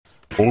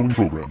following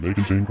program may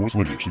contain coarse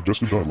language,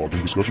 suggestive dialogue,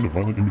 and discussion of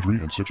violent imagery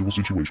and sexual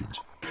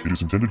situations. It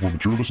is intended for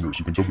mature listeners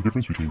who can tell the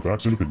difference between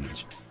facts and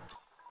opinions.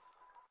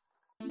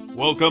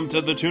 Welcome to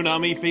the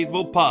Toonami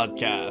Faithful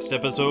Podcast,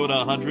 episode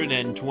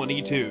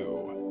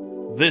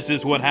 122. This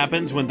is what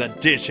happens when the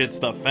dish hits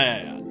the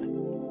fan.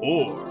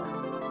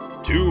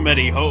 Or too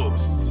many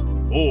hosts.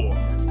 Or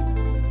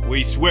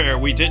we swear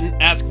we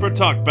didn't ask for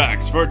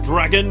talkbacks for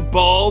Dragon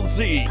Ball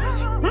Z.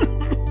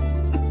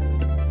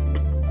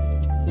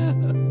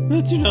 The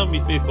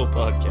Toonami Faithful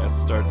Podcast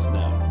starts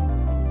now.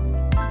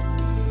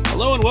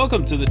 Hello and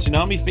welcome to the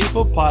Toonami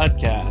Faithful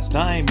Podcast.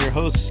 I am your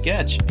host,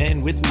 Sketch,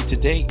 and with me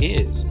today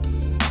is...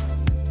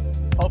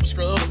 Hope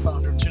Strillo, the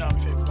founder of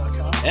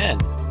ToonamiFaithful.com.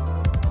 And...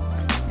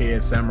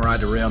 Here's Samurai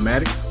Darrell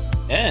Maddox.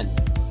 And...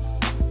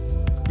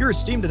 Your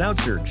esteemed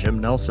announcer, Jim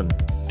Nelson.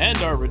 And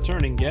our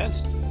returning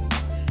guest...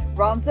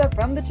 Ronza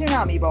from the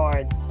Toonami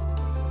boards.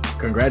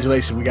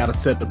 Congratulations, we got a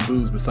set of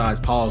booze besides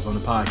Paul's on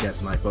the podcast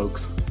tonight,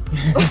 folks.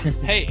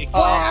 Hey,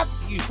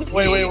 excuse me,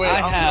 wait, I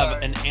I'm have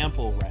sorry. an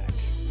ample rack.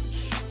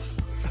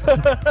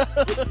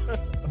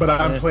 But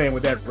I'm playing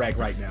with that rack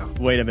right now.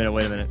 Wait a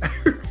minute.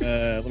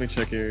 Let me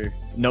check here.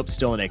 Nope,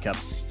 still an A cup.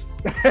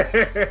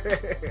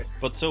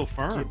 But so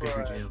firm.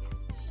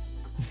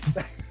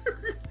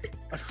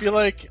 I feel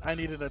like I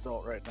need an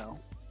adult right now.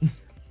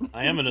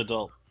 I am an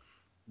adult.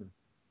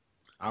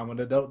 I'm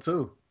an adult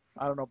too.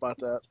 I don't know about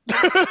that.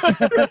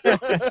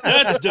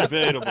 That's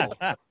debatable.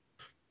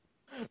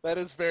 That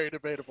is very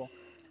debatable.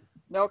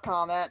 No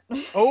comment.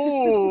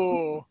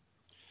 Oh!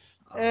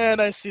 And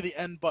I see the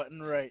end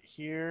button right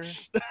here.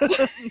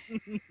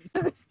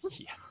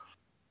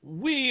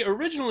 We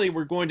originally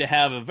were going to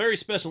have a very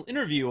special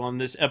interview on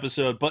this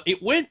episode, but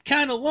it went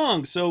kind of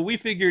long, so we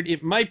figured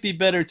it might be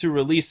better to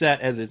release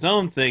that as its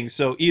own thing.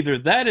 So either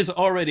that has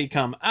already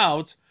come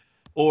out,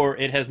 or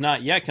it has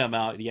not yet come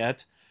out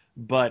yet.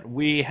 But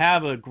we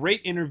have a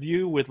great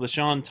interview with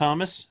LaShawn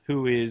Thomas,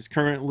 who is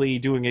currently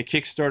doing a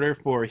Kickstarter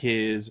for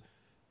his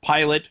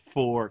pilot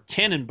for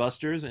Cannon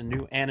Busters, a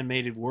new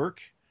animated work.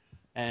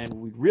 And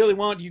we really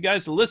want you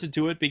guys to listen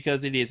to it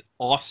because it is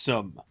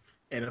awesome.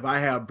 And if I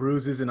have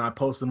bruises and I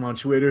post them on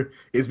Twitter,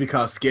 it's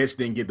because Sketch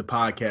didn't get the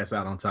podcast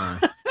out on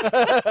time.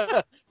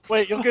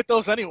 Wait, you'll get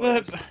those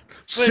anyways.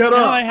 Shut now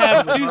up! I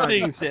have two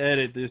things to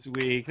edit this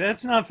week.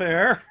 That's not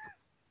fair.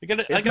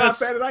 It's not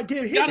fair that I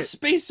get hit. Gotta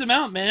space them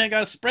out, man. I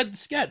gotta spread the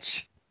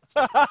sketch.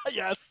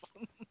 Yes.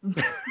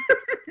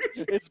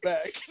 It's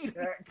back.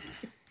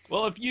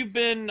 Well, if you've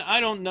been, I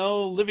don't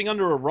know, living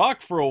under a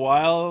rock for a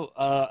while,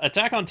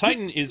 Attack on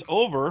Titan is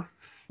over.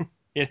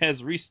 It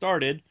has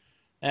restarted.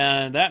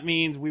 And that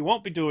means we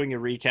won't be doing a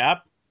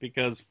recap,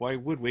 because why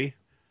would we?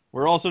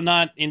 We're also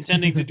not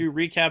intending to do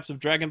recaps of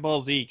Dragon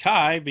Ball Z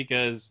Kai,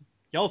 because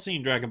y'all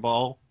seen Dragon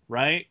Ball,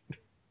 right?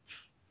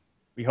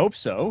 We hope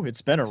so.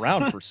 It's been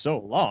around for so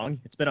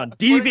long. It's been on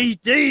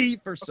DVD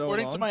for so long.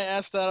 According to my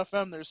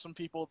Ask.fm, there's some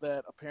people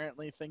that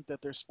apparently think that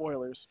they're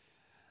spoilers.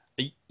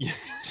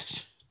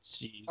 Jeez.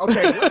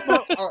 Okay,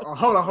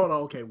 hold on.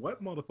 Okay,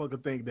 what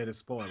motherfucker think that is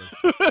spoilers?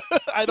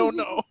 I don't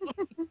know.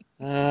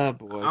 Oh,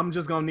 boy. I'm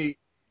just gonna need...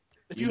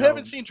 If you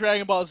haven't seen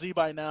Dragon Ball Z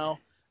by now,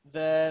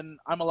 then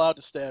I'm allowed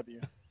to stab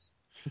you.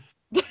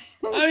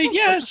 I mean,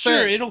 yeah, I'm sure,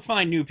 saying. it'll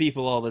find new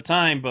people all the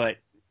time, but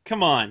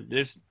come on,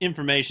 there's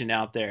information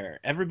out there.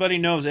 Everybody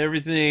knows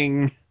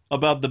everything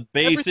about the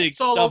basic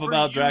Everything's all stuff over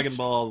about Dragon YouTube.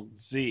 Ball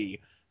Z.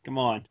 Come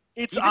on.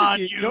 It's Even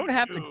on if you don't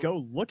have to YouTube.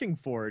 go looking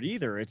for it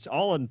either. It's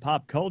all in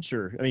pop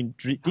culture. I mean,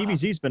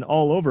 DBZ's been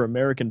all over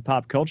American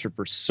pop culture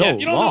for so long. Yeah, if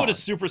you don't know what a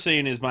Super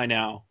Saiyan is by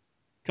now,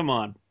 come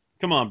on,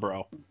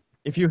 bro.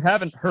 If you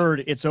haven't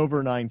heard It's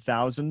Over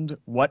 9,000,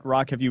 what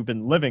rock have you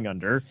been living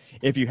under?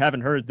 If you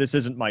haven't heard This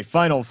Isn't My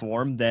Final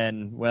Form,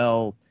 then,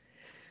 well...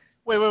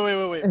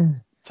 Wait.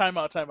 Time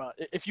out.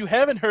 If you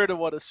haven't heard of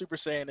what a Super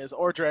Saiyan is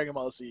or Dragon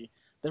Ball Z,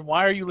 then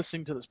why are you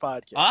listening to this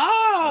podcast?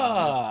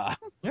 Ah!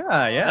 Yeah,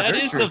 That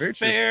very is true, a very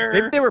true. fair-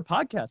 Maybe they were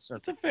podcasts.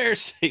 That's a fair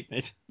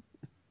statement.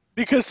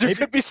 Because there Maybe-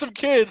 could be some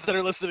kids that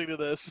are listening to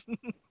this.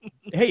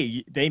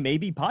 Hey, they may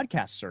be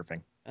podcast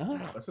surfing.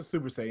 Ah. That's a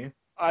Super Saiyan.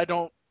 I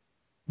don't.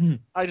 Hmm.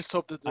 I just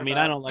hope that. I mean,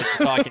 I don't like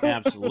to talk in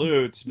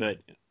absolutes, but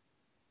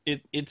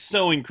it's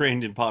so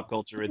ingrained in pop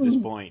culture at this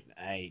point.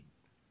 Only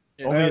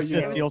Hell a yeah.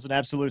 Sith deals in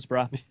absolutes,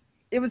 bro.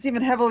 It was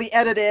even heavily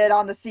edited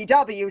on the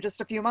CW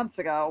just a few months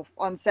ago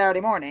on Saturday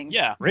mornings.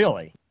 Yeah,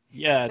 Really?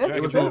 yeah. It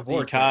Dragon was Ball in the Z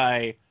vortex.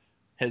 Kai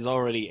has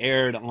already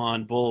aired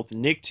on both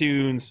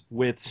Nicktoons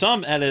with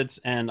some edits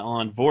and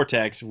on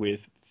Vortex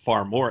with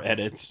far more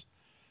edits.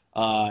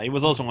 It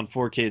was also on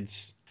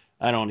 4Kids.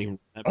 I don't even.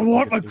 I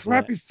want my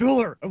crappy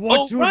filler. I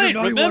want Oh right!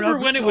 291 Remember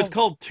when it was episodes.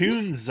 called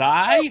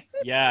Toonzai?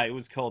 Yeah, it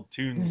was called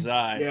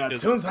Toonzai. Yeah,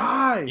 because Tunes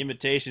High!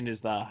 Imitation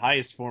is the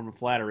highest form of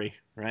flattery,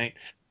 right?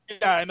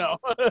 Yeah, I know.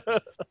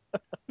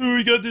 Oh,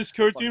 we got this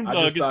cartoon I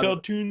blog. just It's thought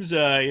called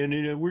Toonzai,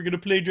 and we're gonna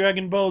play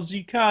Dragon Ball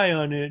Z Kai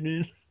on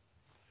it.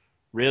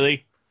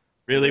 Really?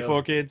 Really, Yeah.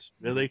 4Kids?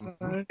 Really?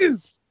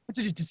 It's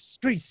a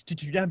disgrace to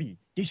Toonami.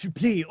 They should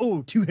play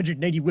all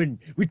 291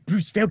 with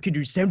Bruce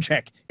Falconer's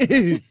soundtrack.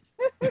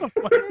 Oh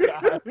my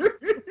God.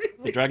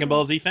 The Dragon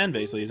Ball Z fan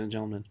base, ladies and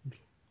gentlemen.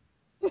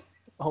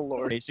 Oh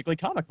Lord. Basically,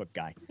 comic book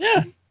guy.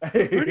 Yeah.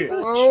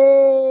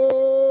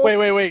 Oh.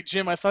 Wait,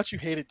 Jim. I thought you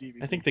hated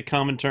DBZ. I think the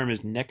common term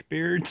is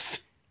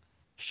neckbeards,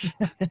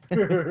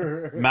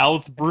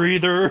 mouth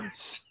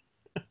breathers.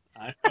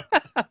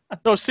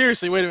 No,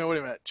 seriously. Wait a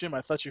minute, Jim.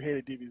 I thought you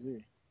hated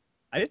DBZ.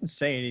 I didn't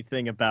say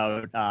anything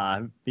about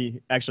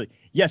actually.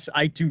 Yes,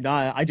 I do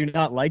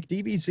not like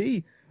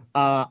DBZ,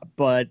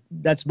 but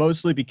that's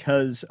mostly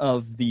because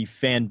of the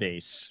fan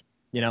base.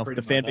 You know,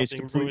 Pretty the fan base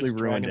Nothing completely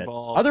ruins ruined Dragon it.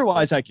 Ball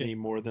Otherwise, I any can.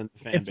 more than the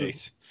fan if-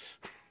 base.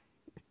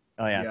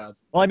 Oh yeah. Yeah.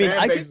 Well, I mean, Fan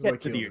I base can is get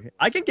what to killed the.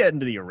 I can get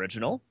into the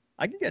original.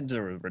 I can get into the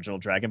original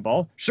Dragon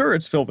Ball. Sure,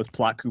 it's filled with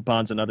plot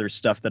coupons and other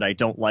stuff that I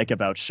don't like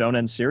about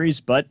Shonen series,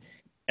 but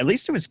at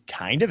least it was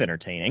kind of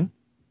entertaining.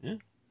 Yeah,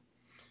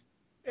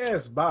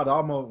 it's about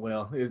almost,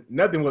 well,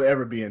 nothing will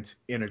ever be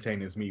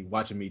entertaining as me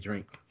watching me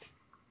drink.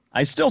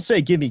 I still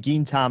say give me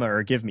Gintama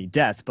or give me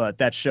death, but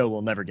that show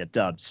will never get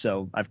dubbed,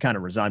 so I've kind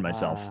of resigned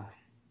myself.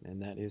 And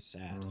that is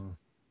sad.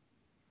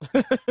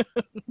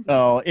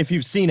 Oh, if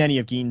you've seen any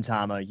of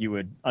Gintama, you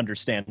would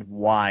understand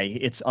why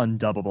it's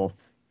undubbable.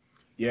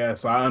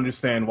 Yes, I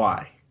understand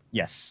why.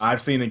 Yes.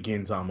 I've seen it,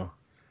 Gintama.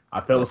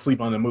 I fell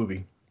asleep on the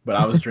movie, but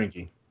I was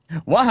drinking.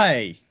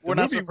 Why? We're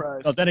The not movie-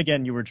 surprised. Oh, then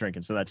again, you were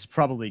drinking, so that's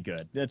probably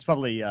good. That's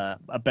probably a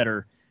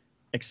better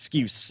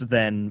excuse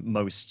than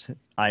most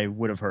I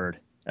would have heard.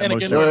 And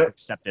Most again, I would have we're-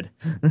 accepted.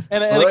 And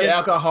Blood again,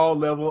 alcohol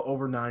level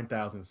over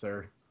 9,000,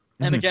 sir.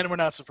 and again, we're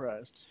not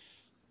surprised.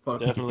 Fuck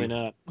Definitely you.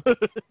 not.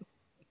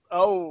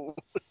 Oh,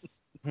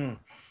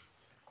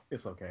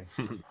 It's okay.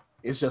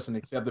 It's just an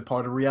accepted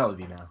part of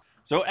reality now.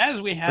 So as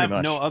we have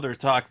much. no other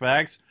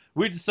talkbacks,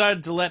 we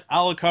decided to let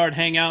Alucard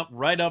hang out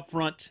right up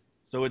front.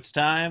 So it's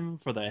time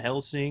for the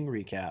Hellsing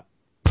recap.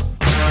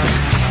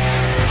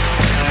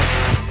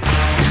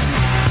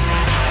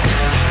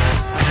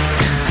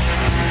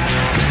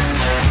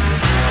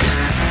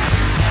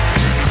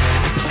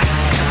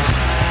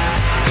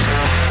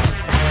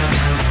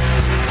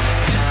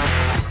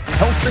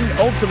 Hellsing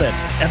Ultimate,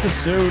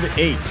 Episode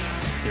 8.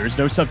 There is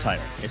no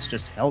subtitle. It's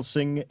just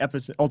Hellsing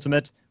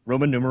Ultimate,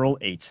 Roman numeral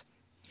 8.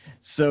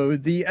 So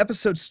the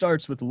episode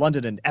starts with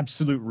London in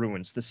absolute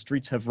ruins. The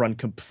streets have run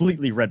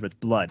completely red with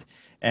blood.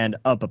 And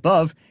up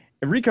above,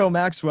 Enrico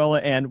Maxwell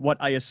and what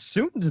I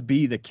assume to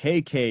be the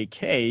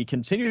KKK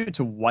continue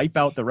to wipe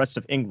out the rest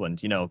of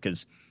England, you know,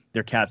 because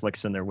they're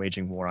Catholics and they're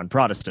waging war on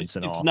Protestants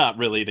and all. It's not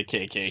really the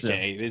KKK. So-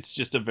 It's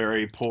just a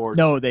very poor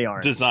No, they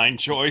aren't. design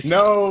choice.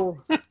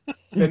 No,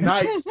 the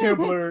Knights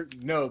Templar.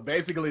 No,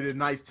 basically the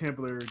Knights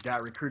Templar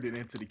got recruited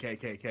into the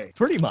KKK.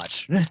 Pretty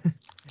much.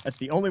 That's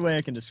the only way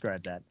I can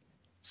describe that.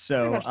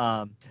 So,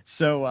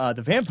 Pretty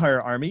the vampire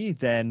army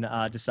then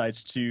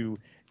decides to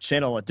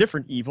channel a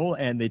different evil,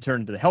 and they turn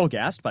into the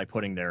Hellgast by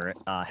putting their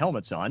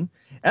helmets on,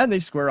 and they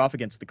square off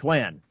against the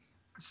Klan.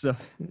 So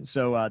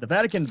the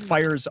Vatican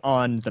fires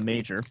on the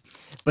Major,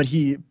 but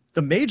the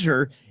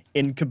Major,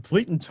 in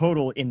complete and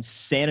total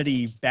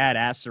insanity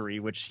badassery,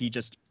 which he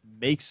just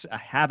makes a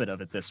habit of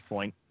at this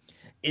point,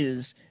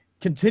 is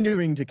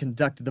continuing to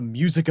conduct the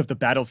music of the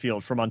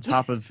battlefield from on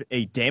top of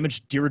a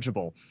damaged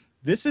dirigible.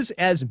 This is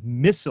as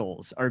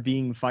missiles are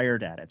being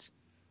fired at it.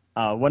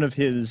 One of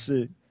his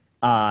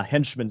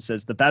henchmen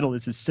says, "The battle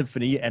is his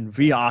symphony, and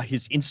we are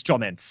his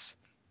instruments."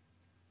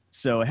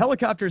 So a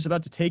helicopter is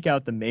about to take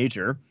out the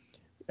Major,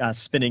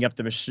 spinning up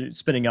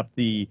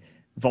the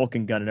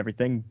Vulcan gun and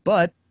everything,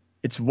 but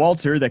it's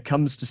Walter that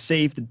comes to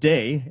save the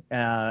day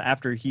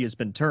after he has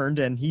been turned,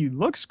 and he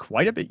looks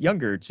quite a bit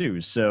younger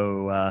too.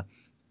 So,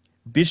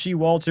 Bishy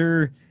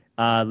Walter,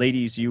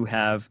 ladies, you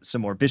have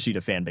some more Bishy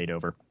to fanbait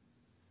over.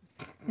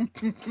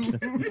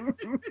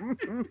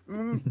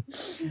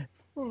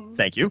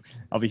 Thank you.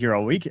 I'll be here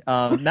all week.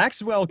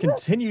 Maxwell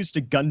continues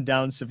to gun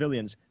down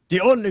civilians. The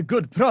only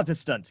good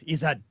Protestant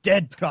is a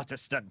dead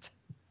Protestant.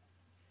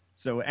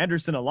 So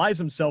Anderson allies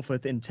himself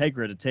with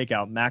Integra to take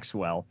out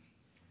Maxwell.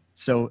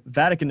 So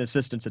Vatican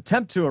assistants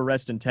attempt to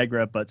arrest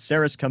Integra, but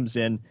Ceres comes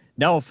in,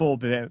 now a full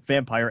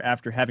vampire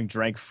after having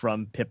drank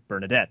from Pip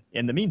Bernadette.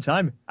 In the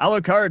meantime,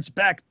 Alucard's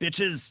back,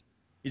 bitches!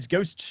 His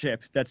ghost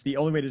ship, that's the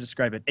only way to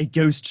describe it, a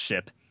ghost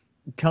ship,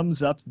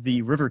 comes up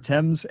the River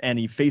Thames, and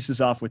he faces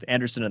off with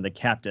Anderson and the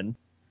captain.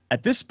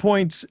 At this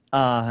point,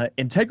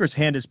 Integra's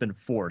hand has been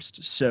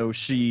forced, so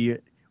she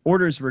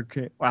orders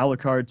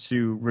Alucard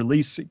to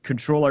release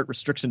control art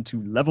restriction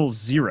to level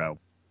 0.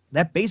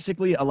 That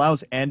basically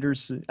allows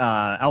Alucard,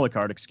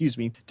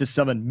 to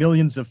summon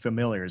millions of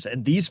familiars,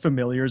 and these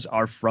familiars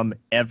are from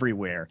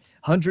everywhere.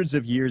 Hundreds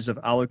of years of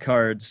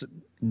Alucard's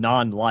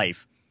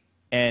non-life,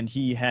 and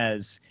he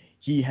has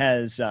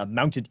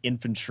mounted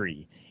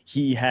infantry.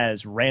 He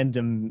has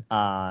random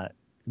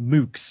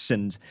mooks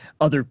and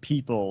other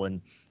people,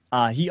 and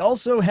he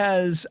also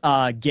has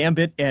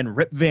Gambit and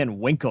Rip Van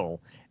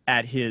Winkle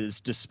at his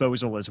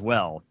disposal as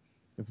well.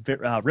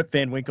 Rip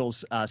Van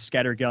Winkle's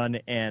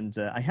scattergun, and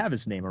I have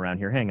his name around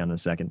here. Hang on a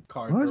second.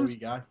 Card What was Curry his-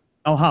 guy.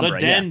 Alhambra. The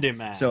yeah. Dandy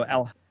Man. So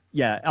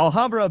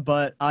Alhambra,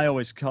 but I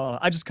just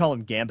call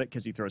him Gambit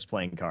because he throws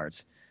playing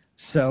cards.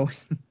 So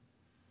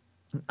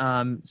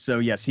So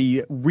yes,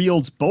 he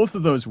wields both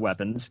of those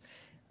weapons.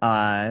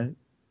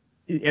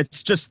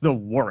 It's just the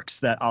works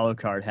that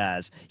Alucard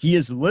has. He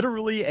is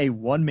literally a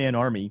one-man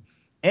army,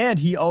 and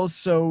he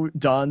also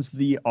dons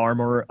the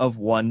armor of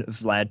one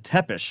Vlad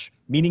Tepes,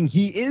 meaning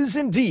he is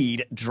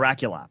indeed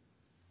Dracula,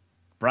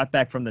 brought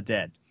back from the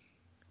dead.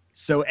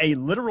 So a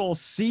literal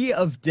sea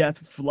of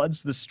death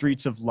floods the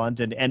streets of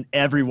London, and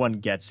everyone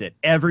gets it.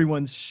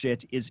 Everyone's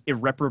shit is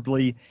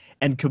irreparably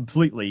and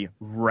completely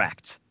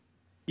wrecked.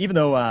 Even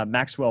though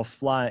Maxwell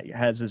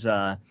has his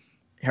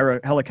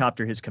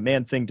helicopter, his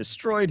command thing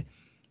destroyed,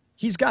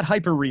 he's got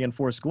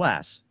hyper-reinforced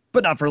glass.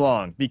 But not for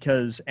long,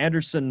 because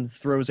Anderson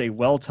throws a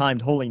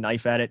well-timed holy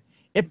knife at it.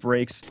 It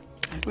breaks.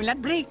 Will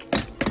not break.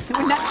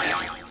 Will not.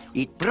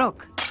 It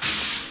broke.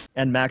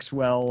 And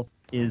Maxwell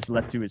is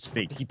left to his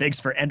fate. He begs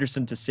for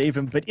Anderson to save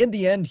him, but in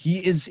the end,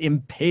 he is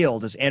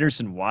impaled as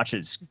Anderson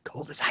watches.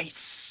 Cold as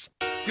ice.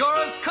 You're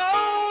as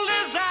cold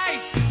as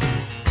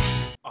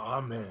ice.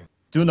 Oh, man.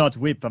 Do not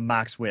weep for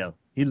Maxwell.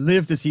 He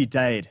lived as he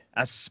died,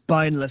 a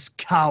spineless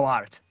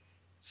coward.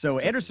 So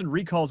Anderson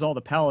recalls all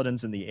the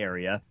paladins in the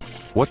area.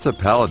 What's a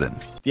paladin?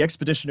 The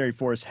Expeditionary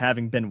Force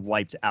having been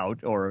wiped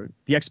out, or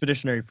the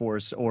Expeditionary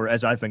Force, or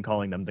as I've been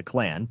calling them, the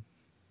Clan.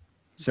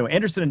 So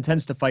Anderson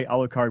intends to fight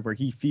Alucard where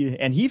he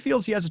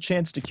feels he has a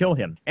chance to kill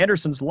him.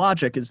 Anderson's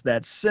logic is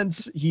that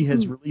since he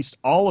has released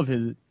all of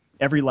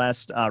every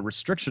last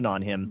restriction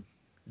on him,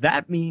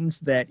 that means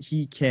that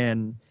he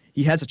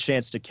has a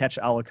chance to catch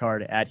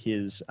Alucard at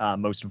his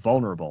most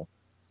vulnerable.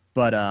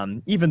 But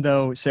even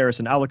though Cerys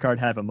and Alucard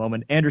have a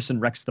moment, Anderson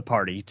wrecks the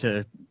party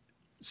to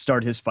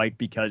start his fight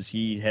because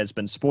he has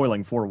been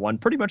spoiling 4-1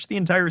 pretty much the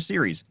entire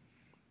series.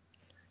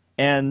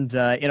 And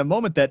in a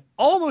moment that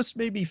almost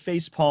made me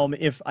facepalm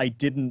if I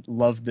didn't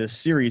love this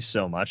series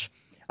so much,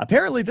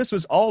 apparently this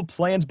was all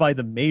planned by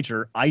the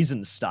Major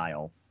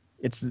Eisenstyle.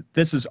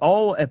 This is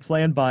all a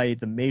plan by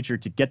the Major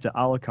to get to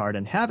Alucard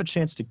and have a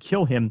chance to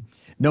kill him,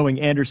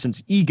 knowing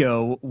Anderson's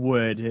ego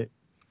would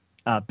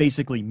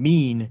basically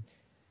mean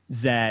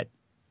that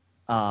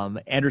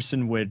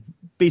Anderson would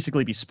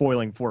basically be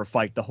spoiling for a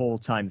fight the whole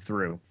time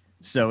through.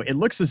 So it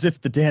looks as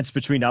if the dance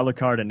between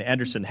Alucard and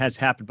Anderson has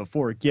happened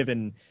before,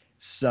 given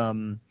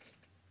some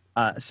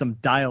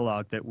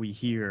dialogue that we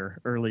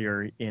hear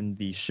earlier in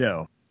the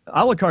show.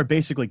 Alucard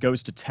basically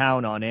goes to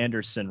town on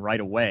Anderson right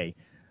away,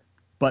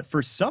 but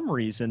for some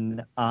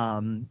reason,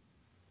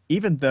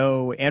 even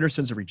though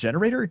Anderson's a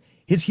regenerator,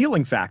 his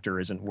healing factor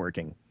isn't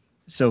working.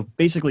 So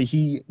basically,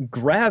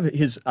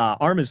 his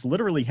arm is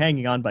literally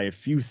hanging on by a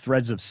few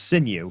threads of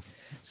sinew.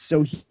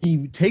 So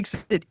he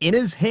takes it in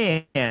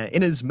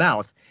his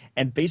mouth,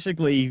 and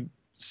basically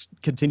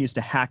continues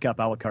to hack up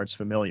Alucard's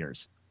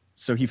familiars.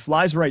 So he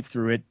flies right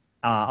through it,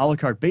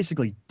 Alucard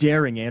basically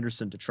daring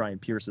Anderson to try and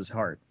pierce his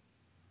heart.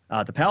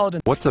 The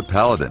paladin... What's a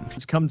paladin?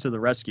 ...has come to the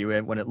rescue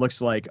when it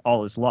looks like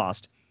all is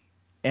lost.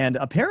 And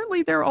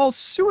apparently they're all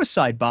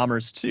suicide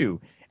bombers,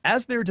 too.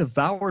 As they're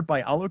devoured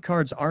by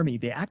Alucard's army,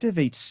 they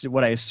activate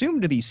what I assume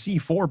to be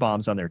C4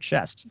 bombs on their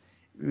chests.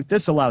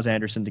 This allows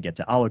Anderson to get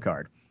to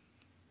Alucard.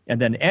 And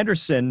then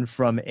Anderson,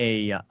 from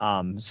a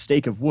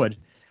stake of wood,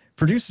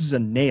 produces a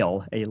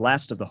nail, a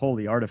last of the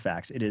holy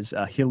artifacts. It is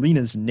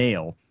Helena's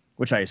nail,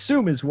 which I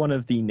assume is one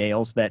of the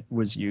nails that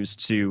was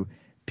used to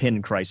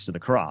pin Christ to the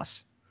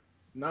cross.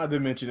 Not to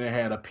mention it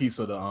had a piece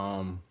of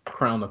the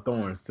crown of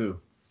thorns,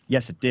 too.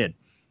 Yes, it did.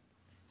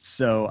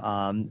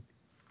 So,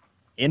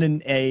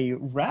 in a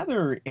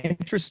rather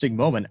interesting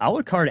moment,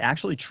 Alucard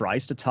actually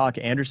tries to talk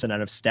Anderson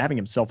out of stabbing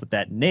himself with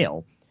that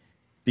nail,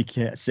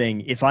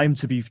 saying, "If I am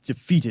to be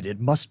defeated, it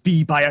must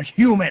be by a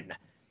human."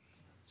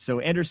 So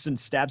Anderson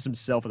stabs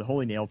himself with a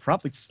holy nail,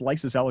 promptly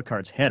slices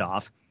Alucard's head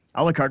off.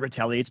 Alucard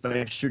retaliates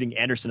by shooting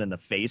Anderson in the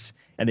face,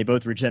 and they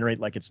both regenerate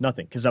like it's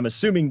nothing, because I'm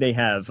assuming they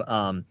have,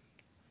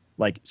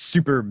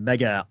 super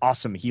mega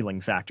awesome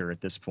healing factor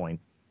at this point.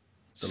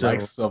 The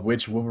likes of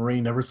which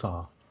Wolverine never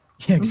saw.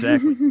 Yeah,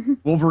 exactly.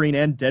 Wolverine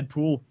and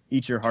Deadpool,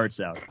 eat your hearts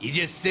out. You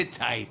just sit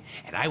tight,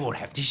 and I won't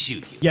have to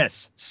shoot you.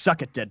 Yes,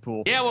 suck it,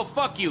 Deadpool. Yeah, well,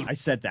 fuck you. I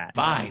said that.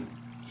 Fine.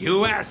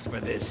 You asked for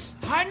this.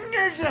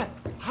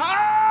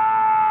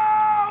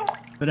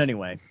 But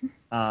anyway,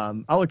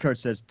 Alucard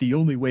says, the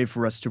only way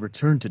for us to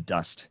return to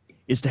dust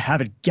is to have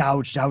it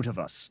gouged out of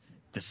us,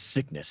 the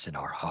sickness in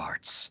our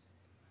hearts.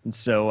 And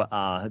so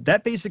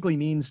that basically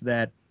means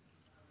that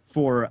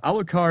for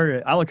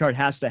Alucard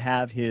has to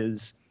have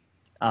his...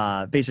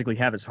 basically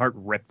have his heart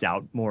ripped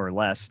out, more or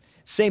less.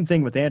 Same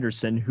thing with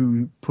Anderson,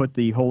 who put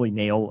the holy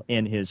nail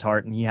in his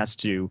heart, and he has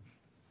to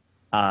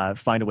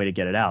find a way to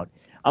get it out.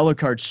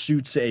 Alucard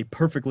shoots a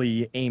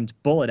perfectly aimed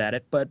bullet at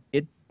it, but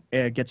it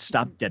gets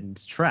stopped dead in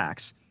its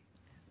tracks.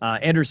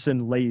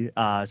 Anderson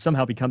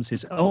somehow becomes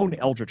his own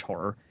eldritch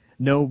horror,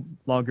 no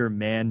longer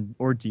man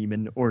or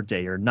demon or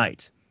day or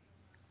night.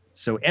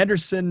 So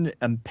Anderson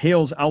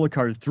impales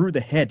Alucard through the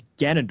head,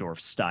 Ganondorf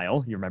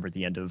style. You remember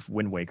the end of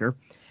Wind Waker.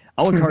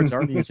 Alucard's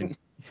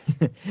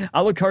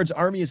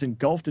army is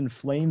engulfed in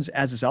flames,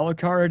 as is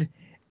Alucard,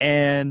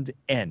 and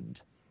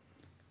end.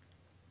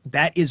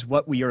 That is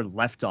what we are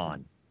left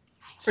on.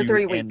 For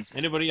 3 weeks.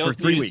 Anybody For else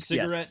 3 need a weeks,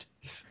 yes. cigarette?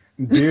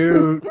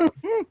 Dude,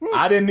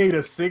 I didn't need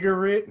a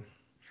cigarette.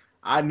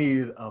 I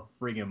needed a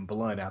friggin'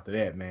 blunt after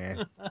that,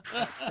 man.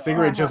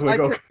 Cigarette just would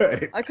go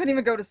cut it. I couldn't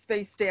even go to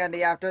Space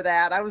Dandy after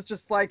that. I was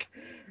just like,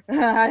 I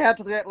had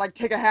to like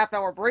take a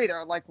half-hour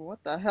breather. Like,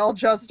 what the hell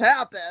just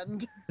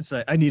happened? It's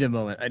like, I need a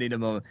moment. I need a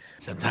moment.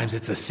 Sometimes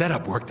it's the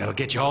setup work that'll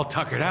get you all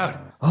tuckered out.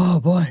 Oh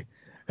boy.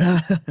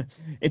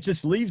 It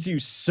just leaves you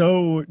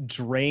so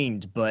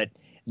drained, but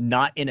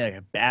not in a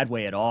bad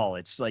way at all.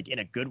 It's like in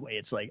a good way.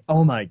 It's like,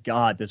 oh my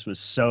God, this was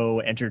so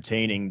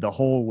entertaining the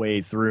whole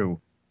way through.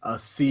 A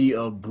sea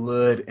of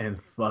blood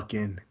and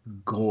fucking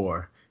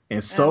gore.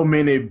 And so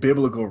many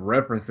biblical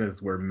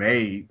references were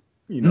made,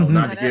 you know,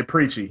 not to get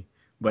preachy.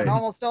 But And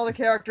almost all the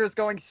characters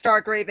going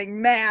stark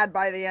raving mad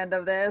by the end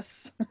of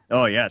this.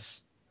 Oh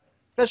yes.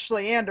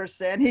 Especially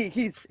Anderson.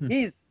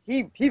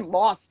 He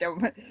lost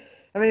him.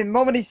 I mean, the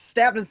moment he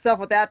stabbed himself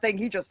with that thing,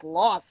 he just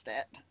lost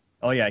it.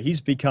 Oh yeah, he's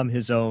become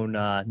his own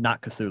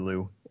not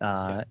Cthulhu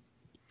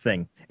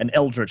thing. An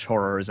eldritch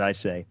horror, as I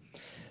say.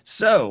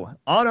 So,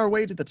 on our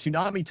way to the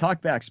Toonami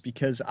talkbacks,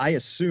 because I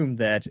assume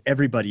that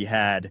everybody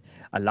had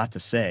a lot to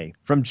say.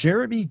 From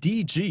Jeremy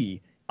DG,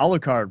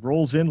 Alucard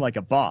rolls in like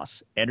a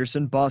boss.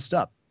 Anderson bossed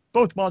up.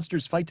 Both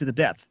monsters fight to the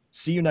death.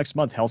 See you next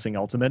month, Helsing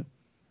Ultimate.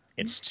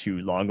 It's too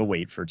long a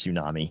wait for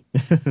Toonami.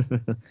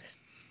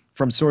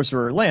 From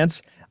Sorcerer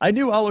Lance, I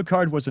knew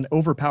Alucard was an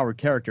overpowered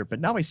character, but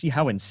now I see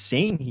how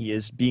insane he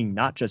is being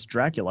not just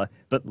Dracula,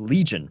 but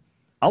Legion.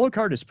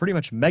 Alucard is pretty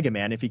much Mega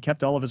Man if he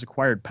kept all of his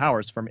acquired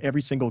powers from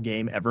every single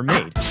game ever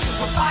made.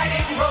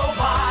 Fighting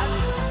robot!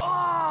 Oh,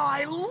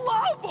 I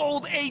love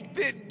old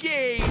 8-bit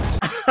games!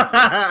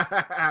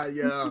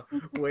 yeah,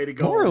 way to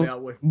go on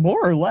that one. More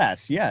or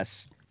less,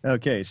 yes.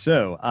 Okay,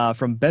 so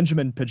from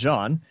Benjamin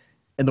Pajan,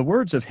 in the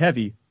words of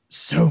Heavy,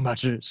 so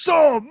much blood!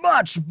 So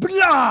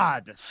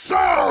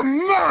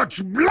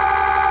much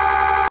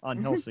blood! On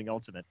Helsing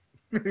Ultimate.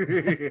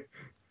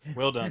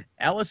 Well done.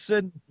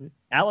 Allison,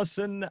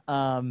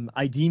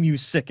 I deem you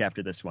sick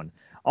after this one.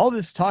 All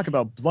this talk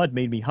about blood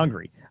made me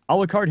hungry.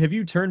 Alucard, have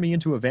you turned me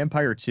into a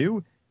vampire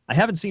too? I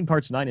haven't seen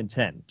parts 9 and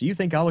 10. Do you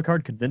think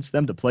Alucard convinced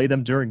them to play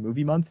them during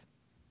movie month?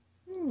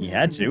 He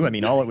had to. I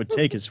mean, all it would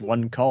take is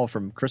one call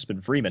from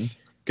Crispin Freeman.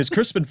 Because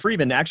Crispin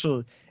Freeman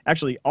actually,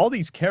 all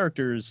these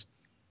characters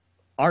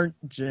aren't...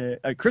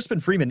 Crispin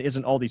Freeman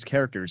isn't all these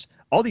characters.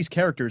 All these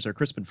characters are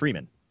Crispin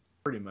Freeman.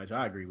 Pretty much,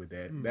 I agree with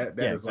that. That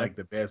Yeah, is like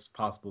the best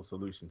possible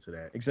solution to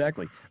that.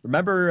 Exactly.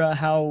 Remember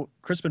how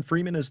Crispin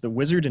Freeman is the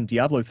wizard in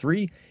Diablo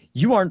 3?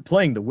 You aren't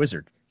playing the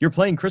wizard. You're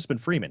playing Crispin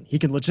Freeman. He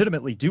can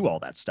legitimately do all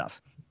that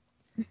stuff.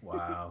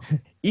 Wow.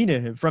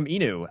 From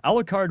Inu,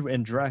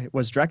 Alucard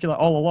was Dracula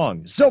all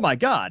along. So my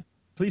God!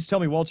 Please tell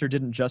me Walter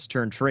didn't just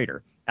turn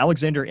traitor.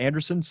 Alexander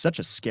Anderson, such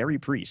a scary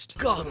priest.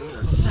 God's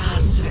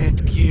assassin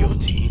and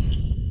guilty.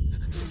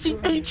 The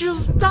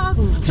angel's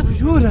dust.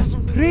 Judas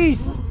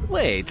priest.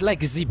 Wait,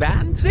 like the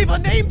band? They were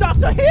named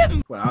after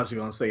him. Well, I was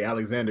going to say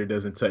Alexander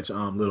doesn't touch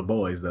little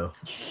boys, though.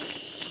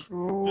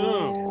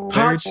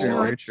 Very true,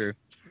 very true.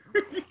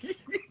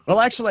 Well,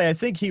 actually, I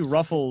think he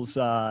ruffles 2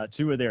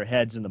 of their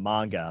heads in the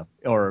manga,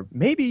 or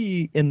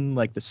maybe in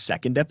like the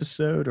 2nd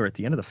episode, or at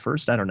the end of the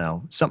 1st. I don't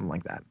know, something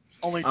like that.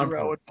 Only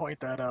Duro would point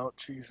that out.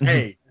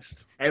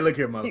 Jesus. Hey, look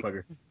here,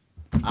 motherfucker.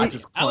 I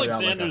just pointed out like I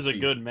Alexander's a see.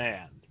 good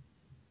man.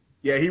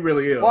 Yeah, he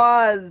really is.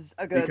 Was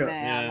a good Because-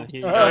 man.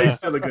 Yeah, He's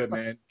still a good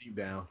man, deep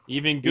down.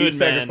 even He good men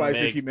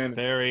sacrifices make humanity.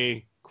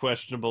 very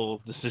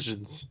questionable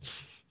decisions.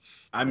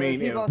 I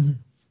mean,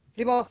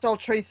 He lost all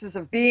traces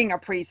of being a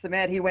priest the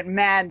minute he went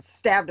mad and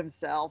stabbed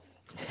himself.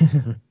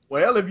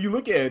 well, if you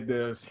look at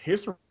this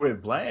history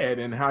with Vlad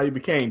and how he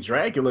became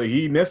Dracula,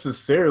 he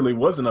necessarily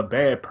wasn't a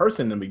bad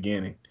person in the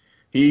beginning.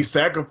 He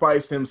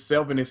sacrificed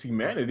himself and his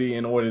humanity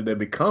in order to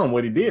become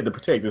what he did to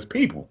protect his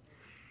people.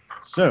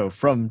 So,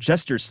 from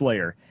Jester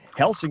Slayer,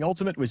 Helsing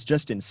Ultimate was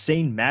just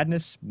insane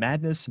madness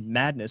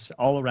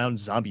all around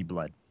zombie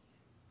blood.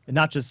 And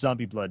not just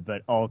zombie blood,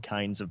 but all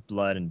kinds of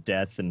blood and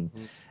death. And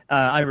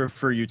I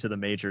refer you to the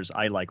majors.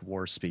 I like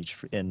war speech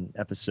in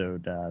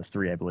episode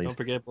 3, I believe. Don't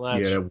forget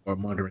Blatch. Yeah, that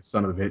warmongering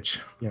son of a bitch.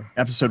 Yeah,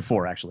 episode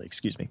 4, actually.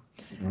 Excuse me.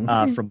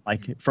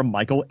 From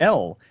Michael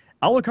L.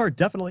 Alucard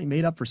definitely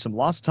made up for some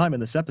lost time in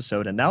this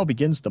episode, and now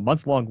begins the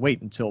month-long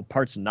wait until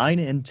parts 9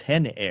 and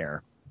 10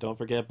 air. Don't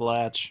forget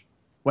Blatch.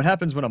 What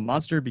happens when a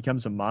monster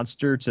becomes a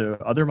monster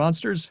to other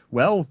monsters?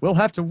 Well, we'll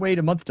have to wait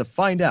a month to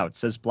find out,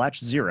 says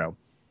Blatch Zero.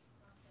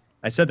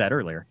 I said that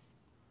earlier.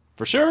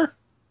 For sure.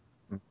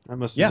 I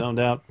must have zoned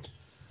out.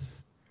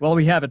 Well,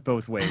 we have it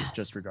both ways,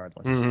 just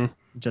regardless.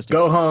 Just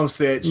Go home,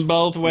 Sitch.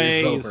 Both It's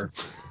ways. over.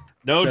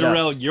 No, Shut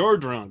Darrell, you're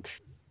drunk.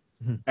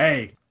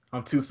 Hey,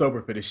 I'm too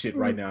sober for this shit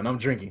right now, and I'm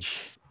drinking.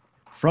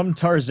 From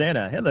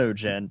Tarzana, hello,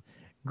 Jen.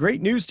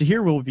 Great news to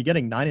hear we'll be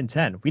getting 9 and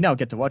 10. We now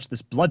get to watch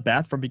this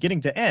bloodbath from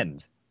beginning to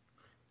end.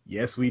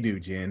 Yes, we do,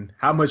 Jen.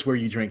 How much were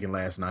you drinking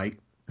last night?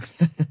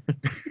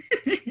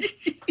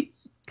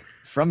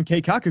 From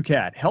Keikaku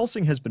Cat,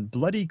 Helsing has been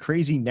bloody,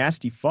 crazy,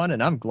 nasty fun,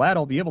 and I'm glad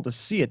I'll be able to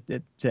see it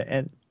to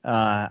end.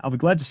 I'll be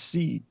glad to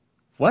see...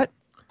 What?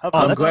 How Oh,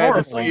 I'm that's glad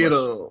horrible. to see it.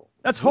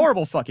 That's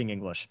horrible fucking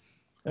English.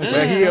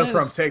 Well, he is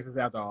from Texas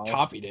after all.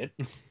 Copied it.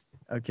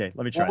 Okay,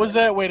 let me try. What was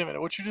that? Wait a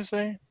minute. What you just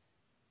say?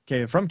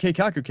 Okay, from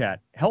Keikaku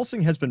Cat.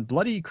 Helsing has been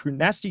bloody,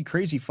 nasty,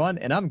 crazy fun,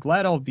 and I'm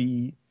glad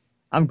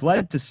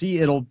to see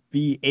it'll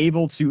be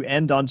able to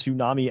end on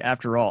Toonami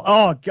after all.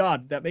 Oh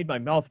God, that made my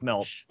mouth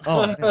melt.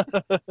 Oh, man.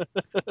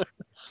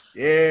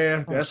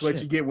 Yeah, that's what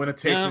shit. you get when a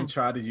Texan Yeah.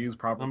 try to use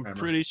proper I'm grammar.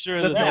 pretty sure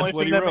Is that that the that's only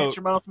what thing he that made wrote.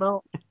 your mouth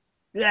melt?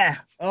 Yeah.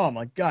 Oh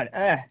my God.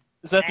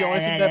 Is that the only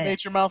thing that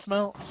made your mouth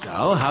melt?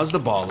 So, how's the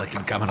ball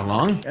licking coming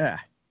along? Yeah.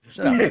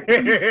 Shut up.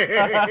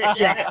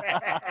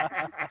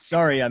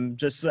 Sorry, I'm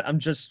just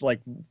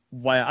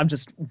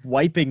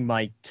wiping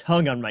my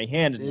tongue on my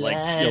hand and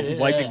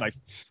wiping my.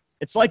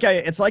 It's like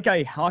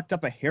I hawked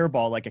up a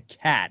hairball like a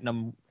cat, and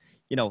I'm,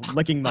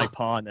 licking my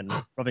paw and then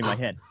rubbing my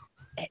head.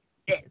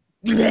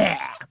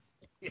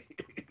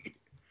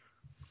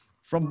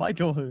 From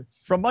Michael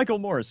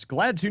Morris,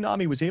 glad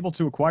Toonami was able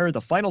to acquire the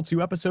final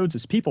 2 episodes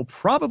as people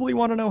probably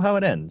want to know how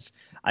it ends.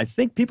 I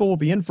think people will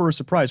be in for a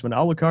surprise when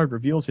Alucard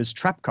reveals his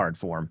trap card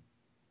form.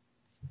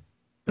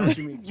 Don't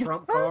you mean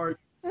Trump card?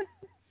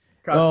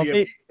 Well,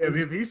 Because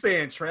if he's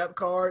saying trap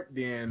card,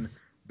 then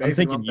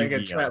basically I'm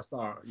thinking Trap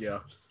Star. Yeah.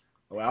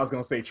 Well, I was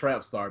gonna say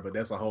Trap Star, but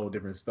that's a whole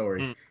different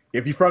story.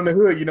 If you're from the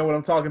hood, you know what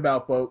I'm talking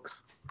about,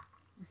 folks.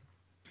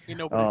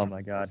 Oh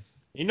my God.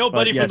 Ain't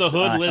nobody But from the yes,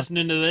 hood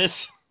listening to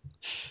this.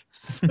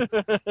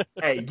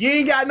 Hey, you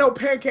ain't got no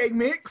pancake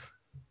mix.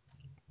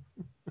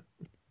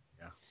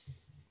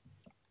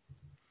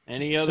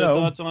 Any other So,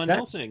 thoughts on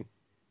Helsing?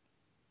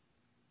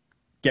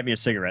 Get me a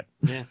cigarette.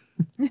 Yeah.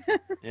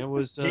 It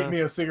was. Get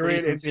me a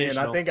cigarette, and then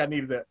I think I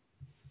needed that.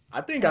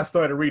 I think I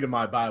started reading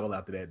my Bible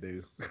after that,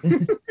 dude.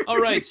 All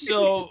right,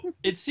 so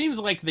it seems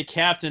like the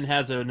captain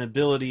has an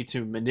ability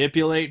to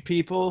manipulate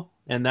people,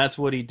 and that's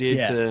what he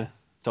did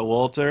to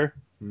Walter.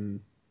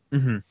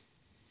 Mm-hmm.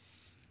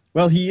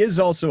 Well, he is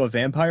also a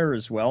vampire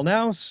as well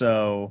now,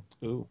 so.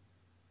 Ooh.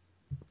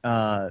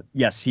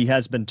 Yes, he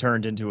has been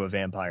turned into a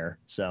vampire.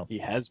 So he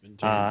has been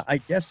turned. I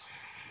guess.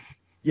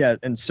 Yeah,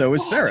 and so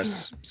is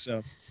Ceres.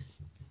 So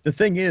the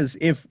thing is,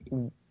 if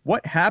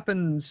what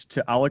happens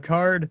to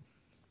Alucard,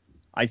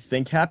 I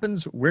think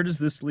happens, where does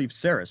this leave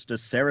Ceres?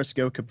 Does Ceres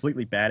go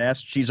completely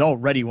badass? She's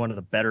already one of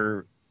the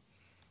better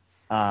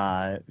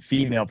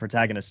female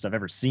protagonists I've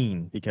ever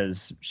seen,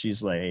 because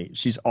she's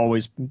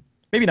always,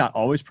 maybe not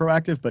always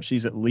proactive, but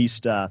she's at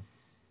least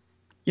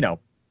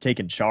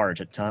taking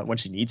charge at time when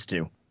she needs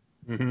to.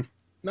 Mm-hmm.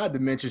 Not to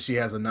mention she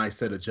has a nice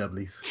set of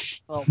jubblies.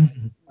 Oh.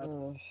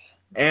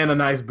 And a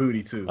nice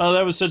booty too. Oh,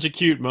 that was such a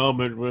cute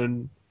moment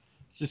when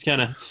he's just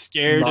kind of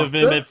scared of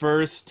him at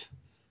first,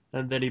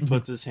 and then he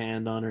puts his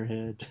hand on her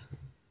head.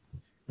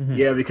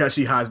 Yeah, because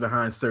she hides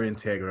behind Sir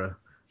Integra.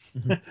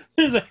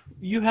 He's like,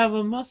 you have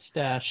a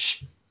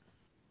mustache.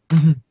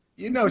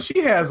 She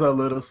has a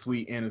little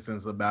sweet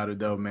innocence about her,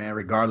 though, man,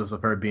 regardless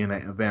of her being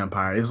a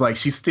vampire. It's like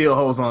she still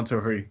holds on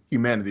to her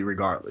humanity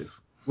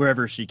regardless.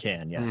 Wherever she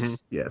can, yes. Mm-hmm.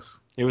 Yes.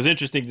 It was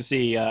interesting to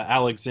see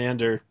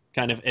Alexander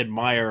kind of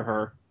admire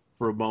her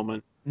for a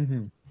moment.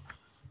 Mm-hmm.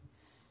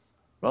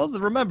 Well,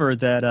 remember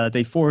that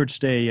they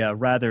forged a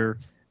rather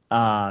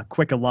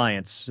quick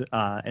alliance,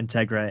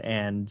 Integra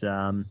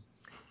and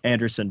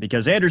Anderson,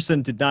 because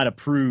Anderson did not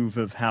approve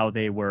of how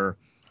they were,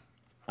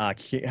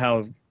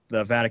 how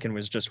the Vatican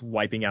was just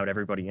wiping out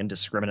everybody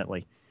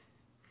indiscriminately.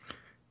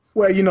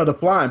 Well, the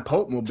flying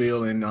Pope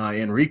mobile in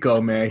Enrico,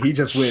 man, he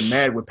just went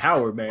mad with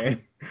power,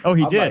 man. Oh,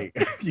 he did.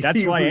 Like,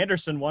 That's why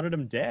Anderson wanted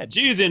him dead.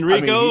 Jeez,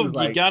 Enrico,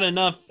 you got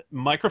enough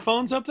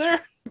microphones up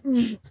there?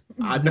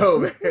 I know,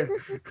 man.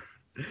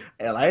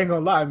 And I ain't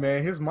gonna lie,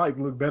 man, his mic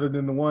looked better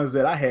than the ones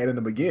that I had in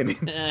the beginning.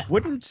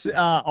 Wouldn't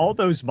all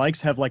those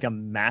mics have like a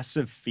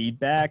massive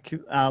feedback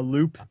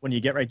loop when you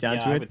get right down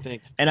to it? I would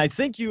think. And I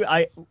think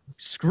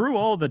screw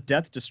all the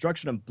death,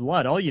 destruction, and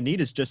blood. All you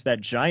need is just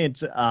that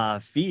giant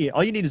feed.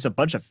 All you need is a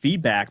bunch of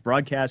feedback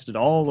broadcasted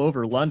all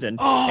over London,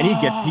 and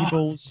you'd get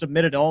people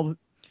submitted all.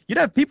 You'd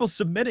have people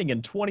submitting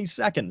in 20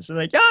 seconds. They're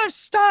like,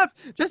 stop!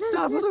 Just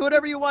stop! We'll do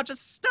whatever you want.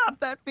 Just stop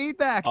that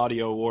feedback.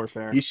 Audio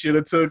warfare.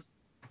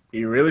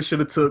 He really should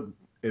have took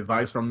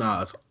advice from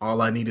Nas.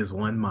 All I need is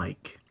one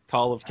mic.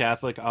 Call of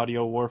Catholic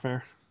audio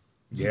warfare.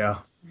 Yeah.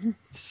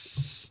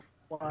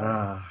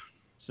 Why?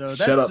 So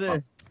Shut that's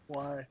up.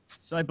 Why?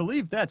 So I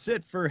believe that's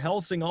it for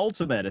Helsing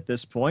Ultimate at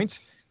this point.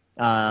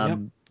 Yep.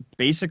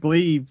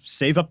 Basically,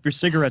 save up your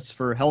cigarettes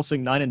for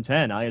Helsing 9 and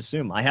 10, I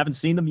assume. I haven't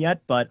seen them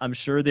yet, but I'm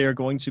sure they're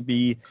going to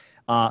be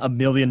a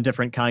million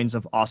different kinds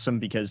of awesome,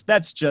 because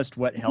that's just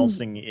what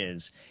Helsing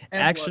is.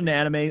 And Action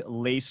anime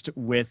laced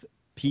with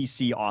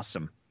PC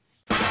awesome.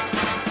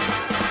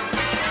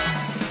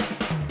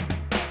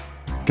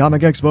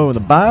 Comic Expo in the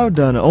Bayou,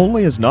 done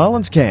only as New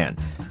Orleans can.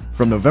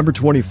 From November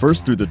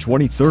 21st through the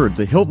 23rd,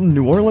 the Hilton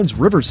New Orleans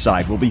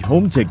Riverside will be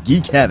home to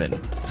Geek Heaven.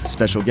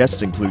 Special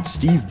guests include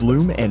Steve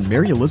Bloom and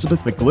Mary Elizabeth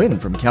McGlynn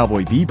from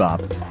Cowboy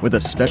Bebop, with a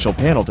special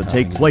panel to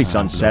take place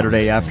on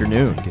Saturday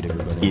afternoon.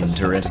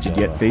 Interested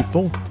yet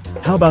faithful?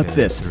 How about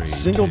this?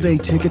 Single day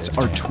tickets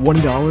are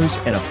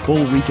 $20 and a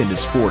full weekend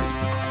is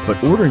 $40.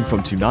 But ordering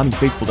from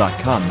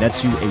ToonamiFaithful.com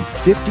nets you a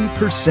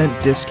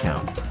 50%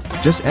 discount.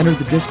 Just enter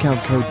the discount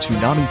code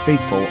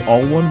ToonamiFaithful,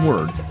 all one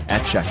word,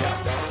 at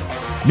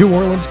checkout. New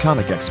Orleans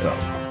Comic Expo,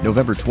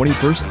 November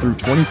 21st through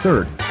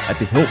 23rd at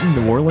the Hilton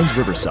New Orleans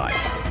Riverside.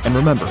 And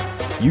remember,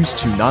 use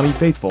Toonami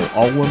Faithful,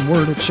 all one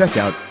word, at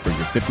checkout for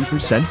your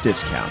 50%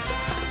 discount.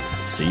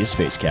 See you,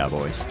 Space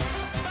Cowboys.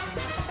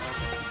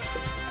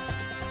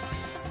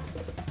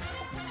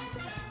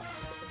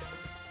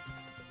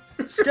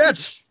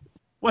 Sketch!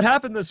 What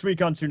happened this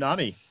week on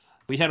Toonami?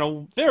 We had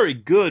a very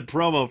good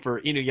promo for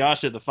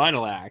Inuyasha, the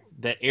final act,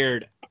 that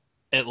aired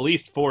at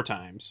least 4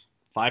 times.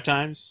 5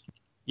 times?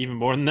 Even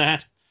more than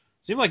that?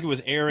 Seemed like it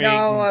was airing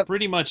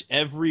pretty much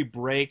every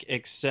break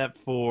except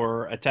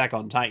for Attack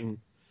on Titan,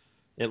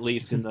 at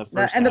least in the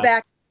first and half. the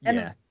back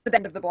the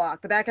end of the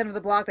block. The back end of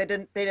the block,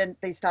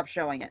 they stopped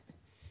showing it.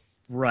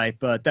 Right,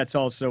 but that's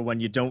also when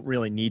you don't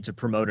really need to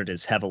promote it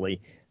as heavily.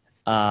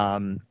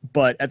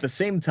 But at the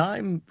same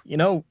time,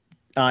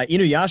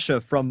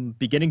 Inuyasha from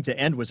beginning to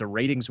end was a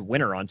ratings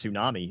winner on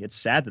Toonami. It's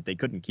sad that they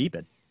couldn't keep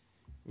it.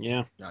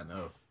 Yeah. I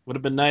know. Would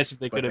have been nice if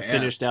they could have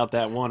finished out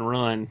that one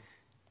run.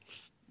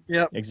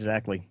 Yep.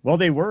 Exactly. Well,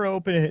 they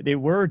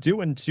were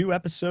doing 2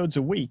 episodes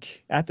a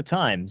week at the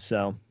time,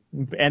 so,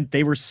 and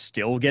they were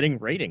still getting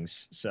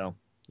ratings, so.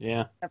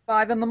 Yeah. At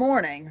 5 in the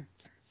morning.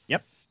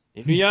 Yep.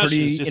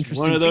 Inuyasha is just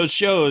one of those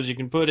shows you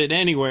can put it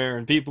anywhere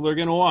and people are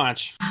going to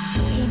watch.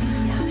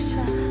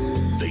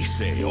 They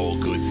say all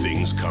good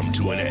things come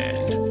to an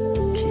end.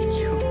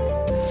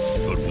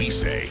 But we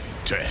say,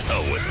 to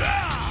hell with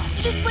that.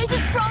 This place is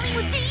crawling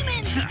with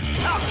demons!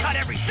 I'll cut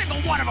every single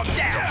one of them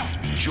down!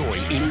 Join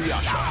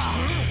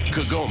Inuyasha,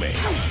 Kagome,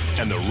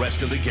 and the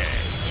rest of the gang.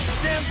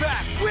 Stand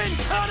back! Wind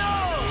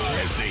tunnel!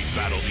 As they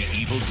battle the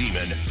evil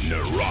demon,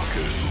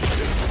 Naraku.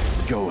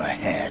 Go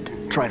ahead.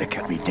 Try to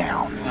cut me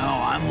down. Oh,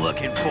 I'm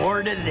looking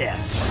forward to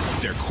this.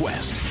 Their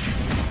quest,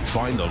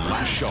 find the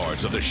last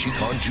shards of the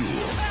Shikon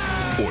Jewel,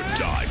 or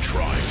die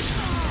trying.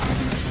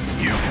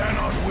 You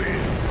cannot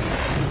win.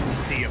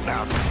 See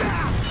about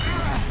that.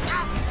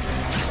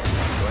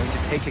 It's going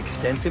to take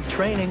extensive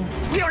training.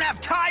 We don't have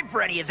time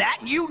for any of that,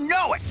 and you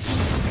know it!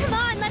 Come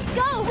on, let's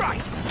go! Right!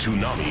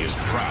 Toonami is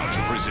proud to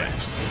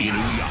present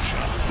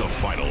Inuyasha, the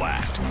final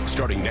act,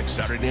 starting next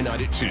Saturday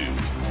night at 2.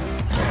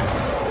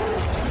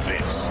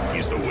 This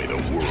is the way the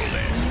world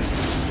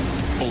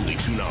ends. Only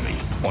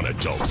Toonami on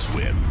Adult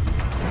Swim.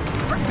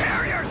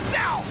 Prepare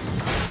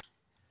yourself!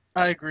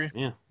 I agree.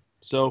 Yeah.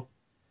 So,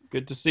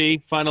 good to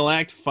see Final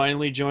Act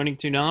finally joining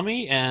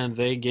Toonami, and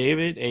they gave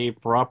it a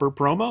proper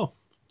promo.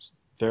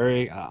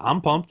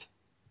 I'm pumped.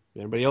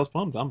 Anybody else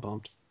pumped? I'm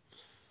pumped.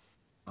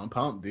 I'm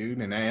pumped, dude,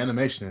 and that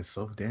animation is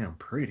so damn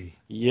pretty.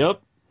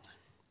 Yep.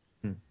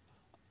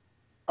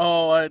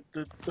 Oh,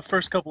 the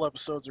first couple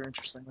episodes are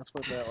interesting. Let's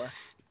put it that way.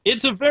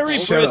 It's a very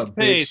Shut brisk up,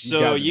 pace, bitch.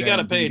 so You you got got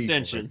to the pay damn DVD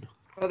attention.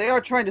 Well, they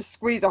are trying to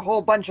squeeze a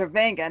whole bunch of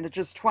manga into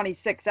just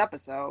 26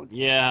 episodes.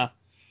 Yeah.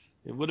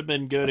 It would have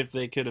been good if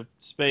they could have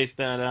spaced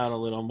that out a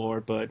little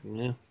more, but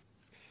yeah.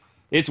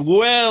 It's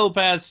well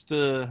past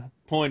the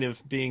point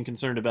of being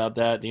concerned about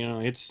that.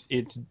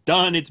 It's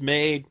done, it's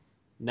made.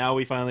 Now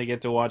we finally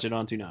get to watch it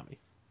on Toonami.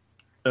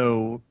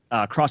 So,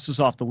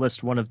 crosses off the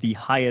list one of the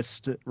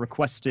highest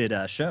requested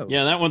shows.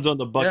 Yeah, that one's on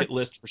the bucket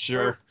list for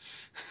sure.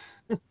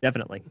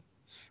 Definitely.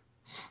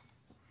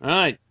 All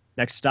right.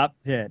 Next stop,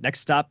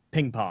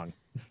 ping pong.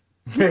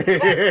 Oh,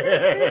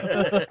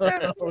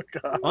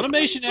 God.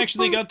 Funimation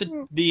actually got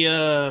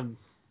the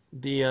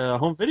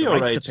home video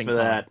rights to rights ping for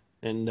pong. that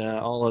and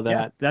all of that.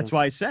 Yeah, that's so.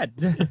 why I said.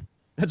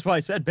 That's why I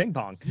said ping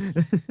pong.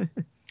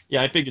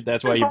 Yeah, I figured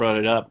that's why you brought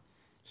it up.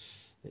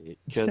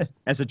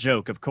 Because As a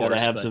joke, of course. gotta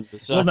have but some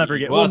we'll never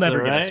get right? a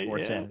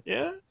sports anime.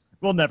 Yeah.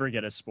 We'll never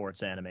get a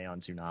sports anime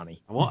on Toonami.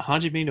 I want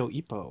Hajime no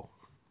Ippo.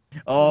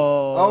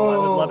 Oh, I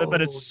would love it,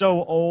 but it's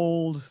so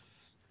old.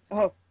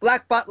 Oh,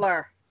 Black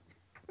Butler.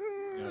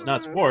 It's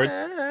not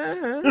sports.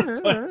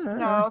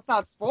 No, it's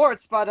not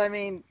sports, but I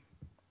mean,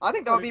 I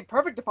think that would be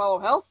perfect to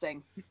follow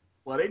Hellsing.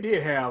 Well, they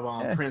did have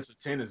Prince of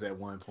Tennis at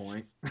one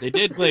point. They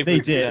did play They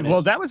Prince of did. Tennis.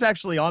 Well, that was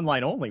actually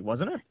online only,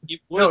 wasn't it? It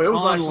was, it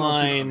was actually on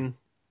online.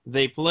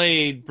 They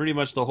played pretty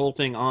much the whole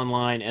thing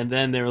online, and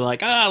then they were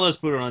like, let's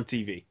put it on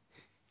TV.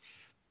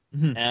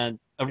 Mhm. And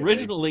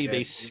originally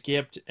they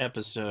skipped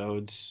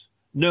episodes.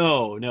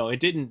 No, it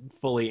didn't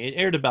fully. It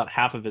aired about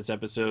half of its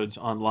episodes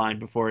online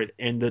before it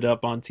ended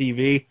up on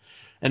TV.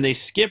 And they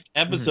skipped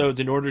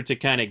episodes in order to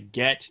kind of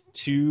get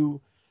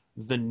to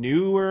the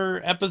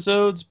newer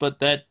episodes, but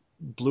that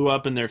blew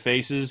up in their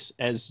faces,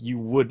 as you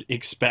would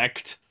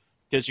expect.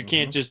 Because you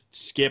can't just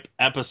skip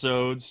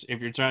episodes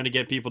if you're trying to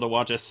get people to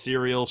watch a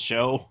serial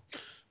show.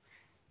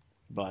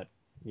 But,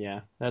 yeah,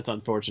 that's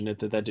unfortunate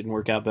that didn't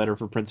work out better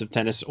for Prince of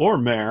Tennis or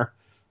Mare.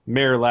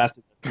 Mare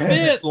lasted a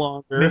bit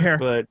longer, Mare.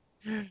 but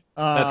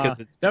that's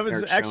because that was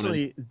generic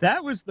actually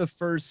that was the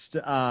first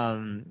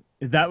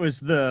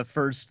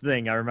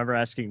thing I remember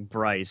asking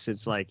Bryce.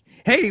 It's like,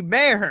 "Hey,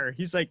 Mayor,"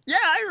 he's like, "Yeah,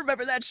 I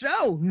remember that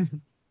show."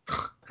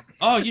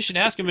 Oh, you should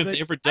ask him if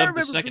they ever dubbed the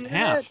remember second being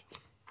half.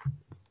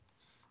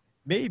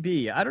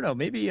 Maybe. I don't know.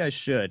 Maybe I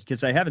should,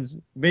 because I haven't.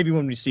 Maybe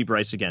when we see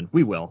Bryce again,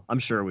 we will. I'm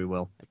sure we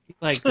will.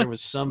 Like there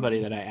was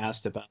somebody that I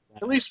asked about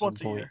that At least some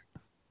once a year.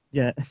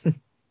 Yeah.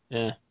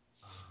 Yeah.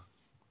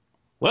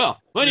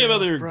 Well, plenty of Yeah,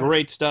 other Bryce.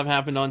 great stuff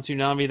happened on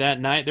Toonami that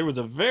night. There was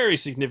a very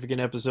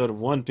significant episode of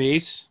One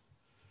Piece.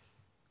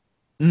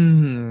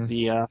 Mm.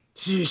 The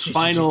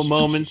final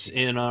moments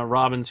in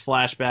Robin's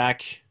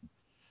flashback.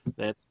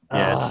 That's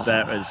Yes,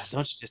 that was.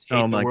 Don't you just hate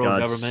Oh the my world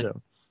god.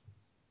 government?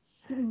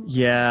 So...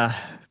 Yeah.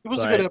 It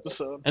was a but- good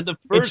episode. And the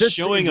first just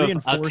showing of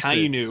reinforces-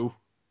 Akainu,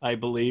 I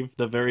believe,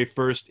 the very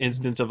first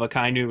instance of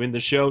Akainu in the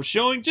show,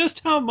 showing just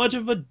how much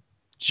of a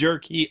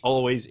jerk he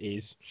always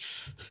is.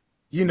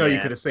 You know you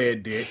Yeah. could have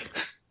said dick.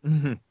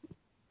 Mhm.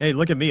 Hey,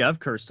 look at me. I've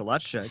cursed a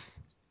lot. Shit,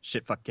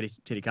 fuck, kitty,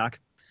 titty cock.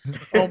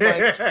 Oh my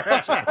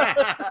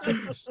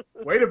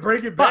Way to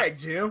bring it back,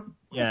 Jim.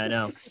 Yeah, I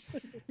know.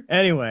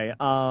 Anyway,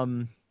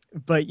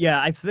 but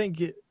yeah, I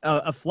think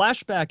a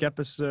flashback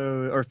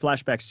episode or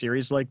flashback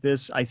series like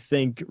this, I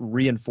think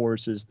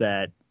reinforces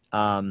that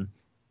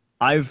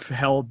I've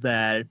held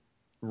that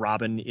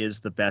Robin is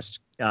the best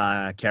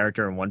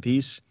character in One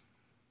Piece,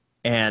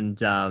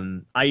 and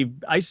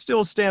I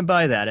still stand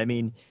by that. I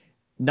mean,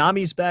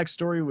 Nami's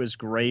backstory was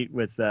great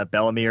with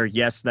Bellamere.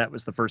 Yes, that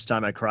was the first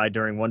time I cried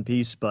during One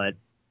Piece, but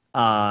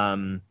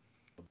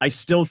I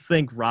still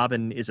think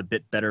Robin is a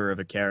bit better of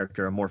a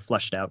character, a more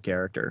fleshed out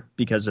character,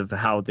 because of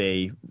how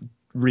they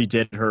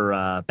redid her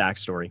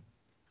backstory.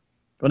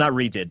 Well, not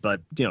redid,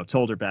 but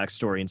told her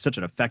backstory in such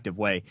an effective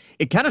way.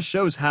 It kind of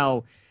shows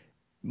how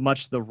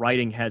much the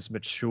writing has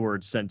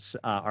matured since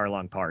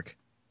Arlong Park.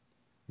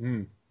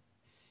 I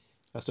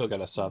still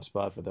got a soft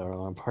spot for the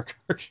Arlong Park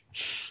arc.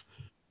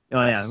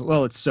 Oh yeah,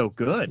 well, it's so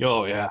good.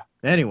 Oh yeah,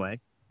 Anyway,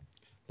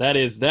 that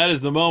is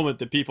the moment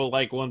that people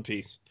like One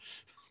Piece,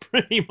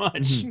 pretty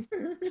much.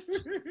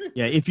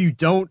 yeah, if you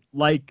don't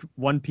like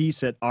One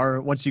Piece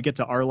once you get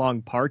to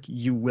Arlong Park,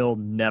 you will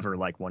never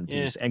like One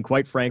Piece. And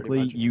quite frankly,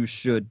 much. you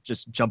should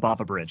just jump off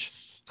a bridge.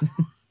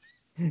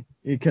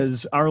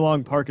 Because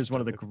Arlong Park is one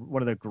of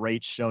the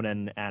great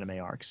shonen anime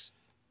arcs.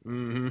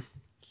 Mm-hmm.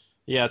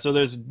 Yeah, so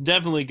there's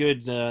definitely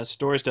good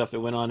story stuff that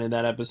went on in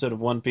that episode of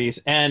One Piece.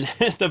 And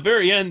at the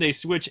very end, they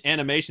switch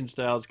animation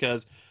styles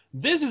because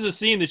this is a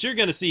scene that you're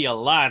going to see a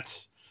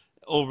lot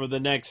over the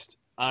next,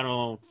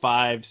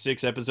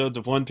 5-6 episodes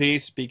of One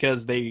Piece,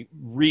 because they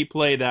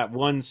replay that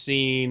one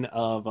scene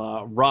of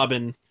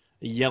Robin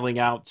yelling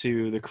out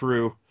to the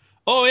crew,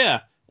 "Oh yeah,"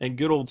 and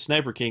good old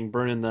Sniper King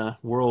burning the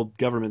world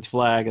government's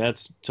flag.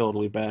 That's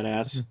totally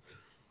badass.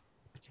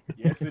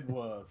 Yes, it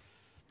was.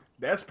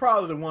 That's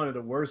probably one of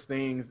the worst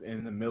things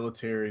in the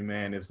military,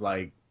 man, is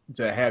like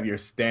to have your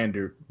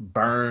standard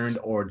burned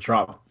or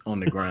dropped on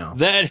the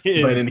ground. That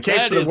is. But in the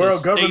case of the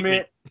world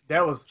government,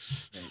 that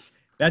was.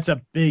 That's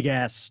a big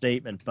ass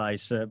statement by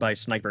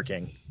Sniper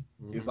King.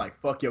 It's like,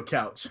 fuck your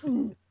couch.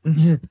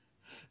 It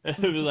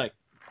was like,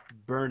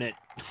 burn it.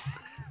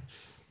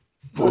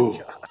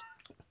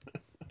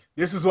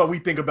 This is what we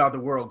think about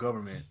the world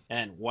government.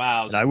 And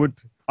wow. And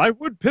I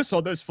would piss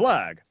on this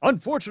flag.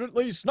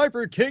 Unfortunately,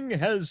 Sniper King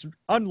has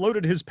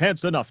unloaded his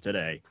pants enough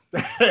today.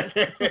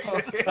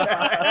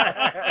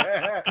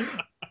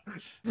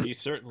 He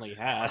certainly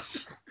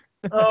has.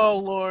 Oh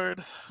Lord.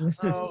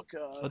 Oh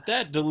God. But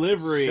that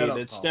delivery Shut up,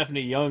 that Paul.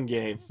 Stephanie Young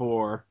gave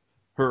for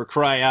her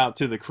cry out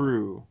to the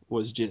crew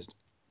was just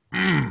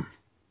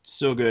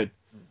so good.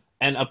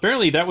 And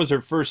apparently that was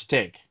her first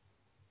take.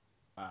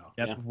 Wow.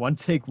 Yep, Yeah. one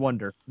take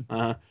wonder.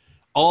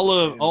 All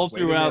Way to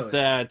throughout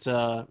nail it.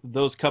 that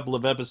those couple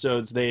of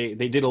episodes, they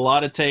did a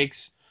lot of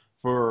takes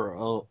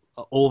for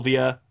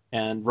Olvia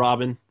and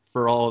Robin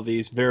for all of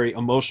these very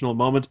emotional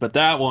moments. But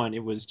that one,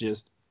 it was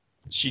just,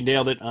 she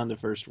nailed it on the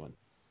first one.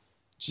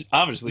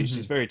 Obviously,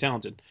 she's very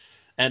talented,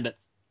 and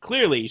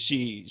clearly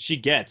she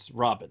gets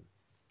Robin.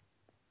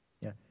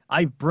 Yeah,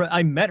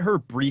 I met her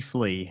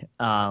briefly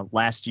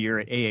last year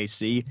at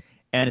AAC,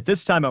 and at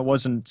this time I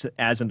wasn't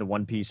as into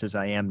One Piece as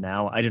I am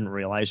now. I didn't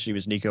realize she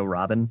was Nico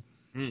Robin.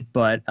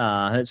 But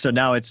so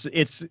now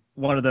it's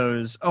one of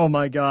those, oh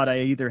my god, I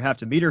either have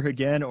to meet her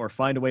again or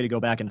find a way to go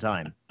back in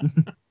time.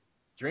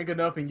 Drink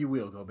enough and you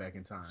will go back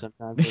in time.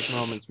 Sometimes those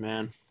moments,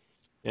 man.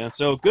 Yeah,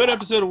 so good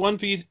episode of One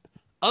Piece.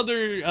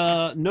 Other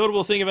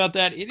notable thing about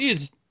that, it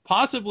is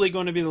possibly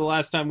going to be the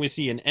last time we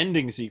see an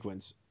ending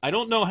sequence. I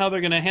don't know how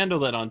they're going to handle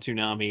that on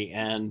Toonami,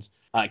 and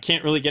I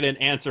can't really get an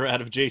answer out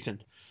of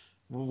Jason.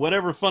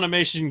 Whatever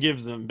Funimation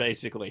gives them,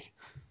 basically.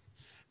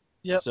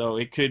 Yep. So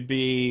it could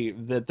be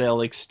that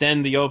they'll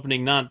extend the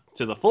opening not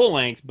to the full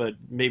length, but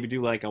maybe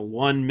do like a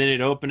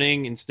 1-minute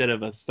opening instead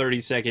of a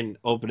 30-second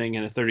opening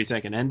and a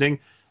 30-second ending.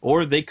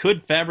 Or they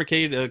could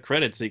fabricate a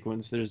credit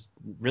sequence. There's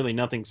really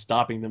nothing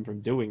stopping them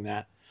from doing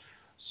that.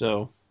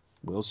 So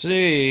we'll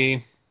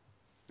see.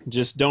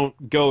 Just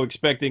don't go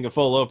expecting a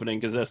full opening,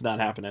 because that's not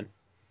happening.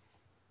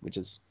 Which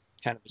is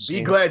kind of a shame.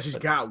 Be glad you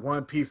got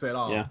One Piece at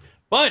all. Yeah.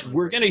 But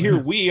we're going to hear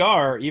We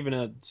Are, even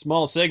a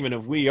small segment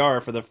of We Are,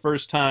 for the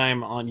first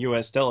time on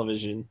U.S.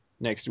 television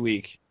next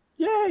week.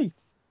 Yay!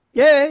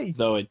 Yay!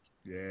 Though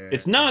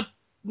it's not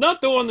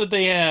not the one that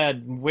they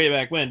had way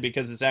back when,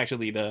 because it's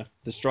actually the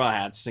Straw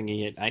Hats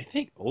singing it. I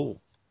think. Oh,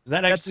 is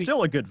that That's actually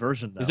still a good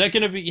version, though. Is that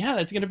going to be? Yeah,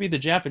 that's going to be the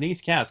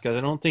Japanese cast, because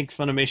I don't think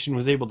Funimation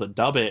was able to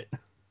dub it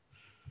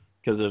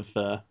because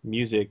of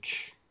music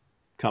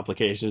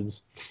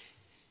complications.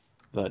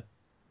 But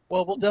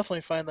Well, we'll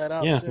definitely find that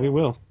out yeah, soon. we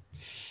will.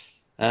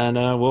 And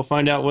we'll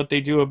find out what they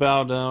do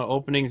about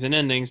openings and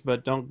endings,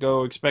 but don't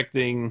go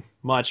expecting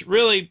much.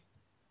 Really,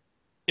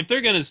 if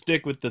they're going to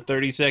stick with the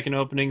 30-second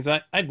openings,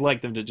 I'd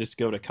like them to just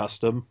go to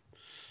custom.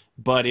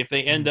 But if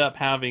they end up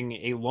having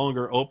a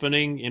longer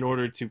opening in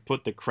order to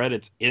put the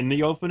credits in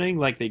the opening,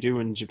 like they do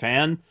in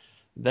Japan,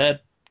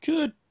 that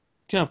could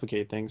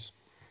complicate things.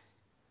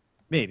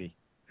 Maybe.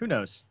 Who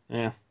knows?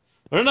 Yeah.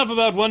 But enough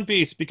about One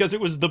Piece, because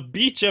it was the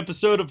beach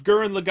episode of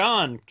Gurren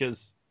Lagann,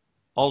 because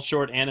all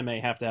short anime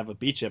have to have a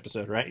beach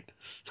episode, right?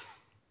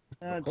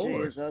 Oh,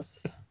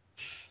 Jesus.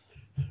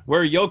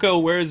 Where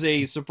Yoko wears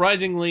a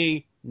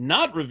surprisingly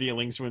not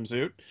revealing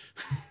swimsuit.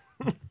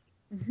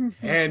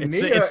 And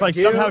it's like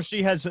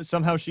Nia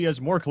somehow she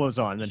has more clothes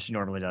on than she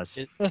normally does.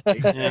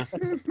 Yeah.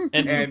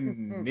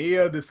 And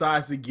Nia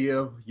decides to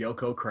give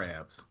Yoko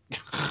crabs.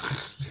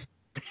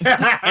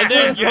 And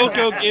then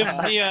Yoko gives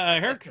Nia a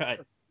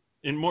haircut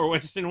in more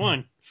ways than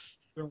one.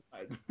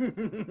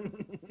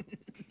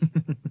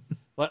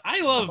 But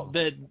I love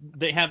that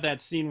they have that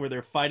scene where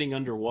they're fighting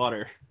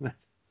underwater.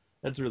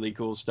 That's really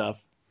cool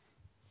stuff.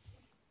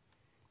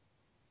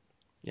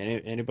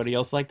 Anybody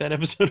else like that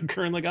episode of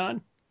Gurren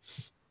Lagann?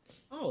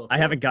 Oh, I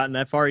haven't gotten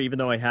that far, even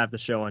though I have the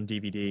show on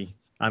DVD.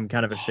 I'm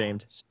kind of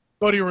ashamed.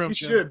 Go to your room, You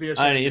Jim. should be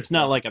ashamed. I mean, it's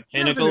not like a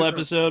pinnacle different-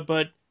 episode,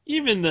 but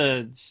even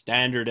the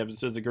standard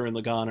episodes of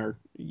Gurren Lagann are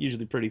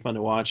usually pretty fun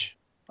to watch.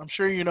 I'm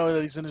sure you know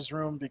that he's in his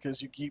room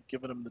because you keep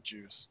giving him the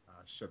juice.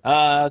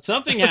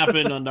 Something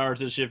happened on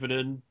Naruto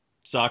Shippuden.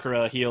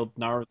 Sakura healed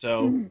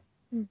Naruto.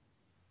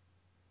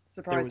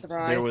 Surprise,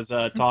 surprise. There was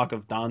talk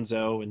of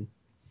Danzo and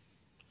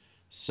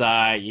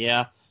Sai.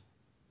 Yeah,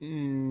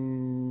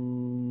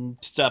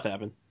 stuff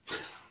happened.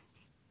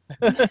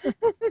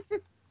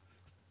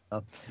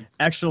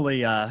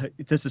 Actually,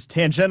 this is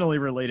tangentially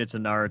related to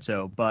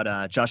Naruto,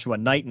 but Joshua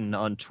Knighton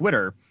on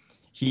Twitter,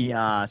 he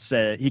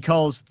said he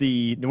calls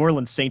the New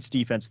Orleans Saints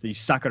defense the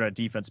Sakura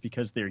defense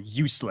because they're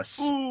useless.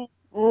 I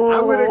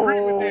would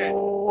agree with that.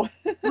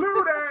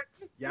 Blue that.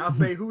 Y'all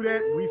say who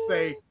that? We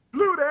say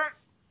blue that.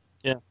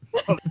 Yeah.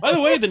 By the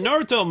way, the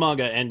Naruto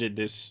manga ended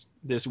this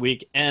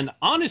week, and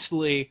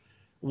honestly,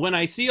 when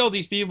I see all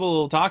these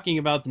people talking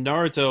about the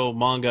Naruto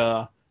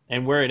manga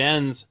and where it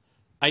ends,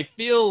 I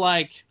feel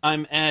like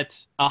I'm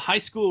at a high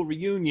school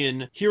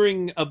reunion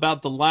hearing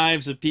about the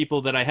lives of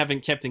people that I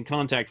haven't kept in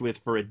contact with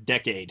for a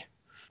decade.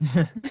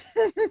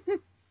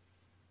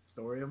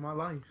 Story of my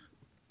life.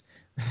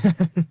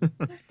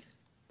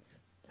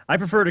 I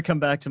prefer to come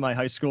back to my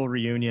high school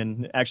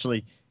reunion.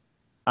 Actually,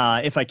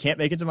 if I can't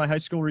make it to my high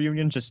school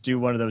reunion, just do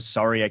one of those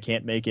 "sorry I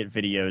can't make it"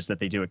 videos that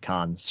they do at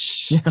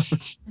cons.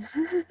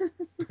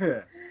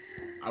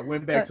 I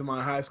went back to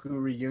my high school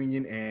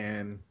reunion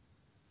and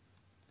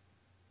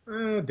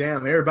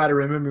damn, everybody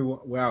remembered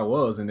where I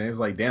was, and they was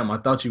like, "Damn, I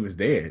thought you was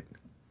dead."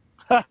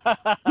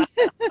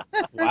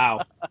 Wow.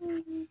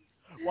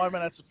 Why am I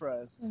not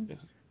surprised?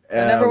 I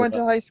never went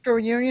to high school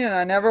reunion, and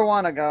I never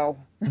want to go.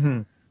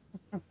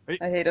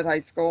 I hated high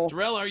school.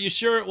 Terrell, are you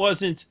sure it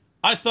wasn't,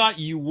 I thought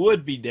you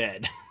would be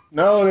dead?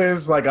 No,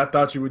 it's like I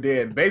thought you were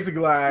dead.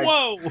 Basically, like,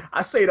 Whoa!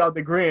 I stayed out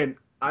the grid.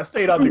 I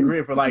stayed out the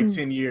grid for like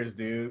 10 years,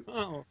 dude.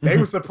 Oh. They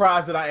were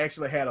surprised that I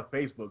actually had a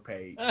Facebook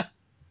page.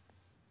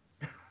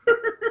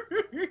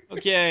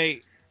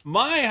 Okay,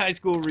 my high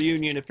school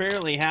reunion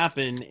apparently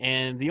happened,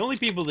 and the only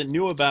people that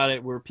knew about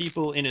it were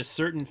people in a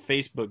certain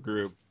Facebook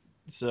group.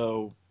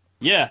 So,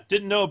 yeah,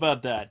 didn't know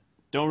about that.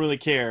 Don't really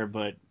care,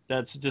 but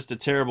that's just a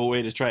terrible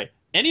way to try it.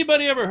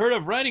 Anybody ever heard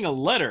of writing a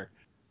letter?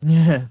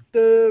 Yeah.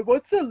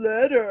 What's a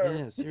letter?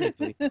 Yeah,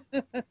 seriously.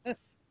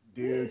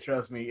 Dude,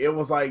 trust me, it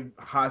was like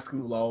high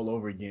school all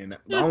over again.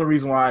 The only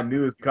reason why I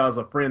knew is because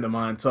a friend of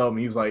mine told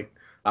me. He was like,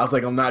 I was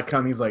like, I'm not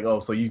coming. He's like,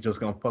 oh, so you just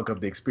gonna fuck up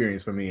the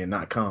experience for me and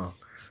not come.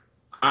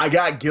 I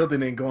got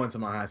guilted in going to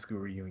my high school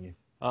reunion.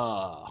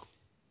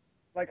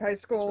 Like high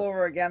school all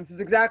over again. This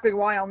is exactly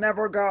why I'll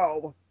never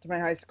go to my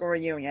high school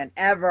reunion.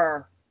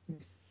 Ever.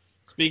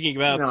 Speaking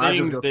about No, I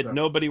just things go that stuff.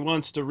 nobody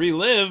wants to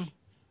relive,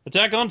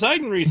 Attack on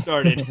Titan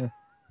restarted.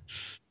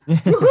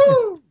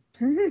 Woohoo!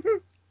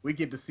 We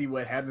get to see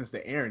what happens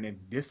to Eren, and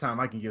this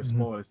time I can give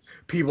spoilers.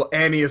 People,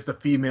 Annie is the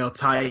female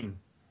Titan.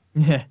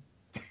 Yeah.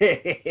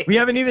 We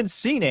haven't even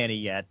seen Annie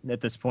yet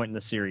at this point in the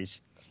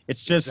series.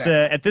 It's just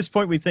Exactly. at this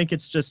point we think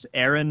it's just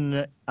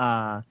Eren,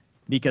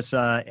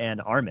 Mikasa,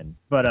 and Armin.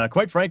 But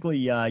quite frankly,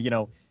 you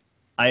know,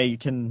 I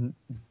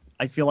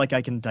feel like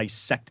I can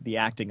dissect the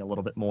acting a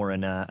little bit more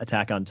in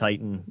Attack on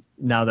Titan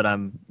now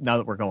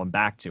that we're going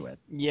back to it.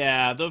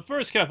 Yeah, the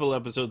first couple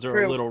episodes are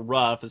a True. little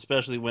rough,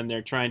 especially when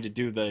they're trying to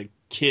do the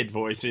kid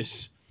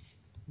voices.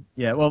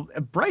 Yeah, well,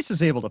 Bryce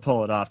is able to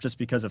pull it off just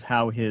because of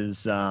how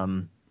his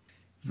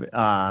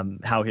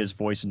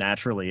voice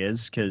naturally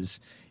is, because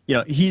you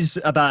know he's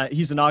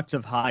an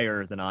octave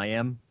higher than I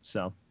am,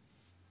 so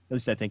At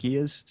least I think he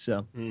is.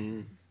 So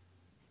Mm.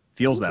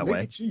 feels that Look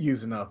way. at you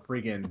using a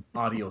friggin'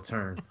 audio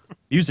term.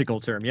 Musical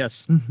term,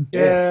 yes.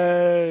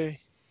 Yay.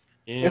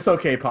 Yeah. It's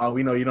okay, Paul.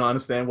 We know you don't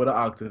understand what an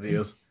octave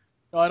is.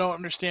 No, I don't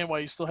understand why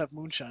you still have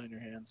moonshine in your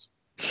hands.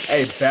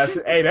 Hey,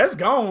 that's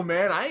gone,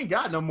 man. I ain't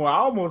got no more. I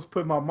almost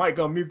put my mic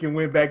on mute and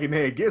went back in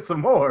there and get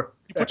some more.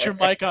 You put your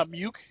mic on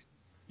mute?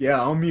 Yeah,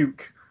 on mute.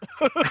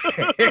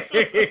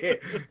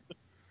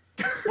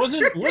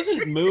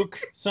 Wasn't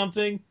Mook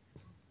something?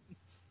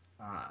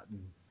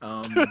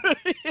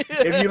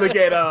 If you look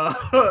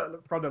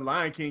at from the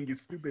Lion King, you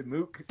stupid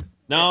Mook.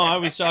 No, I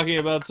was talking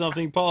about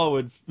something Paul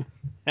would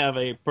have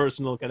a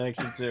personal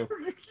connection to.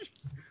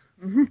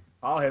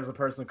 Paul has a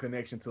personal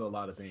connection to a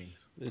lot of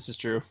things. This is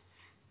true.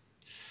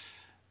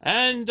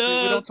 And We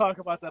don't talk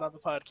about that on the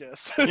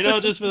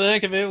podcast. just for the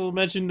heck of it, we'll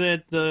mention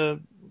that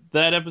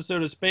that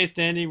episode of Space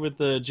Dandy with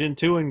the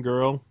Jintuan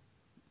girl,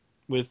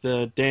 with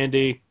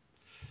Dandy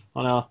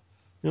on a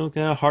kind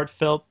of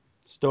heartfelt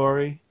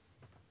story.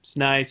 It's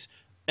nice.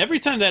 Every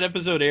time that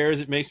episode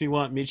airs, it makes me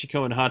want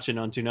Michiko and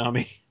Hachin on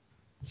Toonami.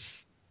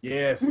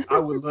 Yes, I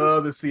would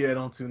love to see it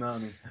on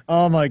Toonami.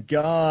 Oh my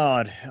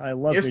god, I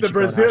love. It's Michiko the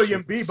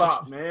Brazilian Hashi.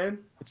 bebop, man.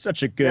 It's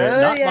such a good.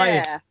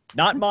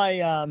 Not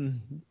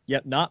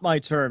my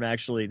term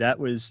actually. That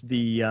was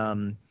the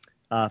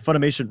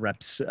Funimation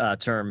reps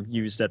term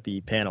used at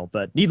the panel.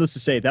 But needless to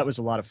say, that was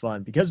a lot of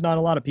fun because not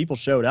a lot of people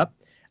showed up.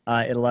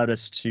 It allowed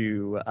us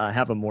to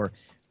have a more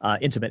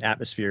intimate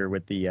atmosphere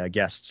with the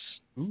guests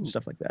and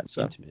stuff like that.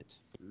 So intimate.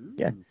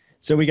 Yeah.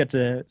 So we get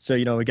to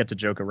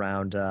joke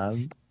around.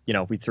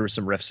 We threw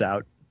some riffs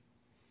out.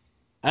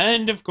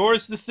 And, of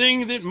course, the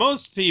thing that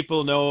most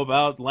people know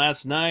about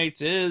last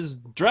night is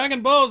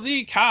Dragon Ball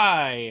Z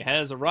Kai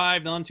has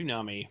arrived on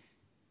Toonami.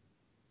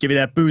 Give me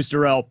that boost,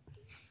 Darrell.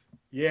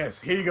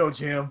 Yes, here you go,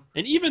 Jim.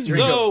 And even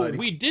Drink though up, buddy.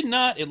 we did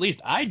not, at least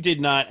I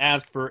did not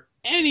ask for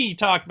any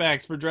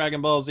talkbacks for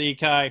Dragon Ball Z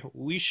Kai,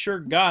 we sure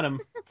got them.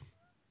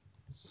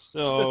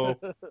 So...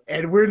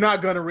 And we're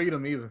not going to read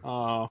them either.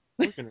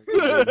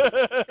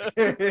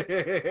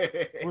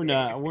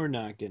 We're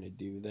not gonna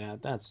do that.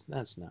 That's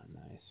not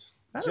nice.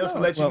 Just to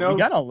let you know,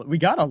 we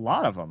got a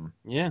lot of them.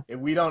 Yeah. If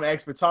we don't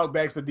ask for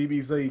talkbacks for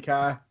DBZ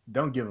Kai,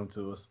 don't give them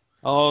to us.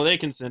 Oh, they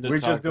can send us We're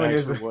just doing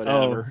talkbacks this- for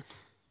whatever.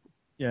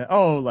 Yeah.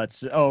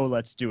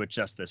 Let's do it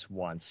just this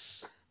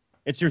once.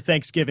 It's your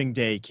Thanksgiving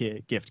Day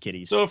gift,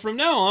 kiddies. So from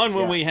now on,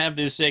 when we have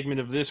this segment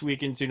of This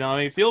Week in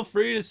Toonami, feel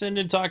free to send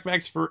in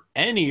talkbacks for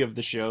any of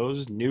the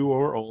shows, new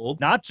or old.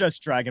 Not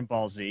just Dragon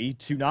Ball Z.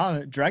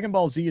 Dragon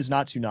Ball Z is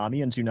not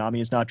Toonami, and Toonami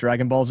is not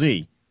Dragon Ball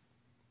Z.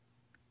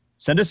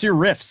 Send us your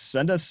riffs.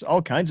 Send us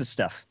all kinds of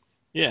stuff.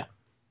 Yeah.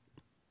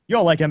 You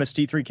all like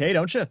MST3K,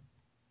 don't you?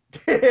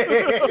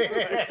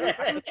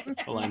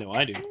 Well, I know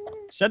I do.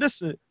 Send us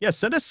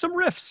some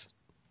riffs.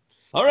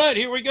 All right,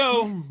 here we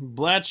go.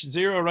 Blatch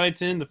Zero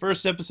writes in, the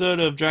first episode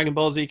of Dragon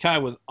Ball Z Kai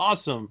was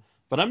awesome,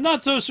 but I'm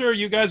not so sure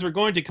you guys were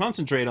going to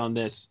concentrate on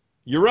this.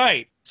 You're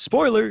right.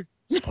 Spoilers,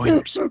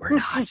 we're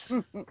not.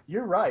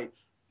 You're right.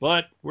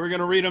 But we're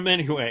going to read them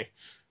anyway.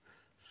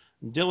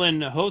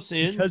 Dylan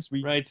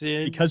Hosin writes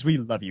in, because we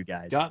love you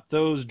guys. Got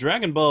those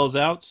Dragon Balls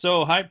out.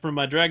 So hyped for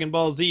my Dragon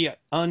Ball Z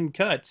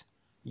Uncut.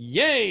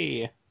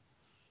 Yay!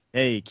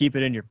 Hey, keep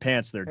it in your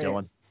pants there,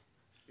 Dylan.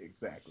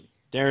 Exactly.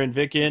 Darren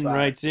Vickin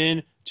writes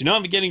in,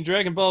 Toonami getting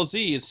Dragon Ball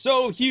Z is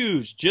so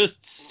huge.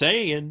 Just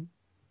saying.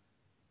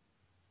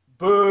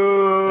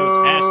 Boo! That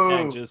was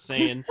hashtag just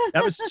saying.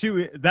 That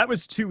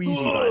was too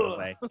easy, by the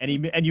way.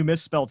 And you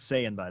misspelled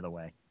saying, by the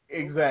way.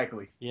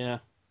 Exactly. Yeah.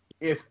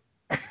 It's.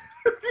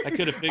 I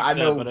could have fixed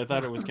that, but I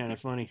thought it was kind of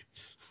funny.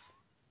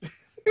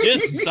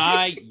 Just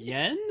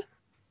yen?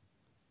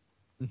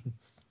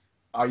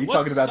 Are you What's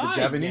talking about the Psy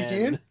Japanese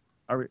yen?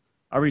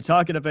 Are we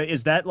talking about?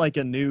 Is that like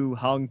a new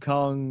Hong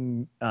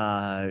Kong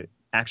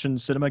action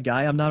cinema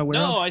guy I'm not aware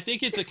of? No, I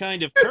think it's a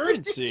kind of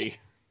currency.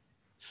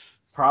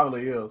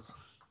 Probably is.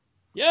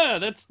 Yeah,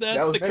 that's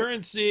the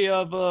currency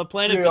of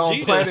Planet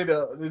Vegeta. Planet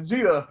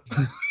Vegeta.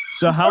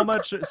 So how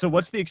much? So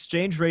what's the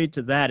exchange rate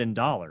to that in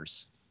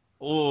dollars?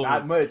 Oh,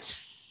 Not much.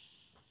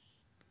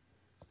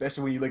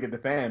 Especially when you look at the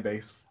fan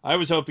base. I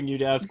was hoping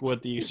you'd ask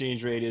what the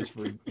exchange rate is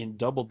for in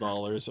double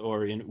dollars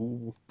or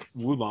in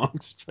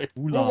oolongs.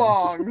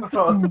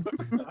 Oolongs.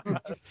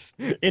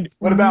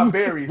 What about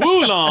berries?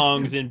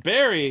 Oolongs and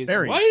berries.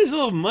 Berries. Why does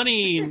all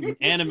money in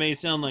anime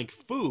sound like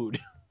food?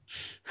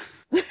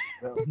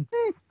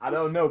 I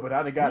don't know, but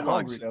I done got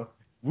hungry though.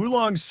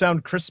 Oolongs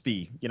sound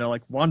crispy,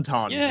 like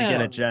wontons you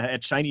Yeah. get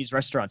at Chinese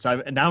restaurants.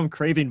 And now I'm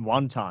craving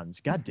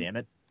wontons. God damn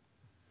it.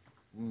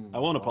 I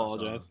won't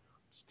apologize.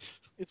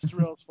 It's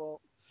Terrell's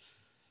fault.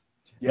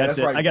 Yeah, That's that's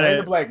it. right. I gotta- Blame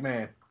the black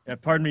man.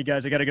 Pardon me,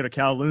 guys. I got to go to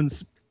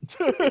Kowloon's.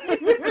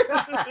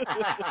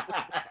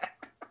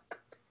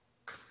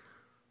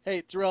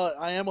 Hey, Terrell,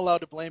 I am allowed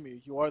to blame you.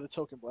 You are the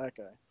token black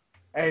guy.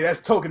 Hey, that's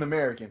token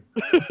American.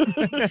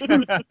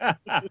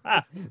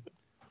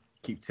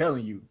 Keep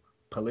telling you,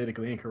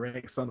 politically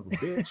incorrect son of a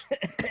bitch.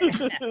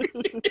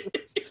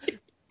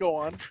 Go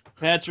on.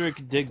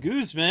 Patrick de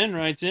Guzman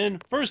writes in,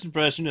 first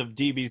impression of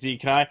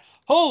DBZ Kai,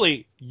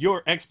 Holy,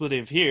 your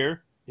expletive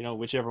here. You know,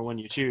 whichever one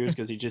you choose,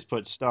 because he just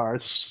put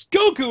stars.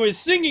 Goku is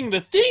singing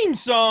the theme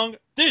song.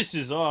 This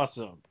is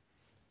awesome.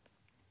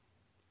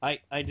 I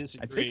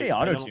disagree. I think they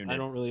auto-tuned I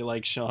don't really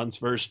like Sean's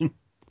version.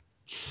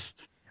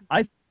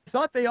 I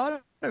thought they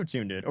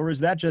auto-tuned it, or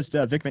is that just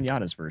Vic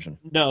Mignogna's version?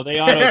 No, they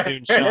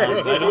auto-tuned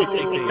Sean's. I don't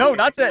think they... No,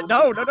 not to...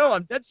 No,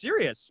 I'm dead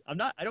serious. I'm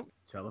not... I don't...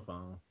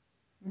 Telephone.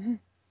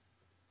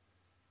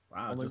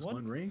 Wow, Only just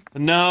one ring?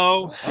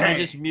 No, I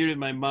just muted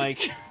my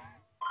mic.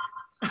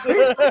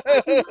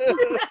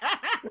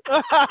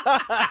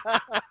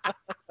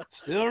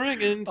 Still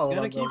ringing. It's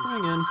gonna keep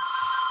ringing.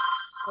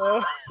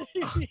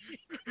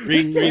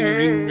 Ring, ring,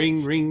 ring,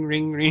 ring, ring,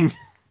 ring, ring.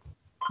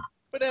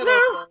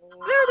 Hello,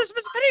 this is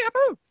Miss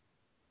Penny.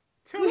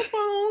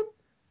 Telephone.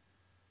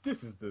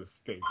 This is the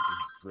state of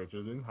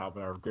Richardson. How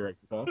about our direct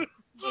phone?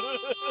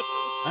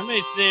 I may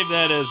save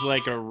that as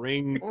like a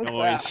ring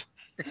noise.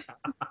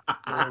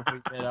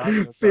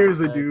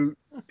 Seriously, dude.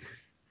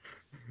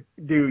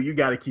 Dude, you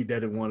got to keep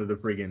that in one of the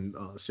friggin'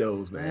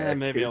 shows, man.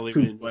 Maybe I'll it's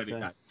leave it too in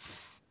funny. this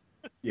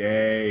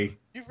Yay.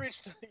 You've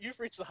reached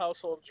the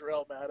household of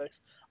Jarrell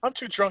Maddox. I'm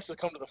too drunk to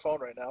come to the phone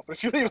right now, but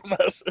if you leave a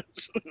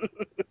message.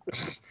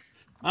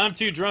 I'm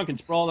too drunk and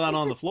sprawled out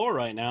on the floor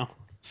right now.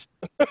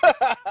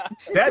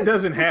 That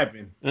doesn't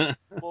happen.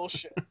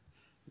 Bullshit.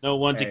 No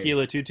 1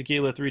 tequila, 2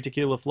 tequila, 3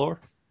 tequila floor?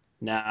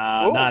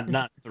 Nah,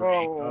 not 3.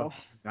 Oh.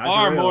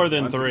 Far more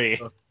than 3.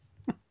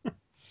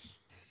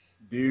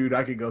 Dude,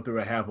 I could go through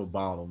a half a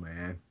bottle,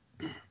 man.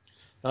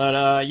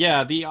 But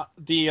yeah, the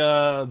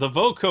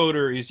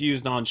vocoder is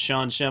used on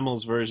Sean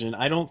Schemmel's version.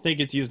 I don't think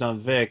it's used on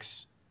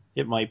Vic's.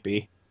 It might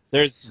be.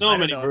 There's so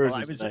many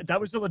versions. That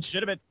was a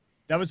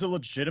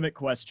legitimate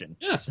question.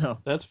 Yeah, so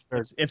that's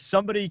fair. If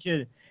somebody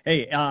could,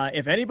 hey,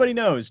 if anybody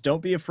knows,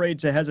 don't be afraid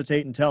to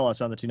hesitate and tell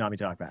us on the Toonami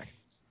Talkback.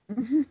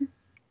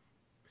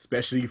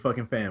 Especially you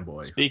fucking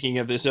fanboys. Speaking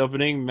of this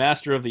opening,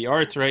 Master of the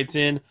Arts writes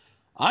in,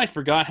 I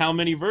forgot how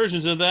many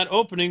versions of that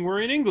opening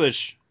were in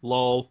English.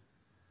 Lol.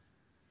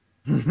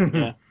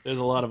 Yeah, there's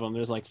a lot of them.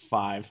 There's like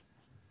 5.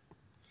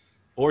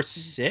 Or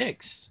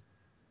 6.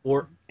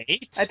 Or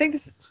 8. I think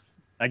this...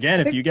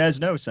 Again, if you guys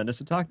know, send us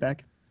a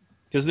talkback.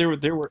 Because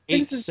there were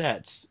 8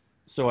 sets.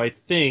 So I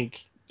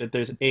think that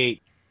there's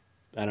 8.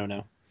 I don't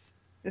know.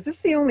 Is this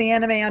the only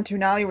anime on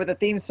Toonami where the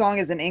theme song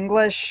is in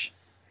English?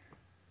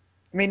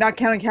 I mean, not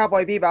counting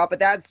Cowboy Bebop, but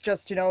that's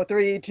just,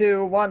 3,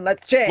 2, 1,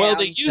 let's jam. Well,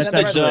 they used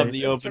to dub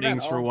the openings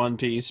openings for One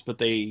Piece, but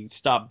they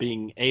stopped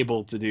being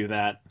able to do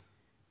that.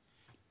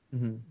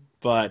 Mm-hmm.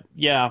 But,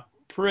 yeah,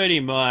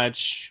 pretty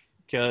much,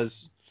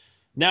 because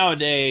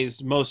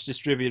nowadays, most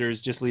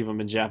distributors just leave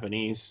them in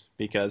Japanese,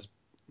 because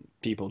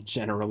people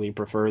generally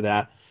prefer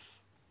that.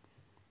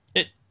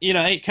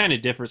 It kind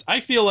of differs. I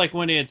feel like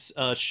when it's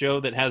a show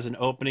that has an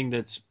opening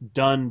that's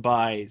done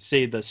by,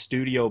 say, the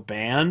studio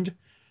band,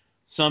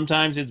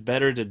 sometimes it's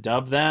better to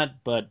dub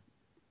that, but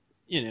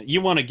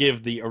you want to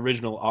give the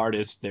original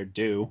artist their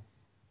due.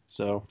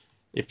 So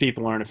if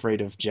people aren't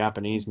afraid of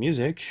Japanese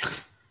music.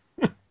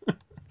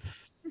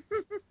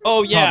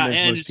 Oh yeah,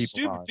 and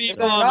stupid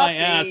people on my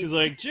ass is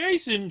like,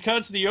 Jason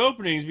cuts the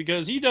openings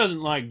because he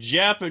doesn't like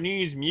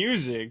Japanese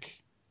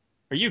music.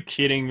 Are you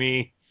kidding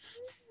me?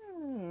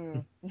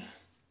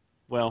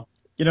 Well,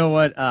 you know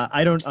what?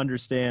 I don't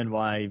understand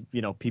why,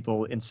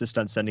 people insist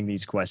on sending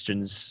these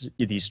questions,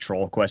 these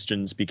troll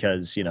questions,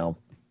 because,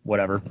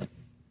 whatever.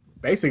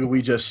 Basically,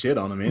 we just shit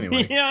on them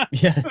anyway.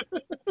 Yeah.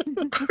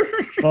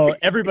 Well,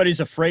 everybody's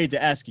afraid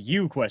to ask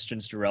you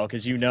questions, Jarrell,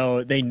 because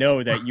they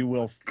know that you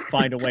will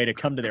find a way to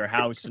come to their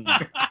house and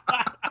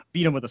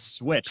beat them with a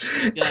switch.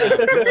 Yeah.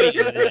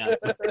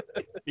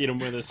 Beat them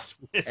with a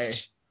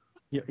switch.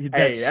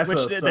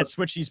 That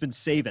switch he's been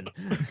saving.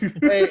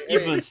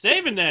 He's been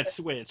saving that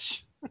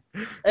switch.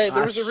 Hey,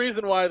 there was a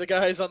reason why the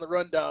guys on the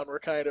rundown were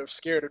kind of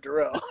scared of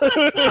Jarrell.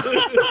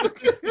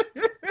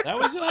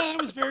 That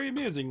was very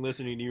amusing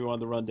listening to you on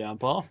the rundown,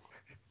 Paul.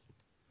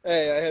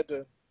 Hey, I had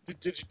to.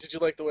 Did you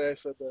like the way I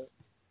said that?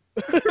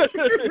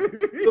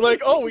 They're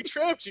like, "Oh, we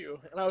trapped you,"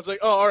 and I was like,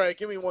 "Oh, all right,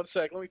 give me 1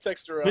 sec. Let me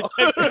text Jarrell."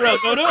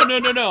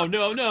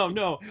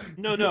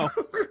 No.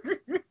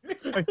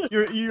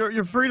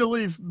 You're free to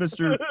leave,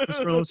 Mr.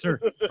 Loser.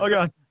 Oh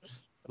God.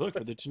 Look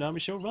for the Toonami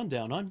Show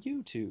rundown on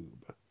YouTube.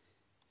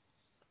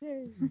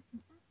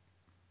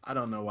 I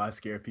don't know why I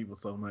scare people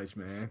so much,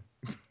 man.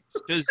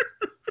 It's because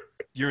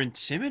you're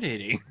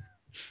intimidating.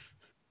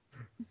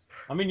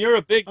 I mean, you're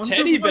a big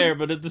teddy bear,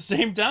 but at the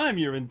same time,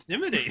 you're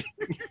intimidating.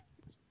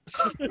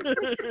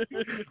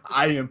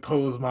 I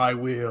impose my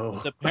will.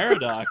 It's a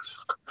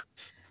paradox.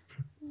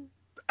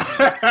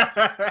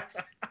 I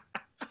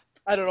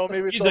don't know.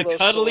 Maybe it's He's all a those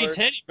cuddly swords,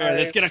 teddy bear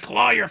knives. that's gonna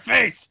claw your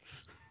face.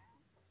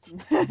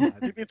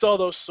 Maybe it's all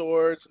those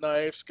swords,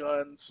 knives,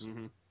 guns.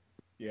 Mm-hmm.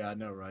 Yeah, I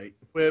know, right?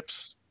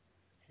 Whips.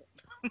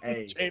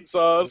 Hey.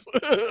 Chainsaws.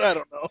 I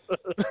don't know.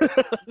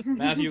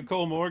 Matthew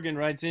Cole Morgan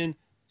writes in,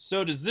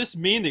 so does this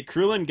mean that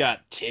Krillin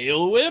got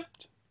tail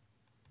whipped?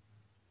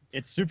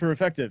 It's super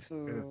effective.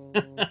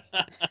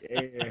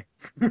 Yeah.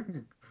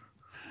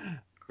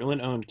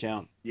 Krillin owned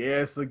count.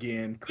 Yes,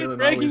 again. Krillin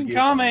Breaking always gets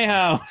Kame me.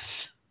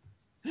 House.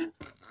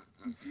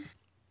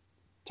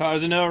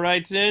 Tarzano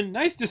writes in,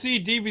 nice to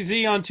see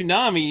DBZ on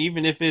Toonami,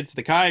 even if it's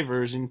the Kai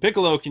version.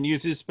 Piccolo can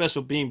use his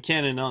special beam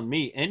cannon on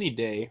me any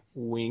day.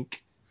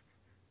 Wink.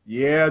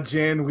 Yeah,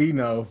 Jen, we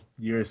know.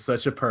 You're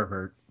such a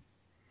pervert.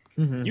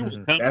 You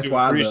will come That's to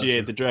why I love you.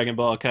 appreciate the Dragon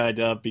Ball Kai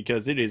dub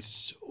because it is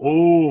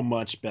so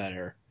much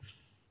better.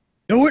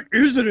 No, it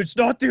isn't. It's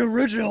not the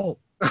original.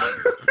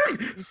 Quit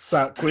These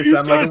sounding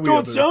guys like a don't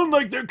wielder. sound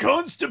like they're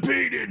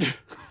constipated.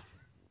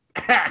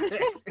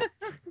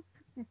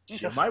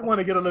 You might want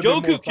to get a little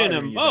bit more Goku can fire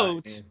in your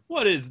emote?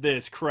 What is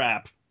this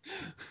crap?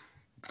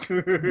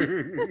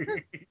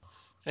 diet,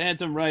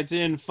 Phantom writes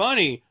in,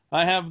 funny,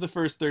 I have the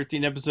first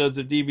 13 episodes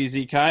of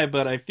DBZ Kai,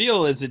 but I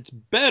feel as it's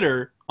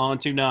better on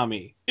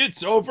Toonami.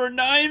 It's over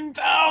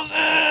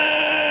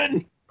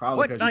 9,000! Probably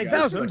What, 'cause you guys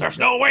 9,000? suck There's at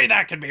no way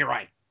that can be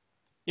right.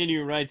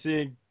 Inu writes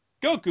in,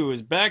 Goku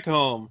is back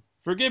home.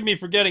 Forgive me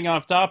for getting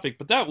off topic,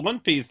 but that One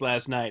Piece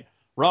last night,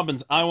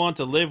 Robin's I Want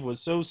to Live was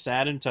so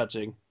sad and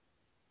touching.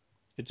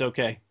 It's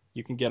okay.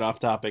 You can get off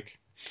topic.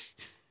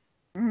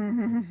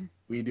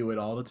 We do it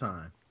all the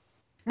time.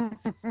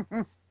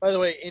 By the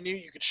way,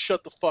 Inu, you can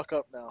shut the fuck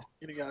up now.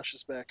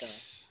 Inuyasha's back on.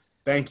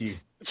 Thank you.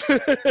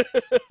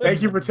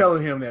 Thank you for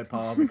telling him that,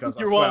 Paul, because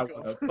I You're swear welcome. I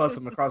would have fussed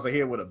him across the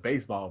head with a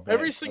baseball bat.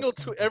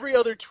 Every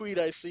other tweet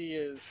I see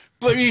is.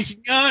 But he's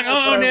not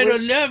on at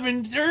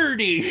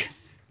 11:30.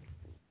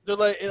 They're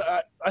like,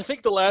 I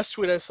think the last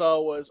tweet I saw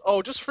was,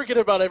 "Oh, just forget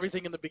about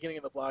everything in the beginning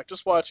of the block.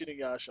 Just watch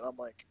Inuyasha." And I'm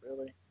like,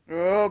 really?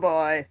 Oh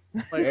boy.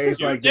 Like, Hey, it's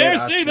You like dare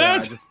that, I say swear, I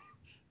that? just-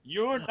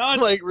 You're I'm not.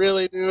 like,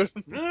 really, dude?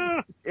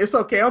 It's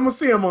okay. I'm gonna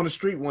see him on the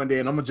street one day,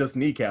 and I'm gonna just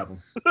kneecap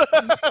him.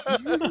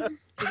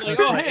 It's like,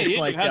 oh, hey, It's Inu,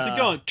 like, how's it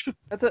going?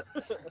 That's it.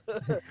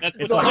 That's It's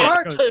what's like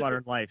up. Rocco's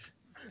Modern Life.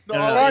 No,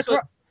 No, all, no, of a sudden,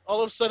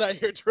 all of a sudden I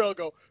hear Terrell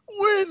go,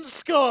 "Wind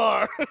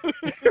Scar."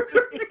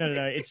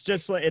 No.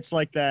 It's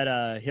like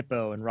that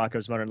hippo in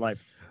Rocco's Modern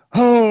Life.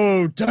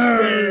 How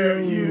dare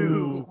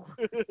you!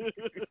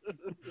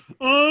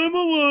 I'm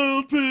a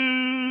wild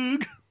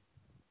pig.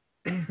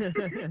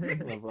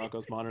 Love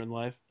Rocco's Modern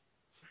Life.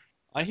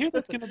 I hear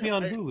that's going to be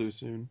on Hulu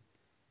soon.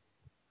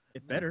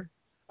 It better.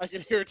 I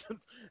can hear it.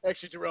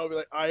 Actually, Terrell will be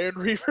like, "Iron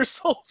Reaver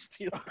Soul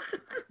Stealer."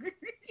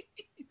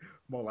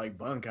 More like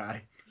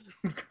Bunkai.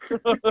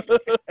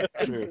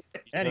 True.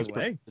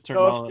 Anyway. The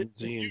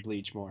terminology and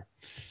Bleach more.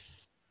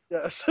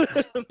 Yes.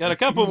 Got a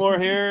couple more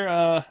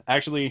here,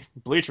 actually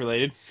Bleach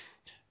related.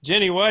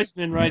 Jenny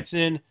Weissman writes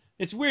in,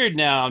 it's weird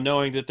now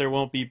knowing that there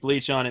won't be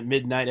Bleach on at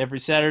midnight every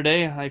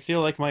Saturday. I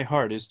feel like my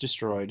heart is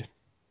destroyed.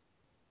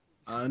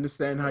 I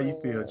understand how you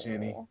feel,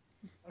 Jenny.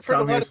 I've heard a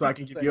Come lot here of so I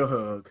can people give you a say-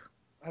 hug.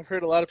 I've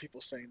heard a lot of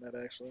people saying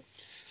that, actually.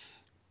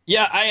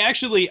 Yeah,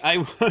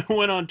 I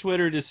went on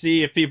Twitter to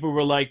see if people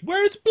were like,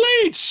 where's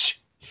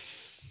Bleach?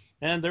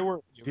 And there were.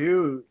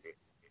 Dude,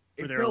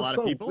 it Were there a felt lot of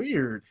so people?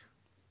 weird.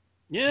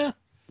 Yeah.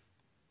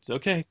 It's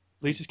okay.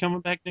 Bleach is coming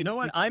back next You know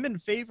what? week. I'm in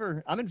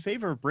favor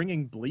of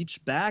bringing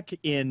Bleach back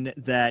in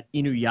that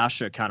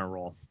Inuyasha kind of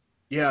role.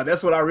 Yeah,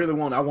 that's what I really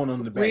want. I want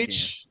him to back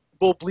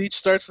in. Bleach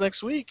starts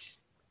next week.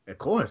 Of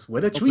course.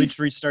 With a Oh, tweet. Bleach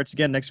restarts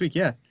again next week.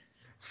 Yeah.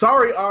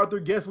 Sorry, Arthur.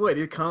 Guess what?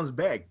 It comes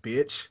back,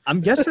 bitch.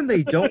 I'm guessing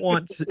they don't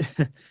want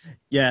to.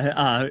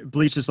 Yeah,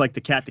 Bleach is like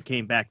the cat that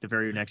came back the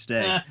very next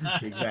day.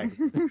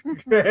 Exactly.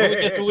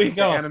 gets a week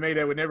off. Anime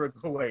that would never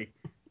go away.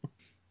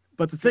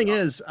 But the thing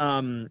is,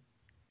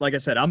 like I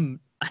said, I'm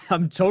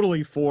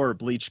totally for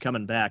Bleach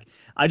coming back.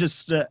 I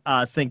just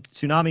think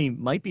Toonami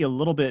might be a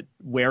little bit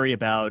wary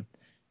about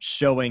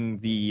showing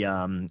the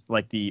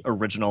like the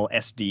original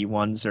SD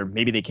ones, or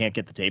maybe they can't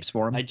get the tapes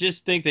for them. I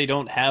just think they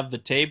don't have the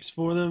tapes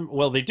for them.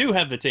 Well, they do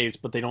have the tapes,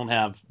 but they don't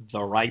have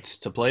the rights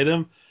to play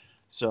them.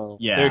 So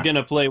Yeah. they're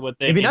gonna play what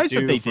they It'd be can nice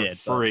do if they for did,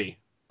 but- free.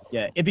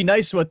 Yeah, it'd be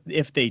nice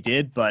if they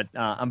did, but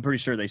I'm pretty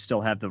sure they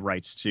still have the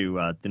rights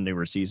to the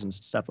newer seasons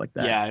and stuff like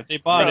that. Yeah, if they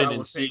bought I it in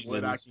will take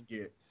what I seasons. can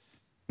get.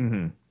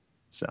 Mm-hmm.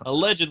 So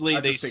Allegedly, I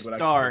they just take what I can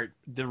start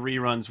the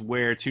reruns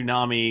where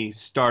Toonami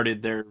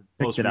started their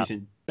most it up.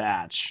 recent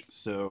batch.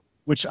 So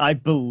which I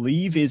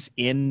believe is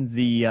in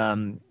the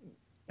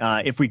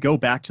if we go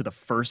back to the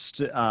first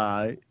day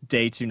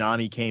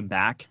Toonami came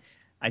back,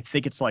 I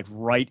think it's like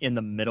right in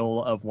the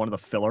middle of one of the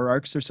filler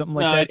arcs or something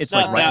like no, that. it's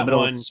like not right in that the middle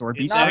one. of the Sword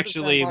It's Beast. Not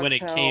actually the when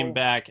it Martel. came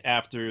back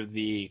after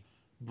the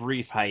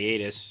brief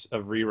hiatus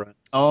of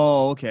reruns.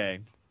 Oh, okay.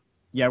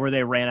 Yeah, where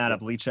they ran out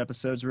of Bleach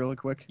episodes really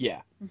quick.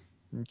 Yeah.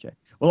 Okay.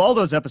 Well, all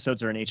those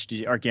episodes are in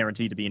HD, are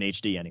guaranteed to be in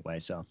HD anyway.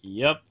 So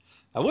Yep.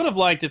 I would have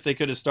liked if they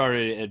could have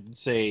started at,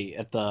 say,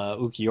 at the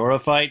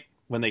Ukiura fight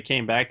when they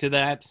came back to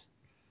that.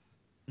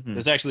 Mhm.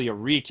 There's actually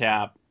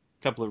a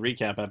couple of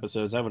recap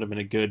episodes. That would have been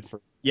a good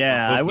for.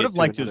 yeah, booking I would it have to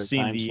liked to have another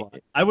seen time the. slot.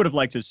 I would have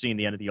liked to have seen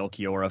the end of the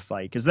Ulquiorra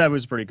fight because that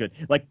was pretty good.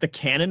 Like the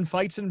canon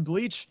fights in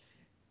Bleach,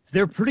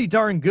 they're pretty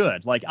darn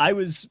good. Like I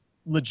was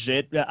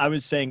legit. I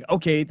was saying,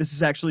 okay, this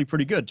is actually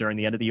pretty good during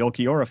the end of the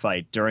Ulquiorra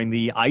fight, during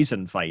the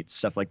Aizen fight,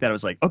 stuff like that. I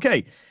was like,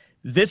 okay,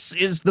 this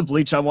is the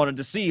Bleach I wanted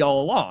to see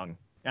all along.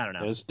 I don't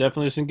know. There's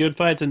definitely some good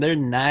fights, and they're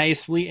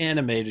nicely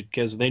animated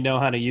because they know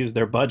how to use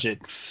their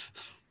budget.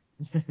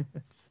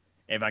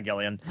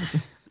 Evangelion.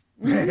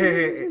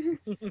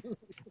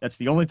 That's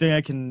the only thing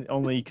I can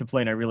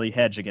complain I really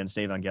hedge against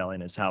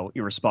Evangelion is how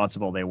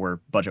irresponsible they were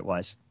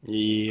budget-wise.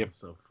 Yep.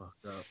 So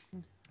fucked up.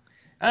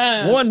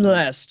 One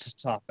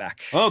last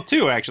topic. Well,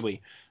 two,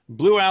 actually.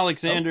 Blue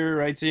Alexander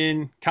writes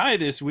in, Kai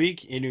this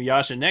week,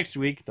 Inuyasha next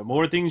week. The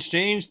more things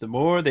change, the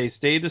more they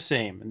stay the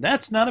same. And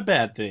that's not a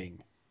bad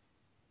thing.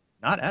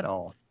 Not at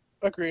all.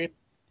 Agreed.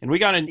 And we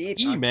got an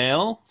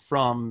email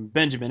from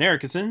Benjamin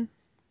Erickson.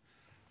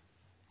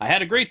 I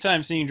had a great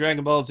time seeing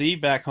Dragon Ball Z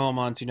back home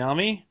on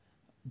Toonami,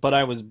 but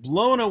I was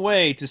blown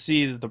away to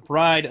see the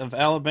pride of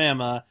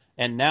Alabama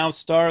and now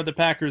star of the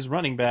Packers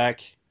running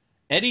back,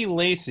 Eddie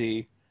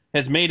Lacy,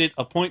 has made it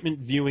appointment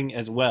viewing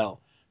as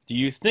well. Do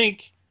you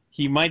think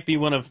he might be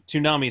one of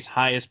Toonami's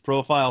highest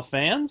profile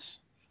fans?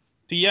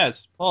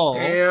 P.S. Paul.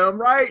 Damn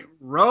right.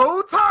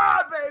 Roll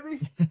Tide,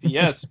 baby.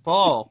 P.S.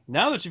 Paul.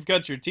 Now that you've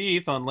got your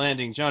teeth on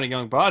landing Johnny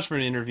Young Bosch for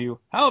an interview,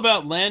 how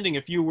about landing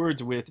a few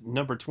words with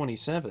number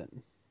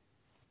 27?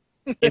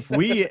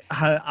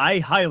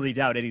 I highly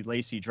doubt Eddie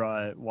Lacy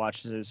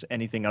watches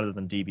anything other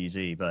than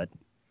DBZ, but...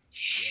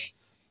 Shh.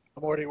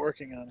 I'm already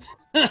working on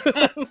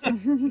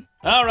it.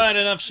 All right,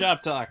 enough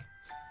shop talk.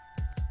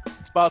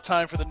 It's about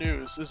time for the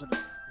news, isn't it?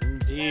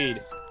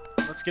 Indeed.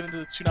 Let's get into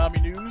the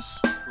Toonami news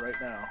right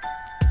now.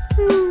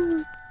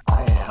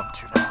 I am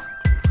Toonami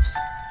News.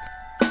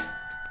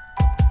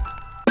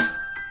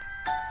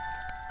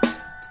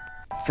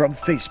 From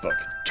Facebook,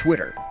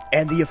 Twitter,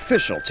 and the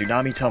official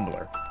Toonami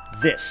Tumblr,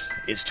 this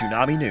is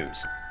Toonami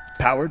News,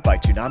 powered by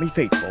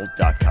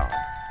ToonamiFaithful.com.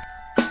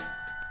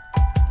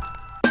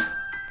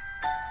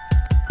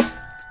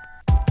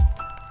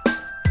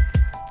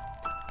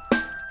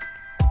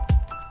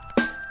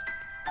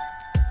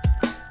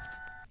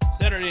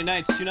 Saturday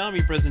night's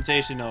Toonami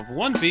presentation of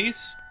One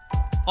Piece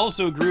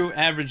also grew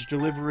average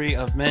delivery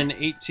of men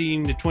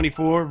 18 to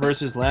 24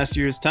 versus last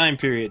year's time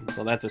period.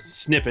 Well, that's a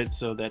snippet,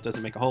 so that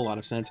doesn't make a whole lot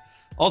of sense.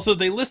 Also,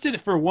 they listed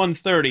it for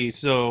 1:30,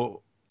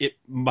 so it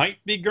might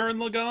be Gurren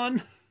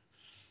Lagann,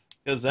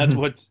 because that's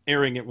what's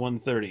airing at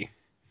 1:30.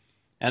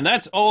 And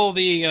that's all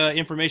the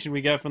information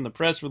we got from the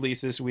press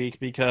release this week,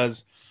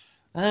 because,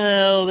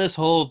 well, this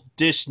whole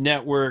Dish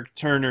Network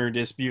Turner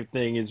dispute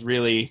thing is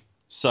really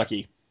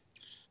sucky.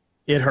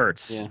 It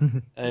hurts. Yeah.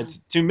 It's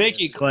to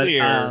make it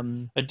clear,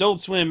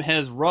 Adult Swim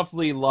has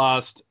roughly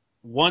lost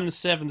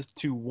 1/7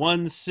 to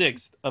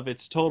 1/6 of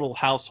its total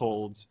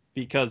households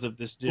because of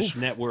this Dish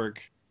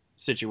Network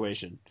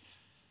situation.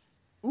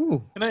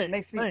 Ooh,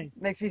 makes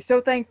me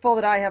so thankful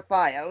that I have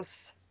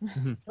FiOS.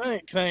 Can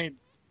I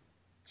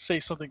say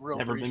something real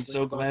Never briefly been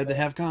so glad to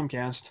have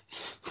Comcast.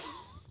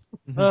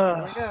 There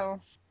we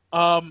go.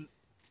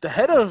 The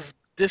head of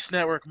Dish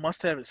Network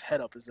must have his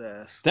head up his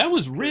ass. That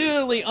was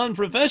really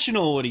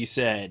unprofessional what he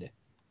said.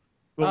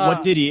 Well,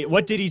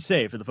 what did he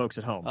say for the folks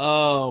at home?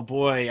 Oh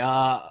boy,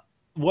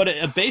 what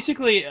it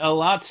basically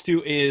allots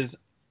to is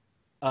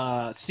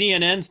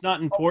CNN's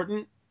not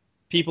important.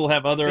 People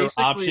have other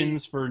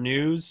options for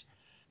news.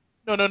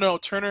 No.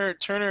 Turner.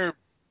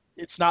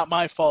 It's not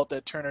my fault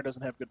that Turner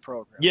doesn't have good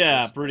programs.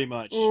 Yeah, pretty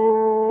much.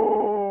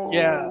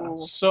 Yeah.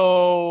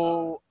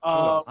 So.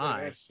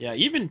 Yeah,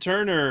 even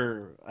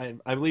Turner.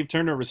 I believe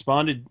Turner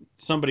responded.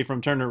 Somebody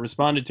from Turner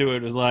responded to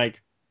it. Was like,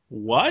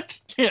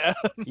 "What?" Yeah.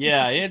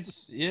 Yeah,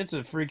 it's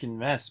a freaking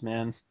mess,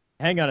 man.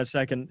 Hang on a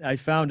second. I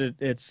found it.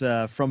 It's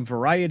from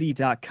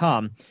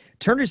Variety.com.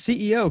 Turner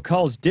CEO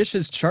calls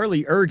Dish's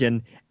Charlie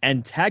Ergen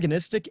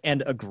antagonistic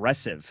and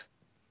aggressive.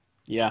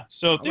 Yeah,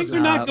 so things are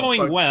not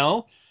going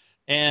well,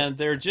 and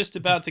they're just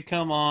about to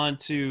come on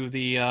to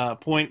the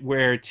point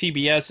where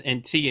TBS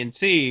and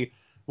TNT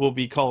will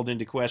be called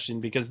into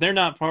question because they're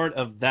not part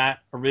of that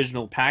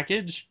original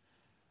package.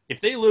 If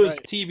they lose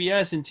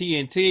TBS and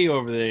TNT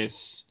over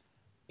this,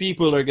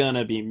 people are going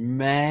to be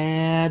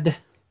mad,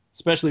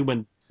 especially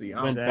when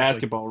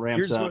basketball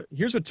ramps up.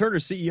 Here's what Turner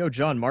CEO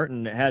John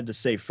Martin had to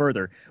say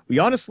further. We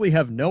honestly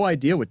have no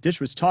idea what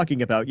Dish was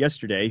talking about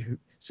yesterday,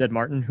 said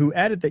Martin, who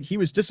added that he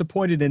was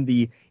disappointed in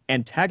the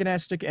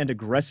antagonistic and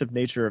aggressive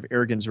nature of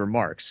Ergen's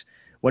remarks.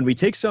 When we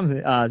take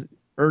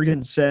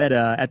Ergen said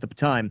at the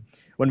time,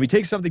 when we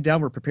take something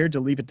down, we're prepared to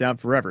leave it down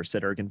forever,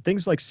 said Ergen.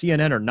 Things like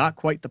CNN are not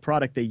quite the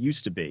product they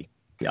used to be.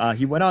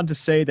 He went on to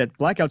say that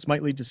blackouts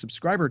might lead to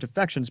subscriber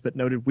defections, but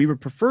noted we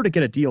would prefer to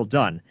get a deal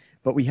done.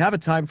 But we have a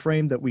time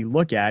frame that we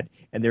look at,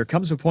 and there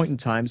comes a point in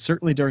time,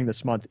 certainly during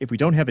this month, if we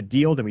don't have a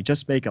deal, then we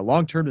just make a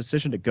long-term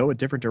decision to go a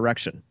different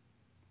direction.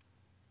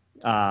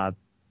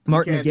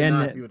 Martin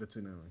again.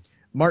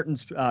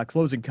 Martin's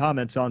closing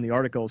comments on the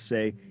article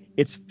say,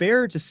 it's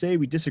fair to say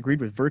we disagreed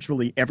with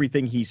virtually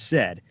everything he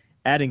said,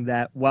 adding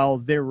that while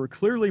there were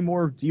clearly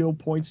more deal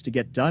points to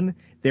get done,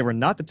 they were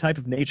not the type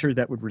of nature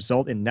that would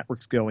result in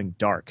networks going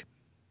dark.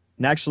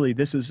 And actually,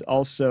 this is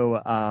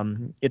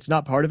also, it's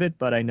not part of it,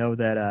 but I know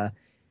that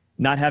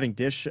not having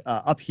Dish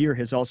up here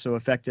has also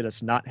affected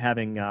us not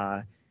having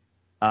Comcast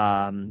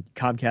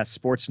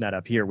Sportsnet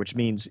up here, which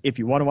means if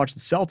you want to watch the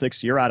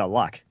Celtics, you're out of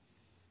luck.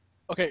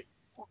 Okay,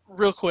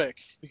 real quick,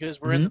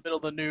 because we're in the middle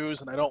of the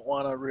news, and I don't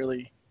want to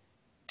really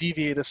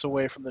deviate us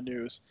away from the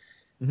news.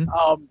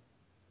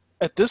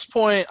 At this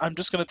point, I'm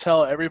just going to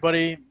tell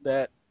everybody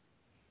that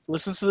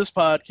listens to this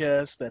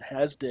podcast that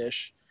has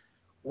Dish,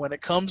 when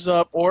it comes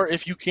up, or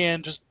if you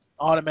can just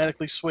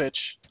automatically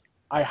switch,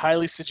 I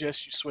highly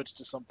suggest you switch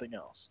to something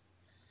else.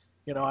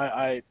 You know,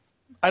 I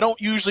don't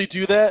usually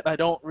do that. I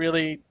don't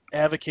really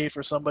advocate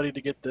for somebody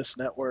to get this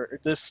network, or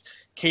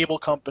this cable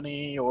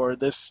company, or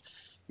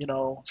this, you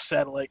know,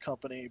 satellite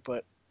company.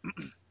 But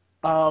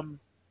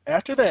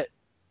after that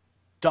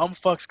dumb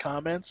fuck's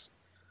comments,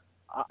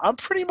 I'm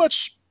pretty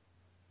much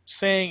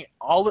saying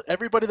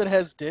everybody that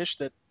has Dish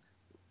that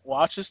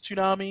watches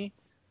Toonami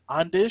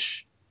on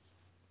Dish,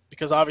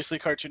 because obviously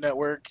Cartoon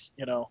Network,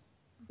 you know,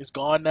 is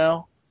gone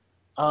now.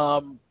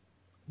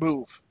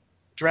 Move.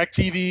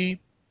 DirecTV,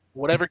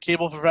 whatever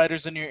cable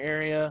providers in your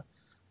area.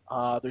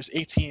 There's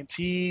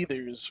AT&T.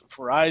 There's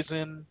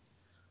Verizon.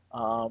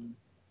 You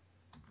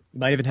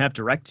might even have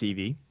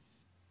DirecTV.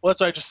 Well,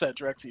 that's what I just said,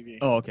 DirecTV.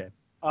 Oh, okay.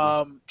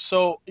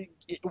 So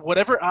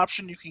whatever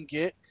option you can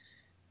get,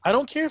 I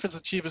don't care if it's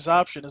the cheapest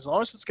option. As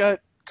long as it's got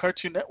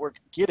Cartoon Network,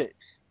 get it.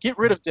 Get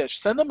rid of Dish.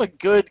 Send them a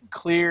good,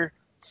 clear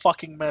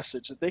fucking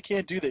message that they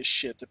can't do this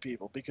shit to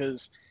people,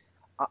 because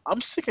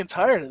I'm sick and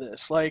tired of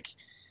this. Like,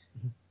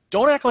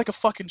 don't act like a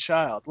fucking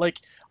child. Like,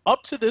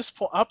 up to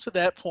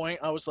that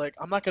point, I was like,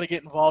 I'm not gonna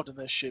get involved in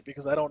this shit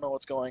because I don't know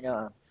what's going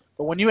on.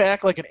 But when you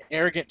act like an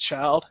arrogant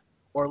child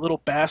or a little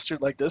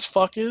bastard like this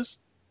fuck is,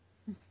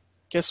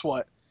 guess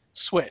what?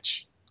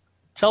 Switch.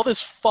 Tell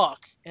this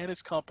fuck and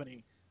his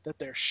company that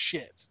they're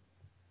shit.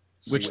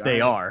 Which they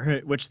are.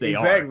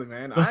 Exactly,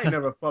 man. I ain't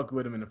never fucked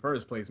with him in the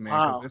first place,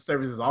 man, because this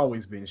service has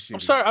always been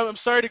shitty. I'm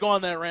sorry to go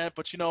on that rant,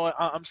 but you know what?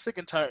 I'm sick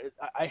and tired.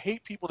 I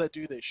hate people that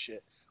do this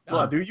shit.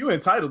 Nah, dude, you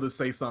entitled to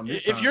say something.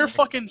 If you're a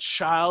fucking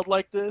child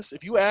like this,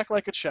 if you act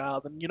like a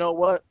child, then you know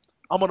what?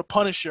 I'm going to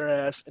punish your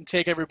ass and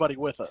take everybody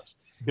with us.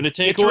 I'm going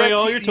to take away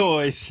all your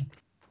toys.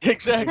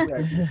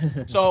 Exactly.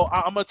 So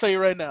I'm going to tell you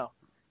right now.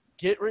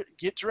 Get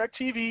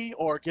DirecTV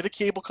or get a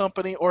cable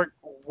company or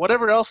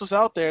whatever else is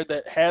out there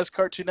that has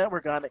Cartoon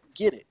Network on it.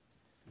 Get it.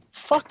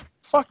 Fuck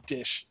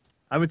Dish.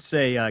 I would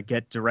say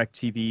get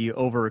DirecTV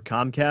over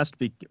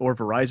Comcast or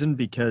Verizon,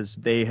 because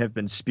they have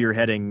been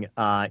spearheading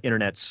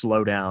internet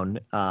slowdown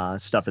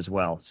stuff as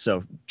well.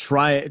 So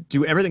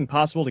do everything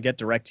possible to get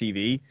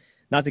DirecTV.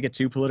 Not to get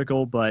too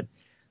political, but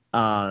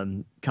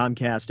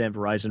Comcast and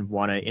Verizon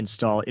want to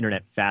install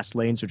internet fast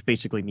lanes, which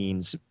basically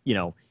means, you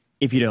know,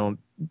 if you don't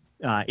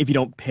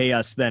pay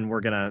us, then we're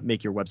gonna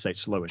make your website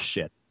slow as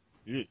shit.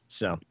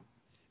 So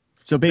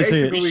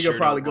basically we could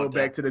probably go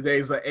back to the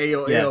days of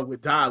AOL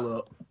with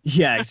dial-up.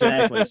 Yeah,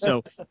 exactly.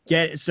 So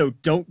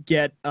don't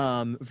get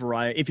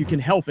Verizon if you can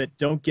help it.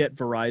 Don't get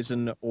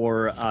Verizon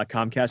or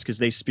Comcast, because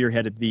they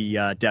spearheaded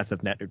the death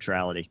of net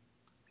neutrality.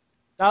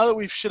 Now that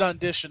we've shit on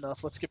Dish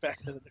enough, let's get back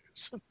into the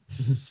news.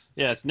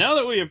 Yes, now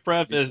that we have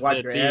prefaced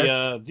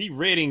that the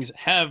ratings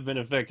have been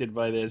affected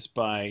by this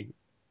by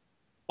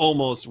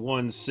almost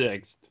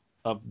 1/6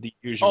 of the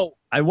usual.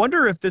 I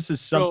wonder if this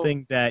is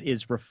something that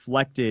is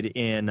reflected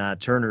in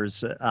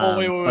Turner's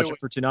budget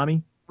for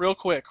Toonami. Real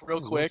quick.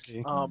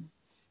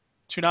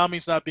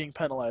 Toonami's not being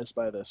penalized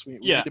by this. We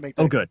need to make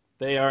that. Oh, good.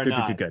 They are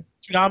not. Good.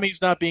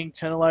 Toonami's not being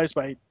penalized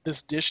by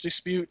this Dish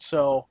dispute,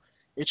 so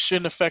it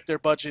shouldn't affect their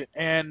budget.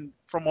 And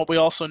from what we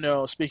also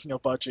know, speaking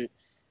of budget,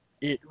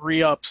 it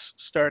re-ups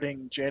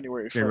starting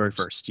January 1st. January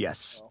 1st,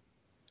 yes.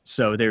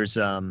 So there's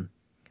so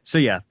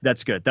yeah,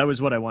 that's good. That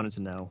was what I wanted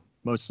to know,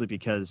 mostly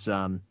because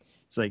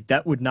it's like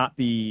that would not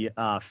be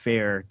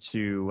fair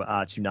to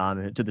the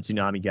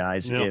Toonami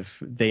guys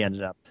if they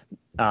ended up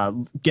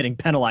getting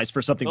penalized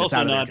for something that's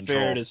out of their control. It's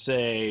also not fair to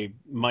say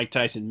Mike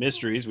Tyson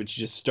Mysteries, which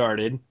just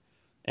started,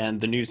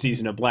 and the new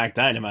season of Black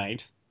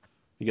Dynamite,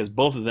 because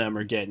both of them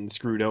are getting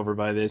screwed over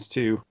by this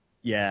too.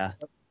 Yeah.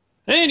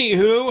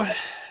 Anywho,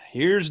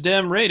 here's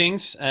dem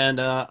ratings, and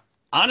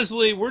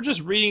honestly, we're just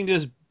reading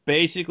this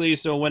basically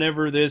so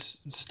whenever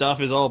this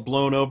stuff is all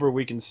blown over,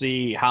 we can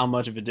see how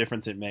much of a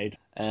difference it made.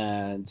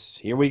 And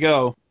here we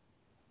go.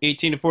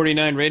 18 to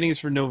 49 ratings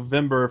for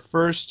November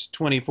 1st,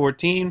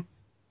 2014.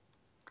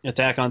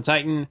 Attack on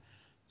Titan,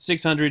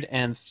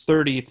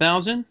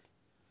 630,000.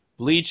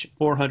 Bleach,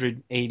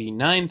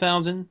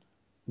 489,000.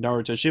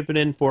 Naruto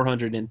Shippuden,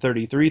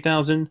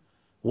 433,000.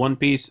 One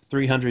Piece,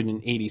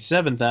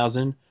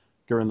 387,000.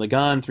 Gurren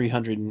Lagann,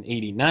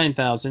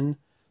 389,000.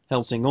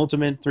 Hellsing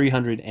Ultimate,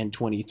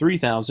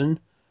 323,000.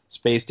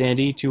 Space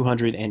Dandy,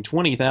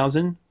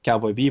 220,000.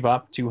 Cowboy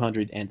Bebop,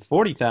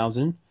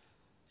 240,000.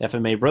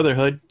 FMA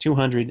Brotherhood,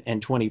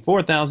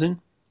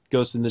 224,000.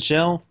 Ghost in the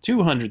Shell,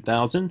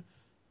 200,000.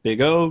 Big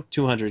O,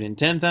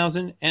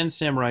 210,000. And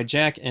Samurai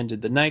Jack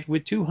ended the night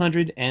with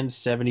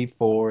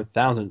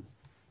 274,000.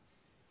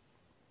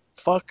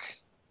 Fuck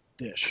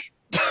Dish.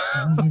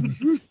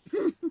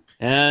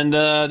 And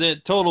the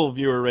total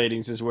viewer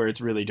ratings is where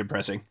it's really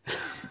depressing.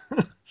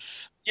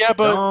 Yeah,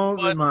 but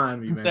Don't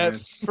remind me, man. that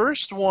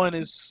first one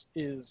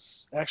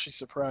is actually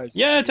surprising.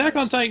 Yeah, Attack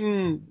on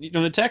Titan.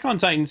 Attack on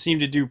Titan seemed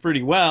to do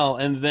pretty well,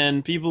 and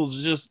then people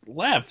just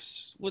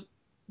left. What?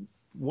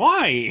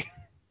 Why?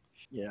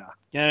 Yeah.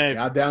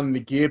 Y'all down in the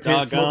gear pit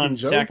smoking Doggone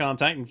Joe? Attack on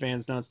Titan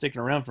fans not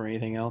sticking around for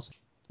anything else.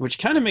 Which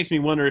kind of makes me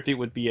wonder if it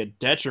would be a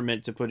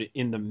detriment to put it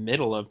in the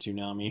middle of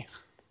Toonami.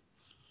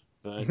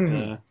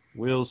 But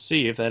we'll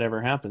see if that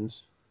ever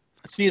happens.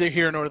 It's neither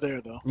here nor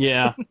there, though.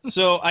 Yeah.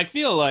 So I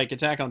feel like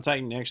Attack on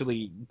Titan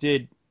actually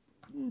did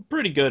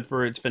pretty good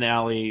for its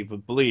finale,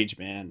 but Bleach,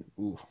 man,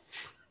 ooh,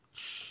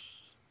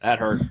 that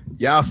hurt.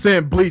 Y'all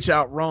sent Bleach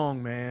out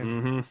wrong, man.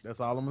 Mm-hmm. That's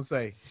all I'm gonna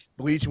say.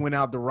 Bleach went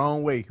out the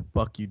wrong way.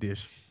 Fuck you,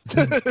 Dish.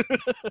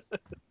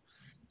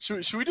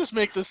 Should we just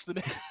make this the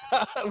name?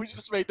 We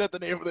just make that the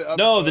name of the episode?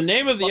 No, the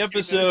name of the Fuck you,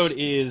 episode Dish.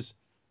 is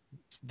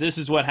 "This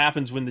is what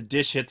happens when the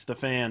dish hits the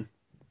fan."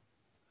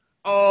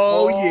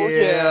 Oh,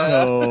 yeah.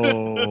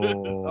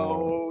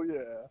 Oh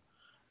yeah.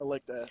 I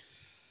like that.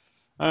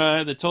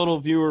 The total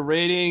viewer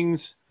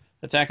ratings: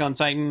 Attack on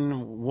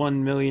Titan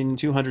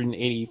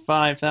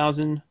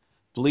 1,285,000,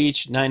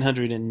 Bleach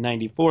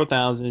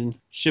 994,000,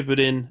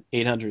 Shippuden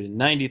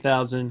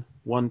 890,000,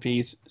 One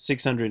Piece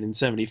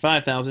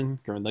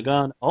 675,000, Gurren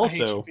Lagann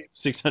also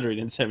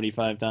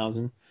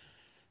 675,000,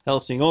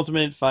 Hellsing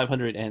Ultimate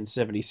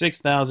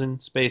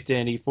 576,000, Space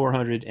Dandy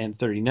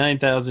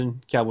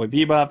 439,000, Cowboy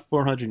Bebop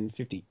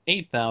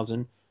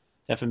 458,000,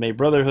 FMA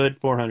Brotherhood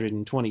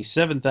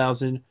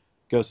 427,000,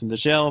 Ghost in the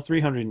Shell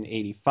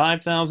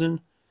 385,000,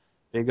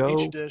 Big O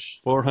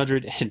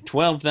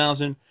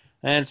 412,000,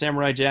 and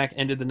Samurai Jack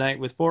ended the night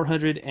with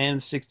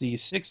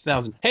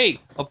 466,000. Hey,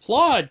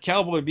 applaud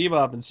Cowboy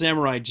Bebop and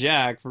Samurai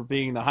Jack for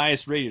being the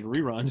highest rated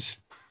reruns.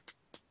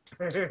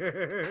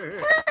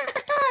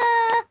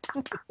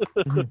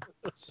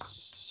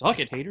 Suck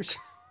it, haters.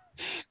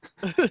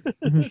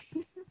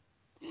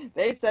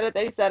 They said it.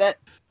 They said it.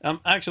 I'm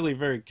actually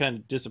very kind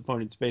of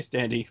disappointed Space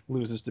Dandy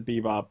loses to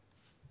Bebop,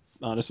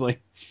 honestly.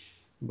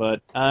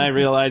 But I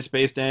realize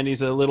Space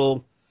Dandy's a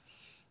little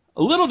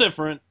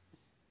different,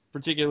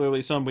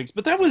 particularly some weeks.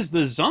 But that was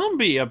the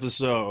zombie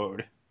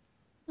episode.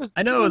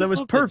 I know, that was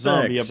The perfect.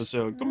 zombie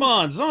episode. Come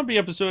on, zombie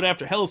episode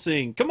after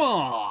Hellsing. Come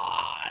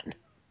on.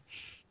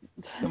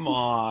 Come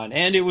on.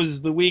 And it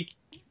was the week,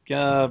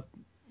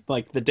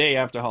 like the day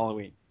after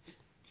Halloween.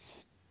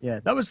 Yeah,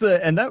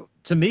 that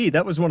to me,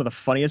 that was one of the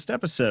funniest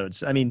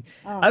episodes. I mean,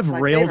 I've my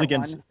railed favorite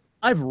against one.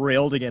 I've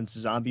railed against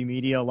zombie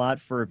media a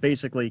lot for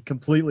basically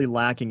completely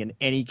lacking in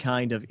any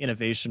kind of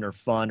innovation or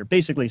fun, or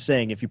basically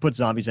saying if you put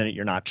zombies in it,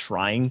 you're not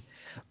trying.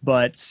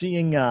 But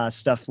seeing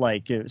stuff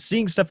like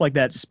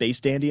that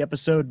Space Dandy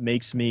episode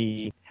makes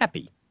me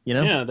happy. You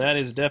know? Yeah, that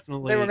is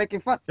definitely. They were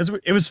making fun.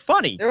 It was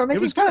funny. They were It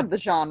making was fun good. of the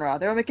genre.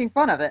 They were making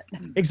fun of it.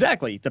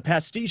 Exactly. The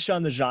pastiche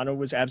on the genre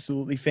was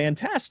absolutely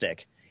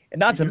fantastic. And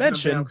not to Using them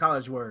mention damn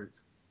college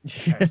words.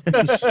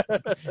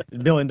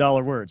 $1 million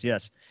words,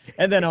 yes.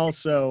 And then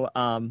also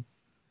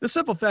the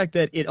simple fact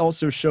that it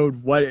also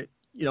showed what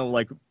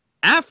like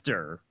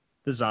after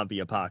the zombie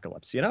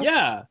apocalypse, you know?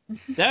 Yeah,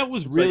 that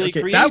was It's really like,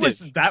 okay,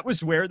 creative. that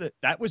was where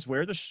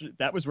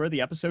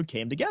the episode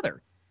came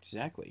together.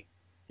 Exactly.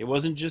 It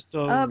wasn't just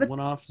a but-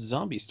 one-off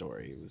zombie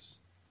story. It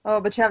was. Oh,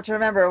 but you have to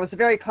remember, it was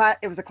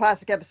a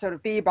classic episode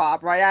of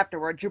Bebop right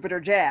afterward, Jupiter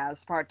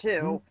Jazz Part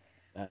 2.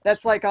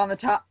 That's like on the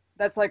top.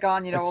 That's like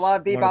on, a That's lot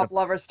of one of Bebop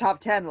lovers' top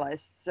 10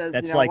 lists as,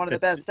 That's like one of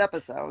the best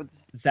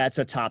episodes. That's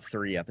a top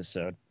 3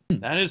 episode.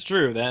 That is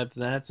true. That's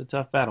a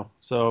tough battle.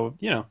 So,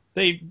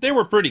 they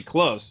were pretty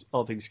close,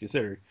 all things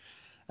considered.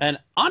 And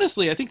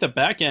honestly, I think the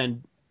back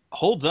end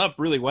holds up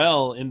really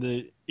well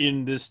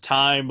in this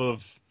time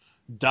of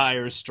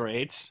dire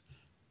straits.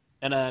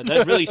 And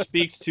that really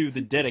speaks to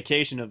the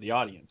dedication of the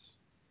audience.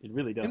 It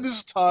really does. In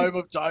this time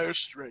of dire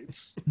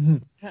straits.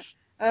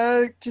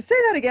 Just say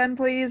that again,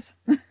 please.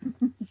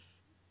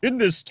 In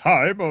this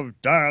time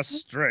of dire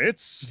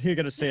straits, you're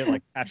gonna say it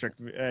like Patrick.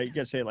 You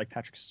gotta say it like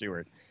Patrick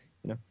Stewart,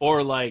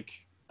 Or like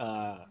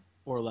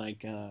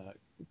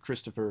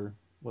Christopher.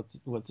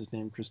 What's his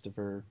name?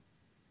 Christopher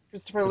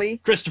Lee.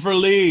 Christopher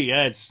Lee.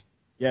 Yes.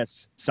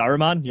 Yes,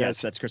 Saruman. Yes,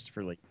 Yes. that's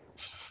Christopher Lee.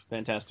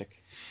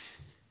 Fantastic.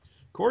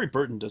 Corey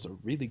Burton does a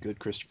really good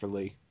Christopher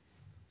Lee.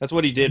 That's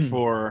what he did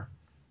for.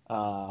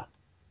 Why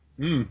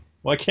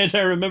can't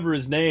I remember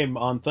his name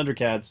on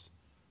Thundercats?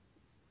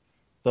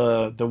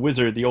 The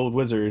wizard, the old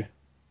wizard.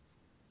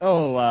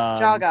 Oh,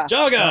 Jaga.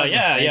 Jaga. Thank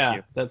Yeah.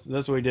 you.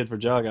 That's what he did for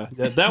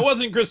Jaga. That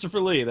wasn't Christopher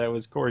Lee. That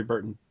was Corey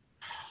Burton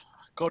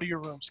Go to your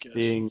rooms, kids.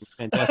 being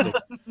fantastic.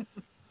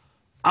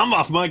 I'm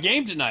off my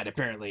game tonight,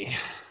 apparently.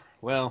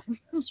 Well,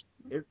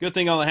 good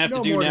thing all I have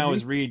to do more than now me.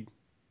 is read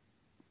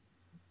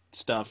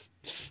stuff.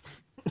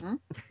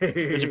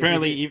 Which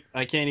apparently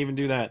I can't even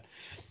do that.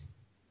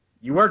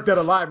 You worked at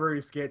a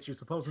library, Sketch. You're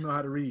supposed to know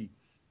how to read.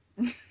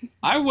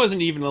 I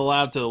wasn't even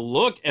allowed to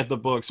look at the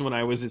books when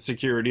I was at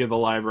security of the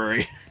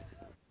library.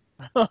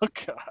 Oh,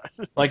 God.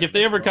 Like, if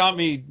they ever caught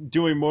me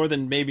doing more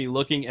than maybe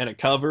looking at a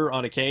cover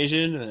on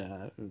occasion,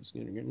 I was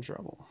going to get in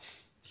trouble. I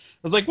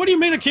was like, what do you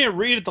mean I can't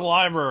read at the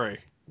library?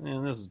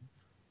 Man, this is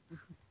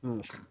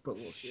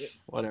Bullshit.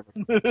 Whatever.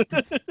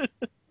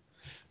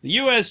 The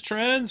U.S.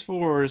 trends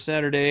for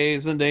Saturday,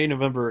 Sunday,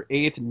 November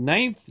 8th,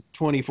 9th,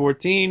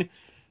 2014.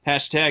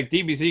 Hashtag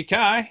DBZ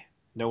Kai.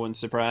 No one's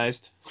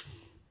surprised.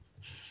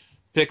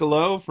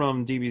 Piccolo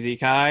from DBZ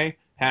Kai.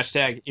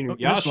 Hashtag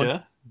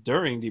Inuyasha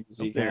during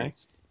DBZ Kai.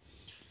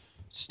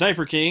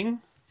 Sniper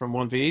King from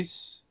One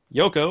Piece.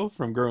 Yoko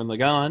from Gurren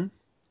Lagann.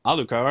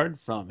 Alucard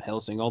from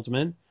Hellsing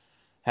Ultimate.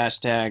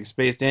 Hashtag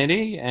Space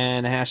Dandy.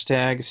 And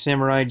hashtag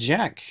Samurai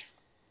Jack.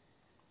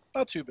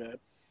 Not too bad.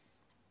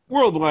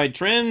 Worldwide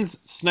trends,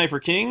 Sniper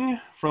King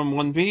from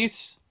One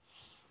Piece.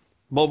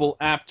 Mobile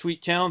app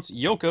tweet counts,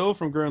 Yoko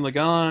from Gurren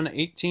Lagann,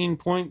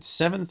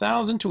 18.7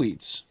 thousand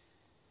tweets.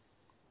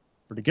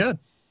 Pretty good.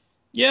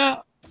 Yeah,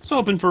 I was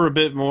hoping for a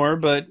bit more,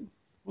 but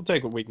we'll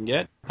take what we can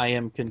get. I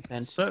am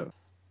content. So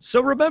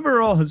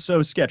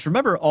Sketch,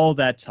 remember all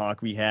that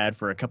talk we had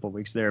for a couple of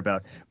weeks there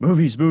about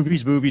movies.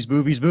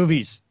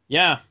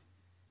 Yeah.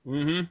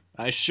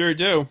 I sure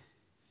do.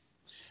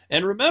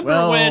 And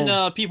remember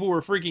when people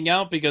were freaking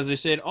out because they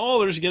said,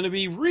 oh, there's going to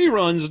be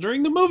reruns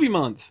during the movie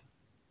month.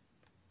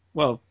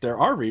 Well, there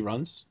are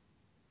reruns,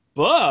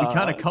 but... We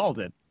kind of called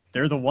it.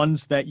 They're the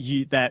ones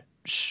that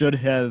should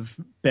have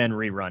been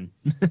rerun,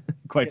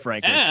 quite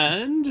frankly.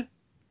 And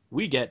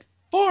we get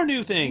 4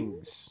 new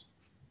things.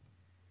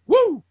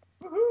 Woo!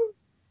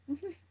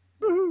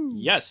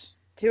 Yes.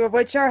 2 of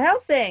which are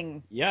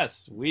Hellsing.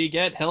 Yes, we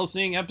get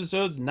Hellsing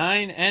episodes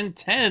 9 and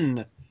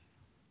 10.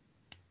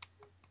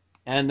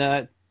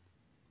 And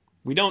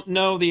we don't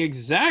know the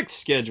exact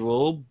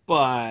schedule,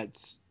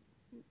 but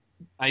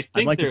I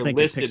think they're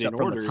listed in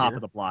order from the top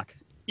of the block.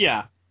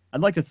 Yeah.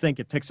 I'd like to think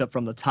it picks up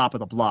from the top of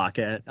the block.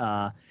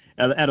 At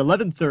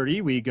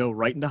 11:30, we go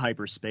right into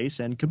hyperspace,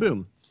 and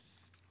kaboom.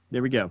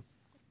 There we go.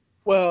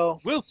 Well,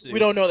 we'll see. We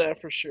don't know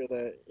that for sure.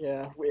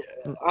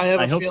 I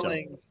have a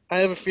feeling. So. I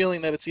have a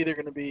feeling that it's either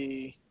going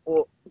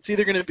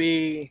to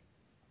be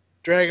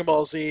Dragon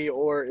Ball Z,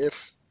 or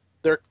if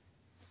the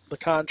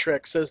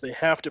contract says they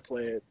have to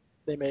play it,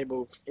 they may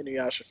move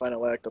Inuyasha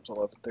Final Act up to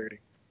 11:30.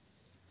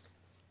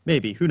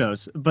 Maybe, who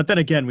knows? But then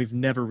again, we've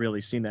never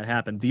really seen that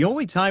happen. The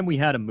only time we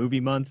had a movie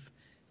month,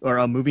 or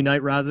a movie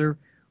night rather,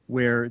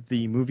 where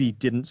the movie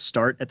didn't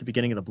start at the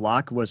beginning of the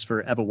block was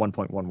for EVA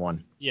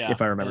 1.11. Yeah,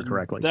 if I remember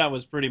correctly. That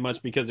was pretty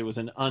much because it was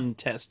an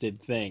untested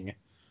thing.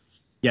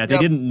 Yeah, they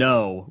didn't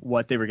know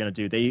what they were going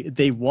to do.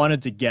 They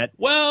wanted to get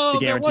the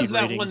guaranteed there was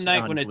that ratings one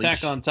night when Bleach.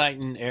 Attack on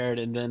Titan aired,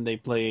 and then they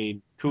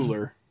played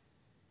Cooler.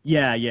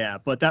 Yeah,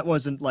 but that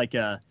wasn't like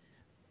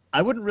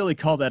I wouldn't really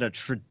call that a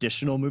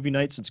traditional movie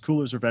night since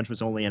Cooler's Revenge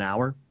was only an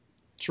hour.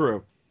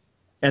 True.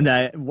 And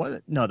that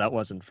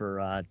wasn't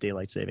for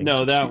Daylight Savings.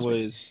 No, that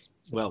was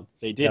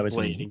they did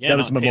play it again. That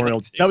was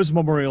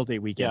Memorial Day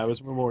weekend. Yeah, it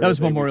was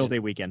Memorial Day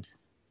weekend.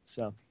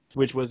 So,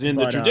 which was in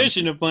the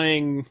tradition of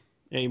playing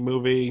a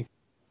movie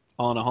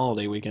on a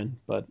holiday weekend,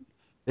 but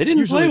they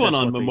didn't play one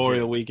on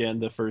Memorial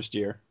weekend the first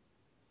year.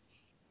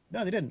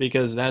 No, they didn't.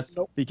 Because that's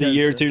the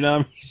year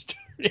Toonami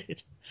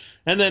started.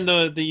 And then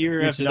the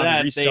year after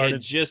that, they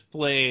had just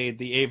played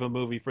the Ava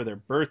movie for their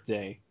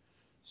birthday,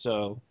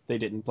 so they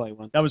didn't play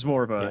one. That was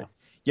more of a...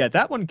 Yeah,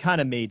 that one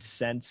kind of made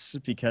sense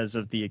because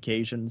of the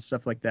occasion,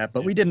 stuff like that,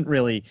 but they didn't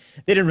really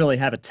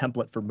have a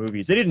template for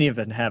movies. They didn't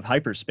even have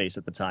hyperspace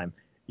at the time.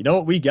 You know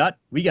what we got?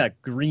 We got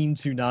green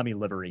Toonami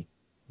livery.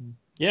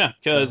 Yeah,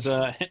 because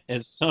or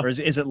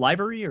is it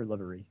livery or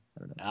livery? I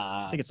don't know.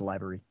 I think it's a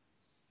livery.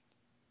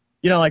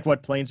 You know, like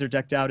what planes are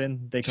decked out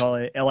in? They call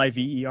it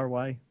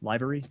Livery.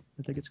 Livery,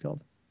 I think it's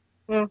called.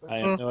 I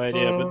have no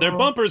idea, but their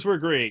bumpers were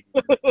green.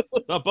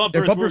 The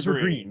bumpers were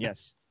green.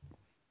 Yes.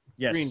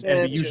 Yes, green,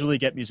 and we usually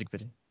get music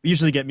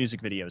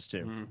videos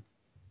too. Mm.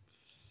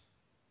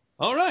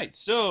 All right,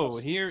 so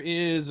here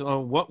is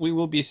what we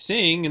will be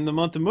seeing in the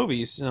month of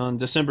movies. On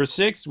December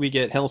 6th, we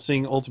get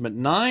Hellsing Ultimate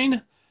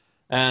 9,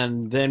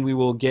 and then we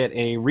will get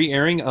a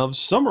re-airing of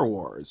Summer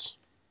Wars.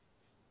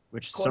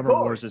 Which Summer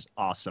Wars is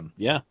awesome.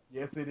 Yeah.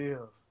 Yes, it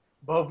is.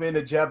 Both in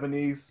the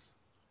Japanese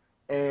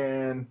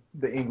and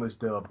the English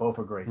dub. Both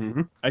are great.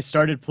 Mm-hmm. I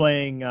started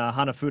playing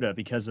Hanafuda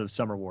because of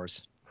Summer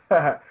Wars.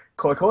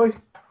 Koi Koi?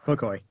 Koi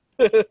Koi.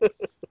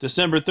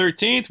 December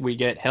 13th, we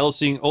get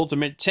Hellsing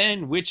Ultimate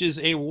 10, which is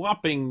a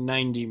whopping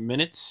 90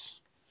 minutes.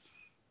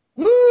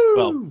 Woo!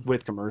 Well,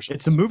 with commercials.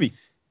 It's a movie.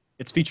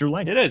 It's feature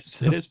length. It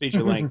is. It is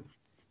feature length.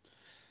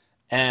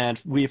 And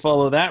we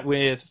follow that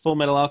with Full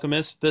Metal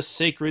Alchemist, The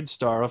Sacred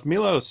Star of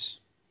Milos.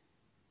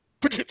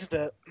 Predicted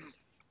that.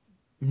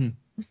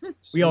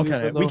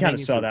 Mm-hmm. We kind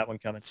of saw that one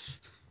coming.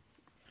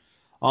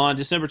 On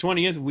December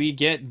 20th, we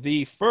get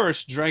the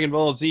first Dragon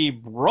Ball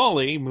Z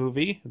Broly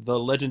movie, The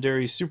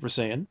Legendary Super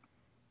Saiyan,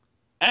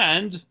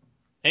 and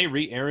a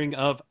re-airing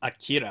of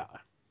Akira.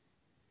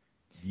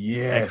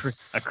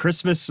 Yes, a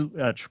Christmas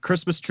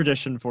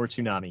tradition for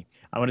Toonami.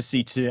 I want to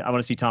see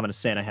Tom in a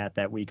Santa hat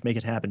that week. Make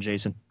it happen,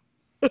 Jason.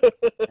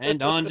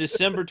 And on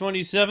December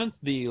 27th,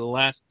 the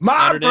last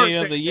Saturday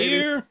of the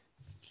year,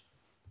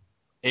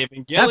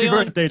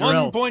 Evangelion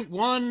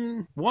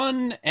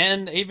 1.11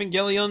 and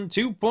Evangelion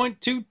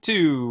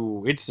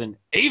 2.22. It's an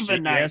Ava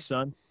night. Yeah,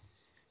 son.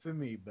 to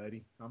me,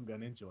 buddy. I'm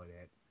gonna enjoy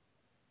that.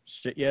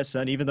 Shit, yeah,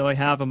 son. Even though I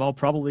have them, I'll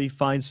probably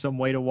find some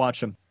way to watch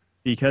them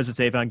because it's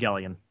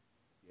Evangelion.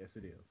 Yes,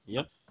 it is.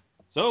 Yep.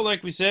 So,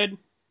 like we said,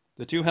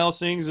 the two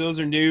Hellsings, those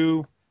are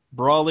new.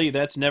 Brawly,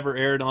 that's never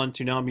aired on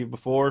Toonami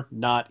before,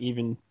 not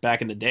even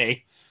back in the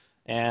day.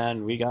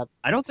 And we got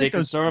I don't think Sacred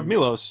those Star of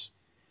Milos.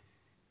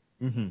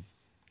 Mm-hmm.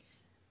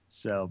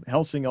 So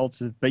Hellsing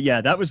Ultimate, but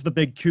yeah, that was the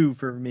big coup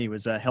for me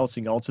was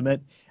Hellsing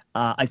Ultimate.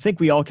 I think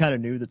we all kind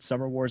of knew that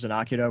Summer Wars and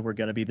Akira were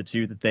going to be the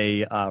two that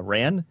they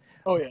ran,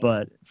 Oh yeah.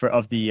 but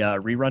of the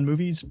rerun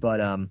movies.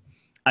 But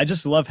I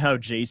just love how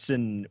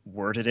Jason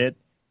worded it,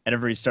 and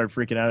everybody started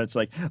freaking out. It's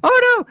like,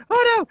 oh no,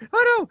 oh no,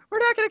 oh no, we're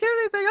not going to get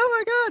anything.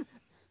 Oh my god!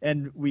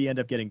 And we end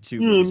up getting two.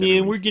 Oh movies every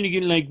man, week. we're gonna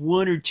get like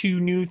one or two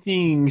new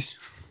things.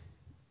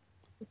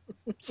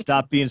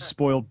 Stop being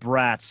spoiled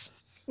brats.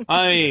 Jason.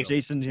 All right.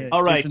 Jason To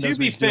knows what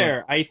be he's doing.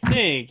 fair, I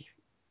think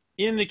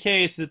in the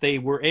case that they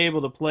were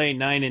able to play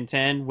 9 and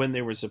 10 when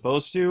they were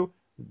supposed to,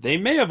 they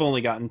may have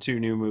only gotten 2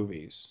 new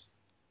movies.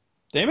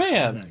 They may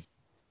have.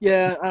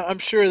 Yeah, I'm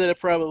sure that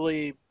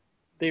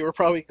they were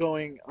probably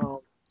going.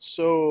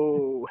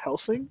 So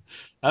Helsing.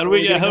 How do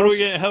we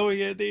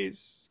get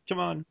these? Come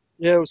on.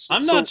 Yeah,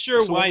 I'm not sure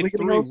so why we can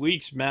 3 go-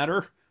 weeks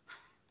matter.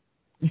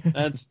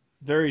 That's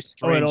very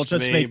strange it'll to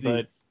just me, make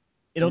but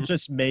it'll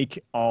just make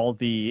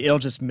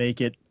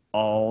it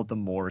all the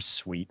more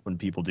sweet when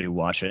people do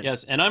watch it.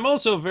 yes, and I'm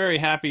also very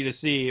happy to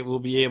see it will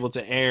be able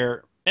to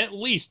air at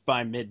least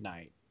by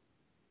midnight.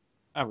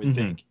 I would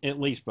think at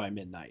least by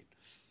midnight,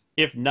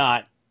 if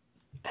not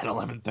at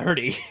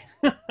 11:30.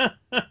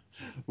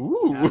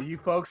 Ooh, Now you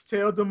folks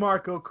tell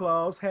DeMarco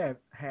Claus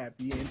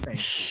happy and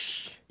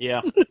thankful.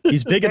 yeah.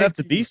 He's big enough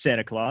to be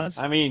Santa Claus.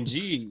 I mean,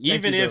 gee, Thank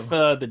even you, if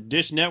the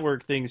Dish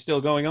Network thing's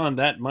still going on,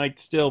 that might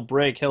still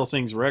break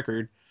Helsing's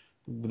record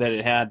that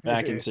it had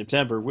back in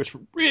September, which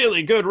were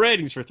really good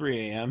ratings for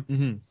 3 a.m.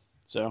 Mm-hmm.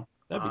 So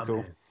that'd be cool.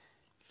 Man.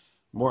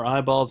 More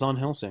eyeballs on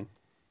Helsing.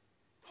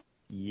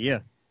 Yeah.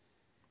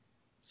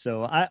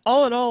 So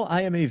all in all,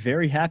 I am a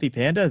very happy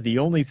panda. The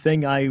only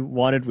thing I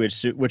wanted,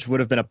 which would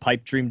have been a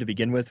pipe dream to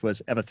begin with,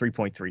 was EVA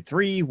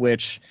 3.33,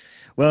 which,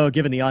 well,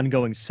 given the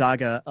ongoing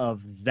saga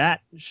of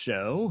that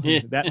show,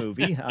 that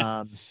movie,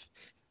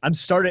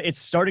 it's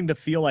starting to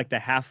feel like the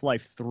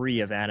Half-Life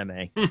 3 of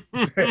anime.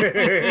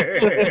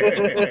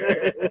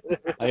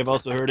 I have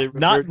also heard it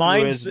Not referred to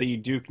mine, as the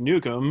Duke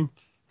Nukem.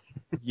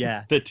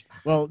 Yeah. That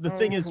Well, the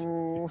thing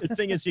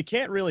is, you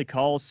can't really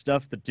call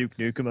stuff the Duke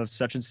Nukem of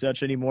such and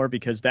such anymore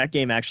because that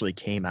game actually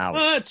came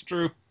out. that's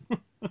true.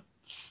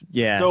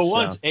 Yeah. So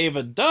once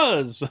Ava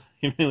does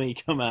really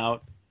come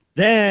out,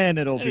 then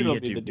it'll be the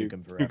Duke Duke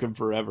Nukem forever. Nukem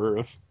Forever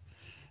of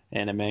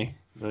anime.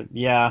 But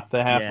yeah,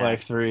 the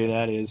Half-Life 3, so-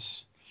 that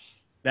is.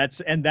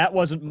 That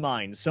wasn't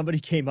mine. Somebody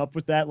came up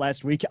with that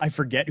last week. I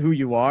forget who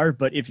you are,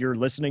 but if you're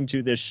listening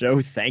to this show,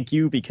 thank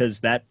you because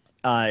that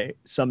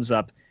sums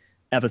up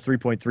EVA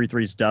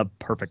 3.33's dub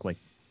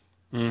perfectly.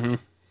 Mm-hmm.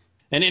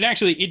 And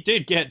it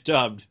did get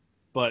dubbed,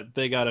 but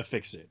they gotta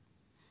fix it.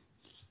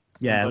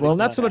 Yeah, Somebody's well,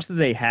 not so much that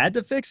they had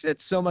to fix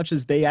it, so much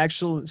as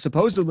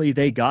supposedly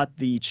they got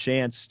the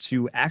chance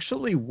to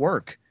actually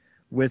work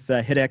with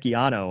Hideki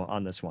Anno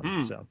on this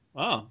one. So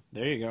Oh,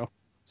 there you go.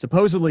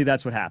 supposedly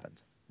that's what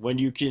happened. When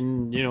you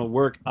can,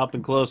 work up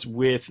and close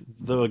with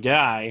the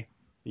guy,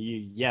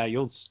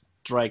 you'll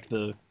strike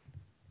the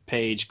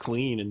page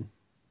clean and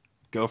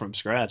go from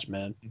scratch,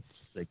 man.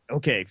 It's like,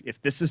 okay,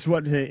 if this is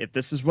what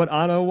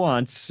Anno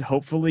wants,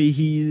 hopefully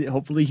he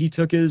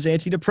took his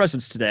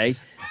antidepressants today.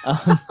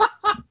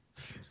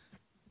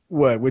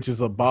 What? Which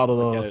is a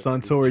bottle of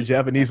Suntory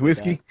Japanese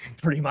whiskey?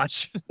 Pretty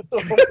much.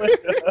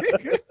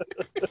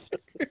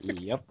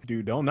 Yep.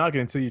 Dude, don't knock it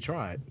until you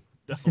try it.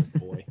 Oh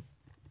boy.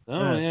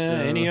 Oh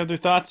yeah. Any other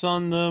thoughts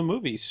on the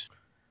movies?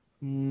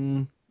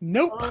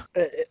 Nope.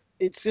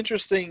 It's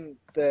interesting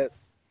that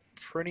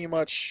pretty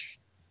much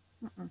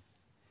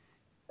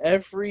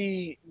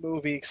every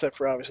movie, except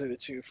for obviously the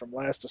 2 from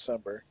last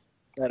December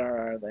that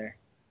are on there,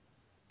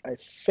 I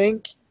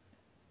think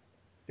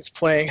is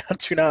playing on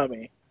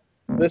Toonami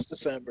this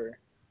December.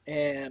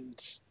 And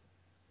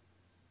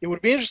it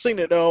would be interesting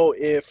to know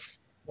if,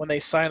 when they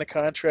sign a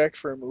contract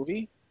for a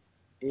movie,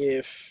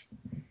 if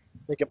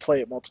they can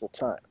play it multiple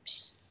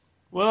times.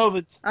 Well,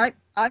 it's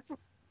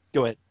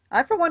go ahead.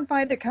 I for one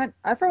kind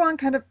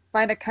of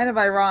find it kind of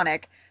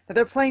ironic that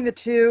they're playing the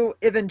 2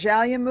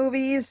 Evangelion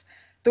movies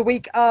the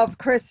week of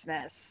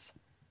Christmas.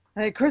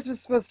 I mean, Christmas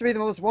is supposed to be the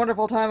most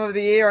wonderful time of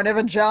the year, and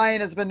Evangelion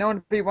has been known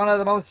to be one of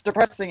the most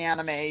depressing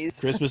animes.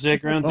 Christmas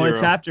at Ground Well, Zero.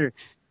 it's after.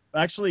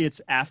 Actually,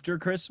 it's after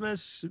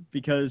Christmas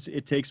because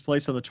it takes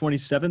place on the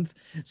 27th.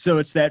 So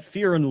it's that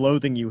fear and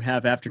loathing you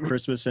have after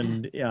Christmas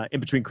and in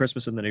between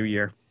Christmas and the New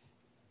Year.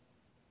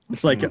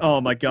 It's like, oh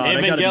my god,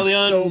 I gotta be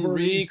Evangelion sober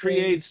these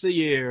recreates days. the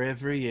year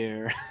every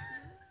year.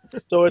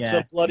 So it's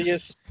Yeah.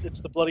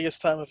 It's the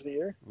bloodiest time of the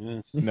year.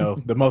 Yes. No,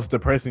 the most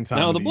depressing time.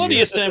 No, of the the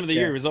bloodiest year. time of the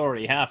year has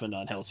already happened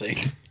on Hellsing,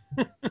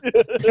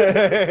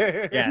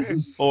 Yeah.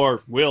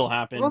 or will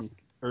happen Well,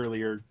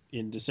 earlier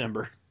in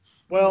December.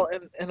 Well,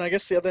 and I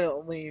guess the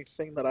only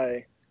thing that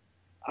I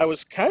I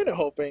was kind of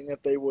hoping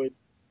that they would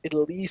at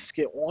least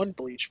get one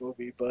Bleach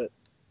movie, but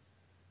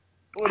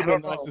It would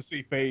have been nice to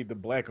see Fade to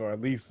Black, or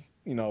at least,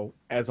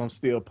 as I'm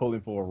still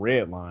pulling for a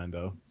Red Line,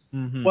 though.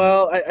 Mm-hmm.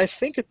 Well, I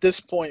think at this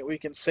point we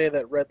can say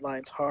that Red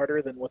Line's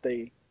harder than what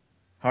they...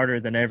 Harder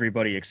than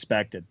everybody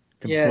expected.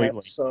 Completely. Yeah,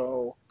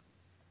 so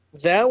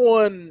that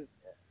one,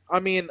 I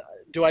mean,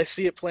 do I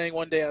see it playing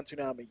one day on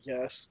Toonami?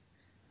 Yes.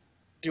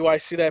 Do I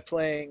see that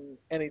playing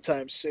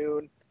anytime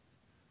soon?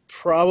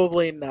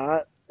 Probably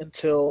not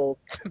until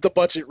the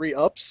budget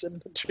re-ups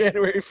in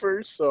January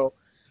 1st. So,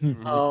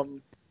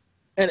 and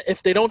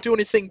if they don't do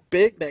anything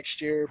big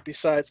next year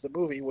besides the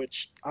movie,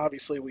 which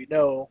obviously we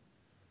know,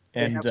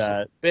 and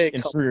big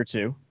Intruder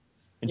 2.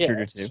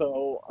 Intruder 2.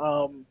 So,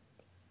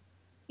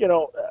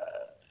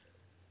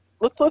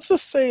 let's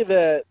just say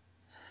that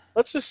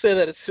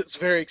it's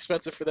very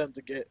expensive for them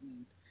to get,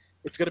 and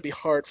it's going to be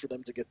hard for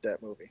them to get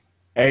that movie.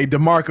 Hey,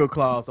 DeMarco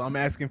Claus, I'm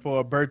asking for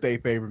a birthday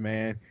favor,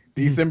 man.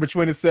 December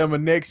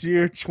 27th next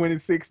year,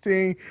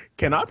 2016.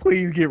 Can I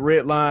please get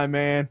Red Line,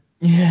 man?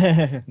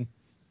 Yeah.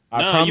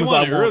 No, you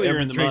want it earlier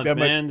in the month,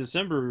 man.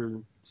 December,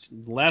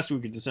 last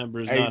week of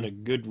December is not a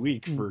good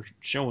week for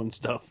showing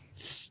stuff.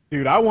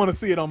 Dude, I want to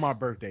see it on my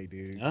birthday,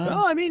 dude.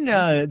 Well, I mean,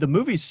 the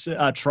movies,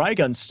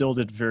 Trigun still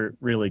did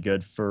really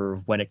good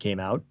for when it came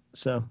out,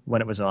 so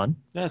when it was on.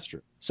 That's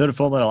true. So did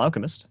Full Metal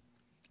Alchemist.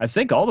 I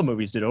think all the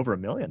movies did over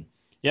 1 million.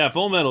 Yeah,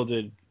 Full Metal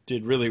did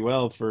really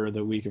well for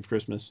the week of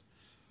Christmas.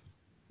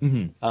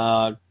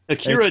 Mm-hmm.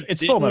 Akira,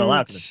 it's Full Metal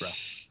Alchemist, bro.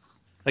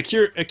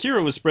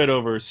 Akira was spread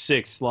over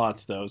 6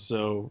 slots, though,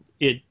 so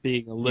it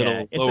being a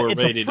little lower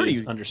rated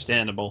is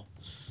understandable.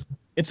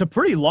 It's a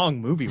pretty long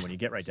movie when you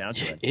get right down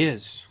to it. It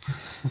is.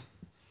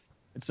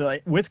 It's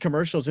with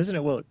commercials, isn't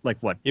it? Well, like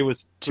what? It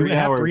was 3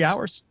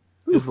 hours.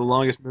 It was the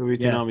longest movie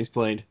Toonami's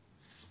played.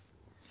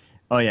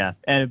 Oh yeah,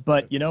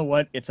 but you know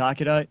what? It's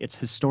Akira. It's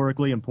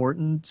historically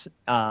important.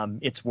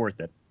 It's worth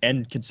it.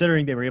 And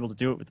considering they were able to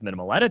do it with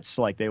minimal edits,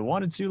 like they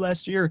wanted to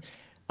last year,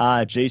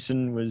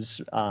 Jason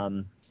was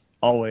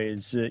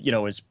always,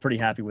 was pretty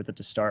happy with it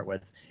to start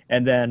with.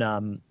 And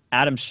then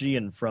Adam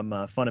Sheehan from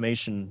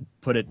Funimation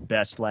put it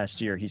best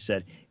last year. He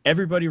said,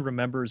 "Everybody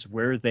remembers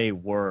where they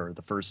were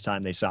the first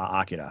time they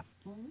saw Akira."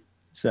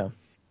 So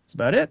that's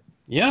about it.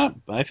 Yeah,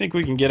 I think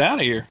we can get out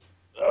of here.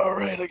 All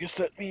right, I guess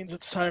that means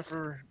it's time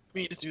for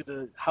me to do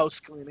the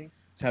house cleaning.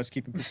 It's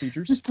housekeeping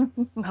procedures.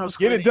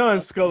 Get it done,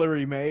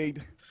 scullery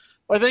maid.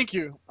 Why, thank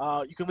you.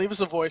 You can leave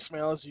us a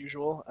voicemail as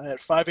usual at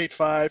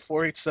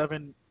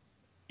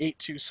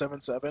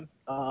 585-487-8277.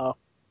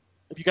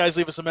 If you guys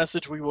leave us a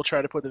message, we will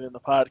try to put it in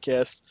the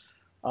podcast.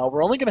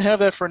 We're only going to have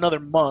that for another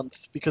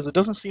month because it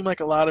doesn't seem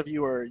like a lot of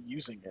you are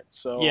using it.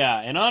 So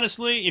yeah, and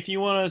honestly, if you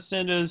want to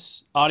send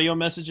us audio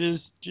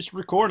messages, just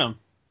record them.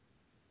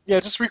 Yeah,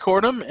 just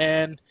record them,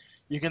 and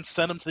you can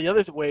send them to the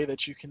other way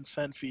that you can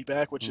send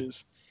feedback, which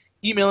is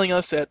emailing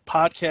us at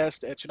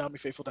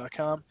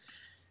podcast@ToonamiFaithful.com.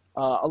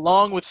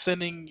 Along with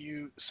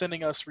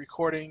sending us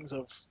recordings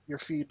of your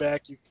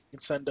feedback, you can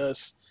send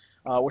us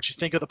what you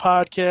think of the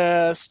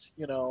podcast,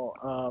 your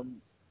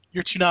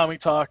Toonami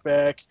talk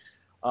back,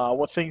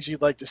 what things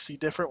you'd like to see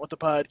different with the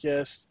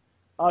podcast.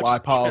 Why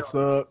Paul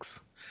sucks.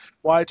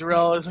 Why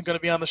Darrell isn't going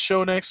to be on the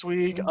show next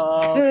week.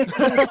 Why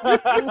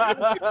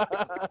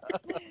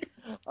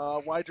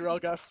Darrell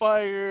got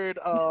fired.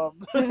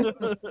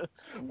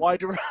 Why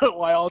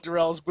all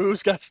Darrell's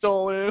booze got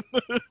stolen.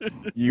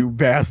 You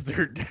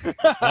bastard.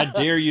 I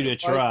dare you to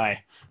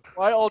try.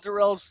 Why all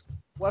Darrell's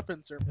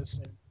weapons are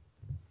missing.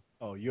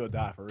 Oh, you'll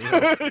die for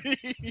real.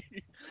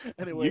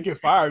 Anyway, you can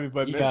fire me,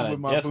 but messing with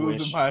my booze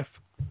and my...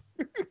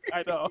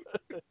 I know.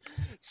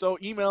 So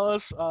email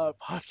us,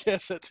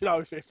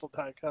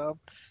 podcast@ToonamiFaithful.com.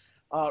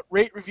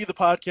 Rate, review the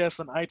podcast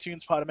on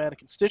iTunes,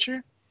 Podomatic, and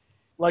Stitcher.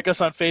 Like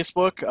us on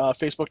Facebook,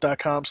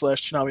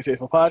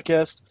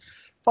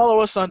 facebook.com/ToonamiFaithfulPodcast.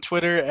 Follow us on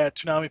Twitter at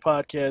Toonami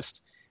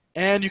Podcast.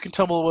 And you can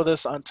tumble with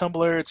us on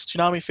Tumblr. It's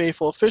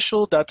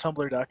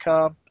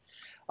ToonamiFaithfulOfficial.tumblr.com.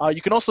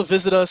 You can also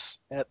visit us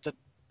at the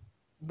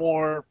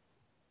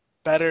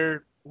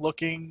better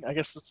looking, I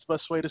guess that's the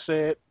best way to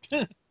say it,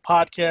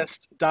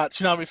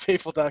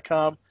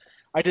 podcast.ToonamiFaithful.com.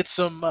 I did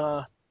some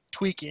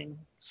tweaking,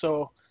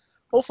 so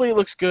hopefully it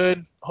looks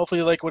good. Hopefully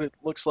you like what it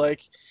looks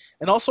like.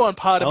 And also on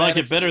Podomatic. I like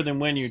it better than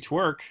when you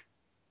twerk.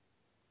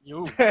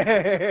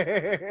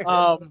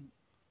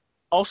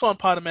 Also on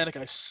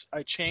Podomatic,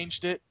 I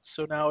changed it,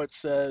 so now it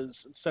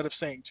says, instead of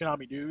saying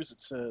Toonami News,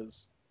 it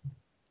says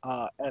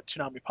at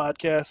Toonami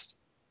Podcast.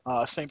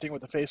 Same thing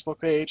with the Facebook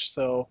page,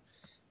 so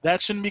that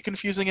shouldn't be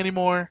confusing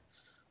anymore.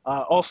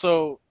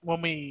 Also,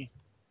 when we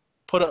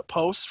put up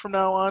posts from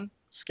now on,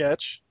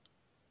 sketch,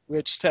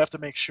 we just have to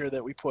make sure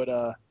that we put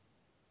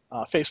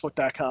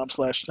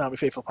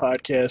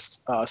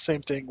facebook.com/ToonamiFaithfulPodcast.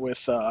 Same thing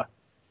with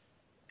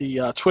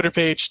the Twitter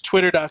page,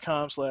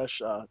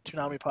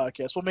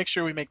 twitter.com/ToonamiPodcast. We'll make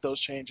sure we make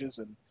those changes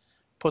and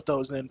put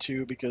those in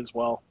too because,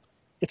 well,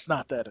 it's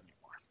not that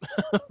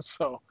anymore.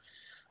 So,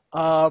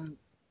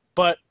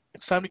 but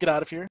it's time to get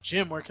out of here.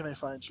 Jim, where can they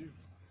find you?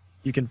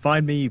 You can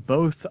find me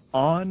both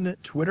on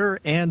Twitter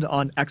and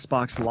on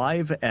Xbox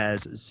Live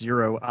as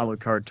Zero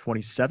Alucard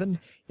 27.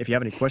 If you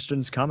have any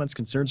questions, comments,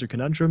 concerns, or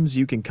conundrums,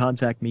 you can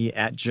contact me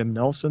at Jim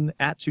Nelson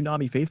at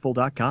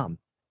ToonamiFaithful.com.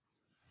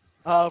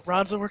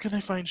 Ronzo, where can they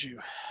find you?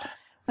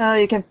 Well,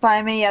 you can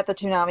find me at the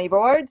Toonami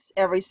boards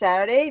every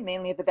Saturday,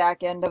 mainly at the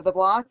back end of the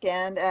block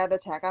and at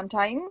Attack on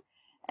Titan.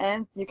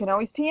 And you can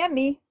always PM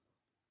me.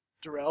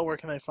 Darrell, where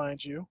can I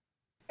find you?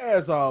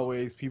 As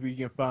always, people, you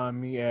can find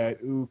me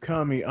at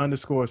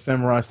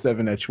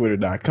ukami_samurai7 at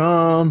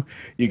twitter.com.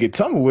 You can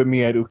tumble with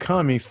me at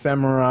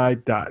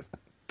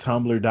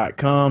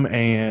ukamisamurai.tumblr.com.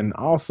 And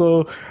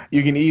also,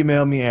 you can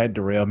email me at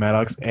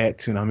darrellmaddox at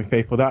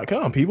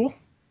toonamifaithful.com, people.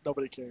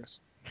 Nobody cares.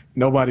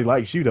 Nobody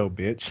likes you, though,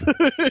 bitch.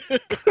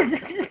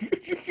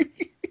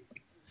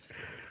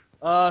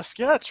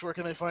 Sketch, where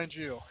can they find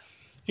you?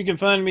 You can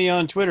find me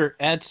on Twitter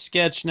at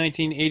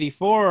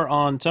Sketch1984,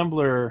 on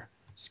Tumblr,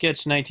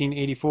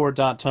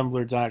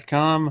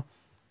 sketch1984.tumblr.com.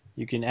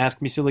 You can ask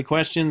me silly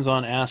questions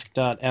on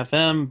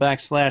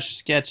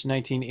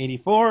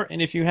ask.fm/sketch1984.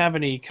 And if you have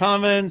any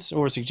comments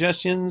or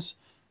suggestions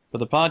for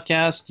the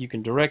podcast, you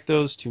can direct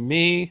those to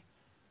me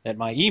at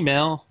my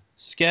email,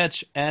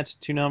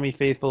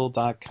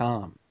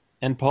 sketch@toonamifaithful.com.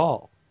 And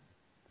Paul.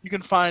 You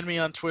can find me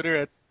on Twitter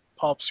at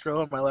Paul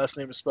Pescrillo. My last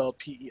name is spelled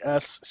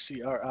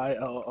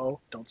Pescrillo.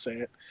 Don't say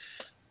it.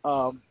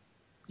 You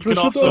can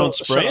also don't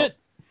spray it.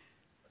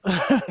 You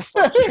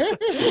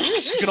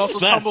can also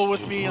tumble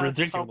with me on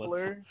ridiculous.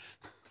 Tumblr.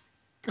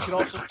 You can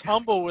also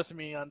tumble with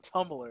me on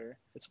Tumblr.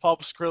 It's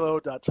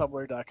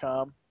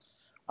paulpescrillo.tumblr.com.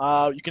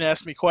 You can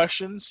ask me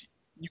questions.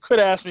 You could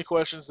ask me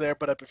questions there,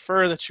 but I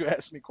prefer that you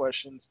ask me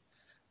questions.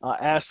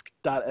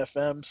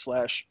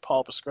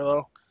 Ask.fm/Paul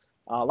Pescrillo.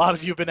 A lot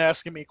of you have been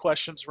asking me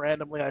questions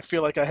randomly. I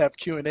feel like I have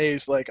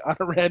Q&As like on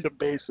a random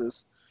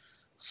basis.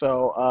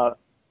 So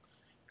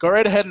go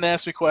right ahead and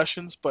ask me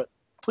questions, but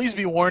please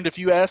be warned if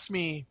you ask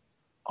me,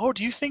 oh,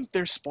 do you think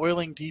they're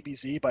spoiling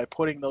DBZ by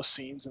putting those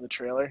scenes in the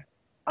trailer?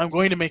 I'm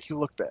going to make you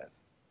look bad.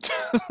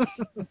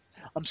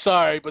 I'm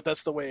sorry, but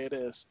that's the way it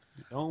is.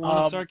 You don't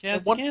want a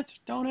sarcastic answer.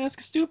 Don't ask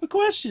a stupid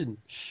question.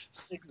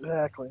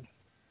 Exactly.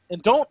 And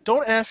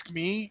don't ask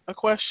me a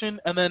question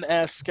and then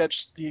ask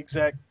Sketch the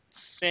exact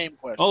same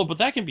question. Oh, but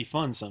that can be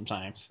fun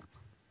sometimes.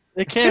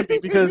 It can be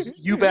because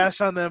you bash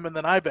on them and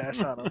then I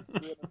bash on them.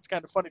 It's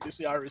kind of funny to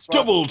see our response.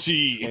 Double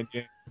T!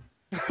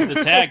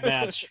 The tag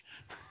match.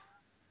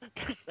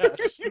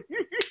 Yes.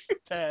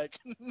 Tag.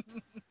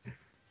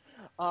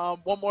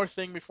 One more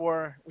thing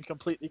before we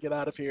completely get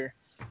out of here.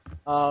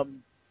 We're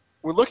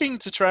looking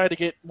to try to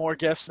get more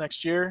guests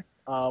next year.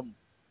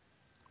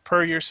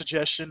 Per your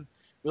suggestion,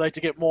 we like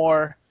to get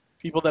more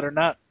people that are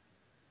not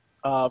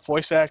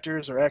voice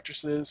actors or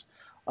actresses.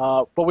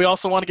 But we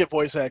also want to get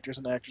voice actors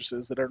and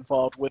actresses that are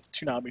involved with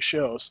Toonami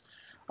shows.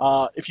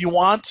 If you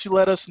want to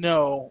let us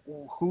know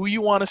who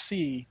you want to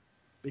see,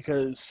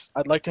 because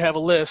I'd like to have a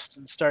list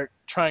and start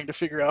trying to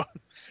figure out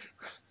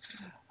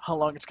how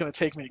long it's going to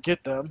take me to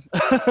get them.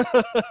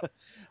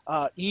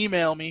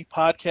 Email me,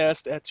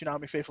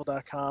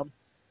 podcast@toonamifaithful.com.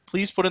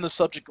 Please put in the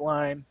subject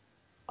line,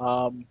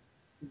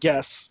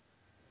 guess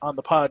on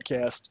the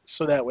podcast,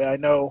 so that way I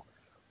know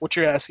what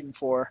you're asking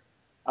for.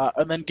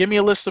 And then give me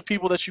a list of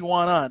people that you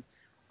want on.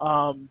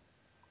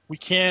 We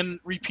can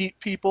repeat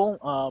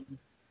people.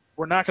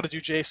 We're not going to do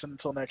Jason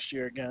until next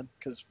year again,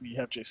 because we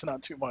have Jason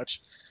on too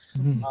much.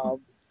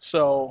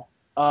 So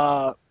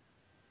for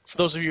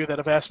those of you that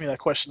have asked me that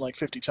question like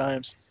 50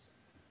 times,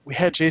 we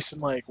had Jason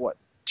like, what,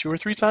 2 or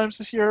 3 times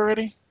this year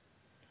already?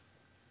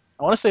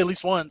 I want to say at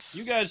least once.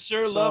 You guys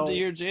sure love to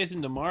hear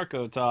Jason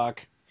DeMarco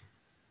talk.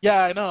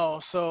 Yeah, I know.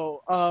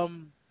 So,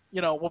 we'll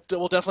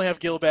definitely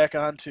have Gil back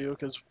on too,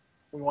 because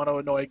we want to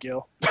annoy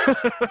Gil.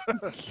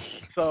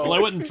 Well, I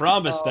wouldn't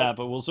promise that,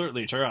 but we'll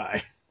certainly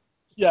try.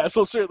 Yeah,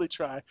 so we'll certainly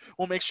try.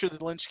 We'll make sure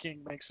the Lynch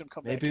King makes him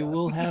come back. Maybe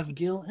we'll have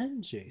Gil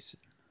and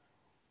Jason.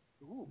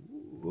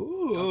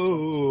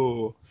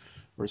 Ooh.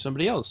 Or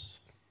somebody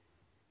else.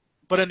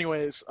 But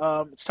anyways,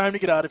 it's time to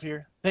get out of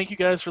here. Thank you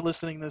guys for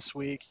listening this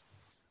week.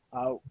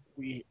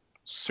 We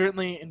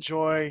certainly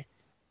enjoy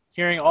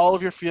hearing all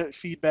of your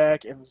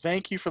feedback, and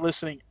thank you for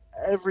listening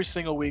every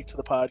single week to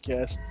the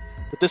podcast.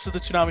 But this is the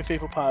Toonami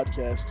Faithful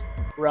Podcast.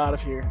 We're out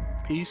of here.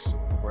 Peace.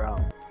 We're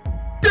out.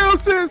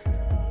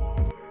 Deuces!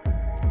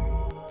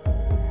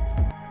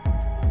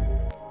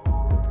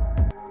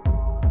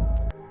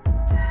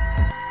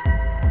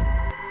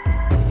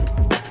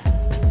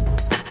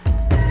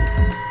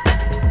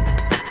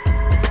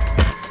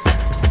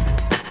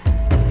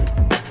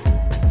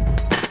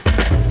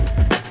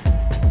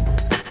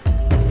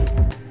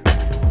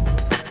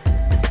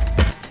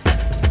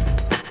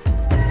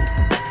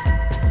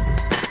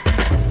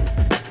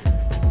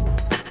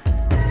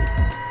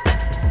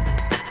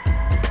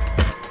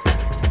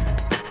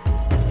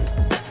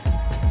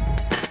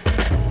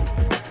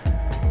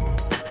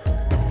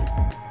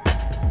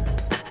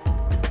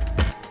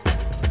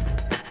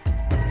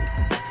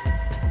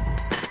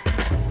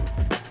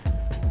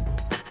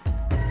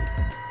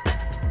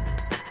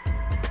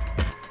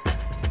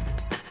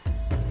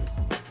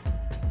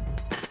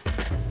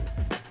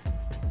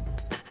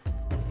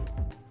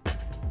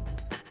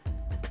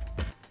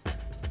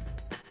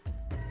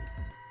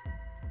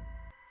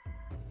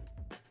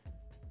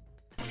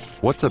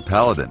 What's a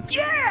paladin?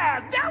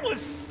 Yeah, that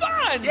was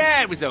fun!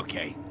 Yeah, it was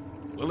okay.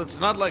 Well, it's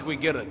not like we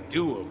get a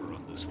do-over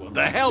on this one.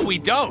 The hell we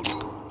don't!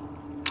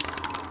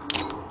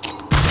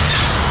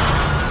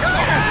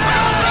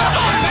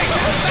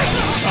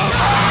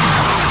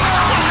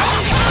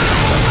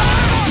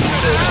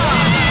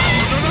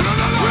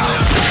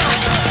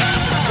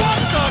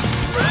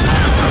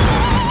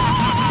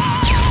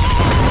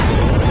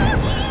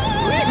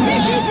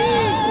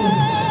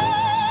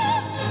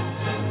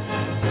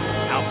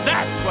 Now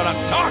that's what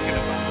I'm talking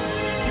about!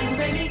 Too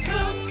many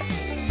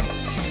cooks.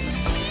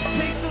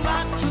 Takes a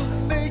lot to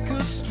make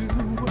a stew.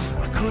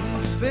 I couldn't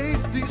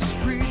face these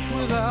streets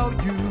without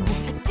you.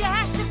 A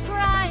dash of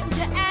crime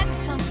to add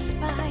some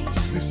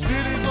spice. This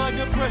city's like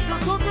a pressure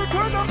cooker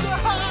turned up to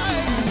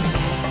high.